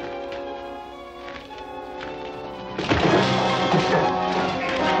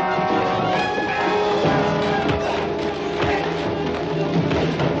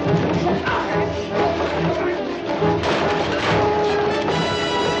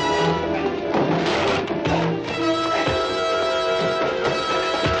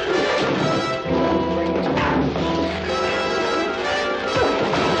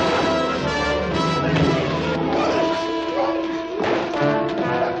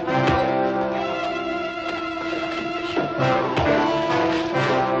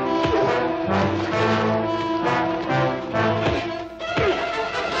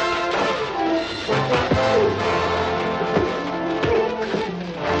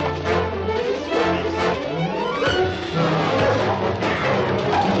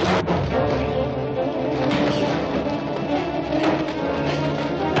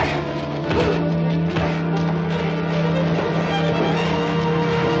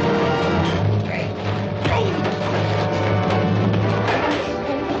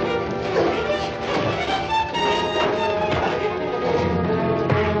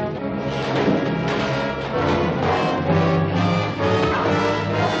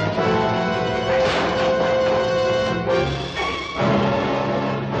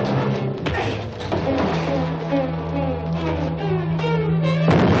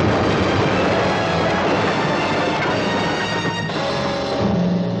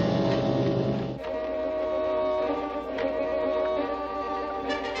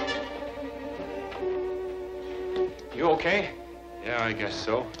 okay? Yeah, I guess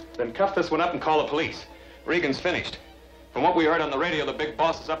so. Then cuff this one up and call the police. Regan's finished. From what we heard on the radio, the big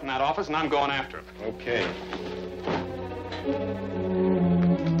boss is up in that office, and I'm going after him. Okay.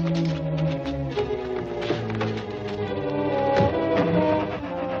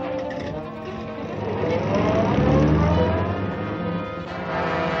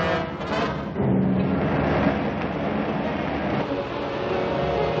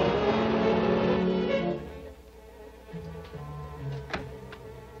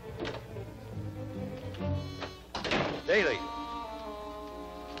 Daly,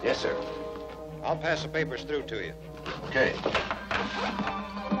 Yes, sir. I'll pass the papers through to you. Okay.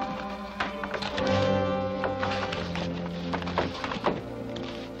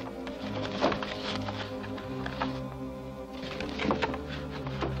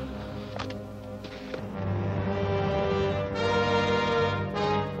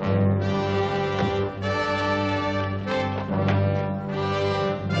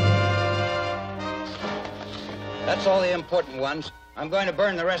 That's all the important ones. I'm going to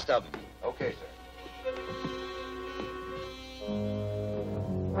burn the rest of them. Okay, sir.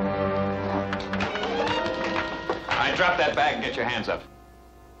 All right, drop that bag and get your hands up.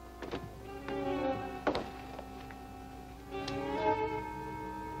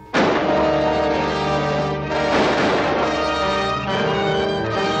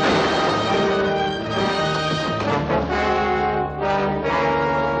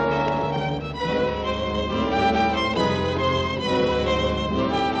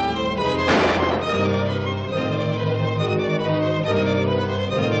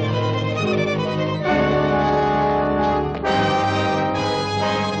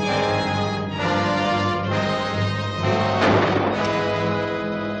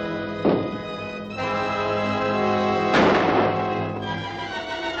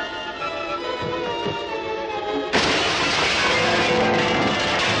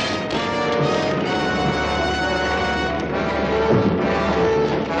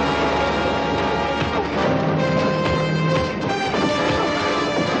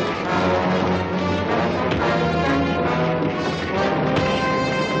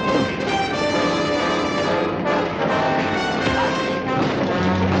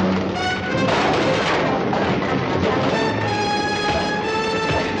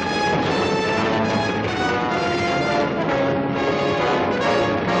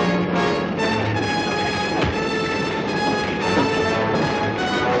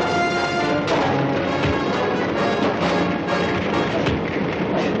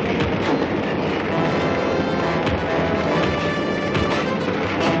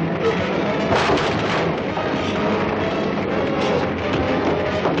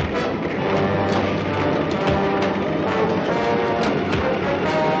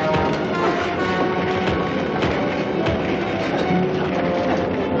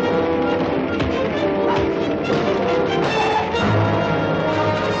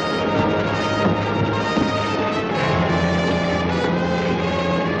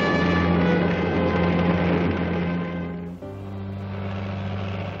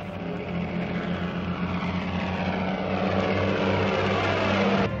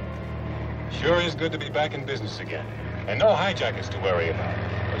 Sure is good to be back in business again. And no hijackers to worry about.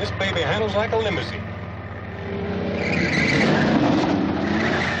 This baby handles like a limousine.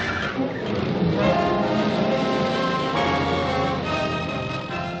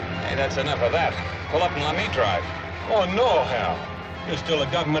 Hey, that's enough of that. Pull up and let me drive. Oh, no, Hal. You're still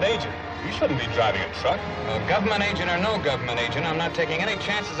a government agent. You shouldn't be driving a truck. Well, government agent or no government agent, I'm not taking any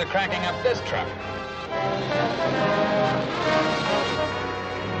chances of cracking up this truck.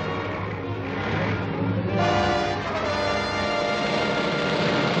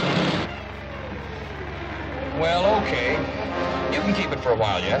 Well, okay. You can keep it for a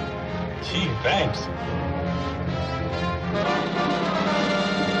while yet. Gee, thanks.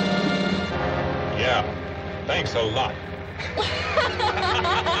 Yeah, thanks a lot.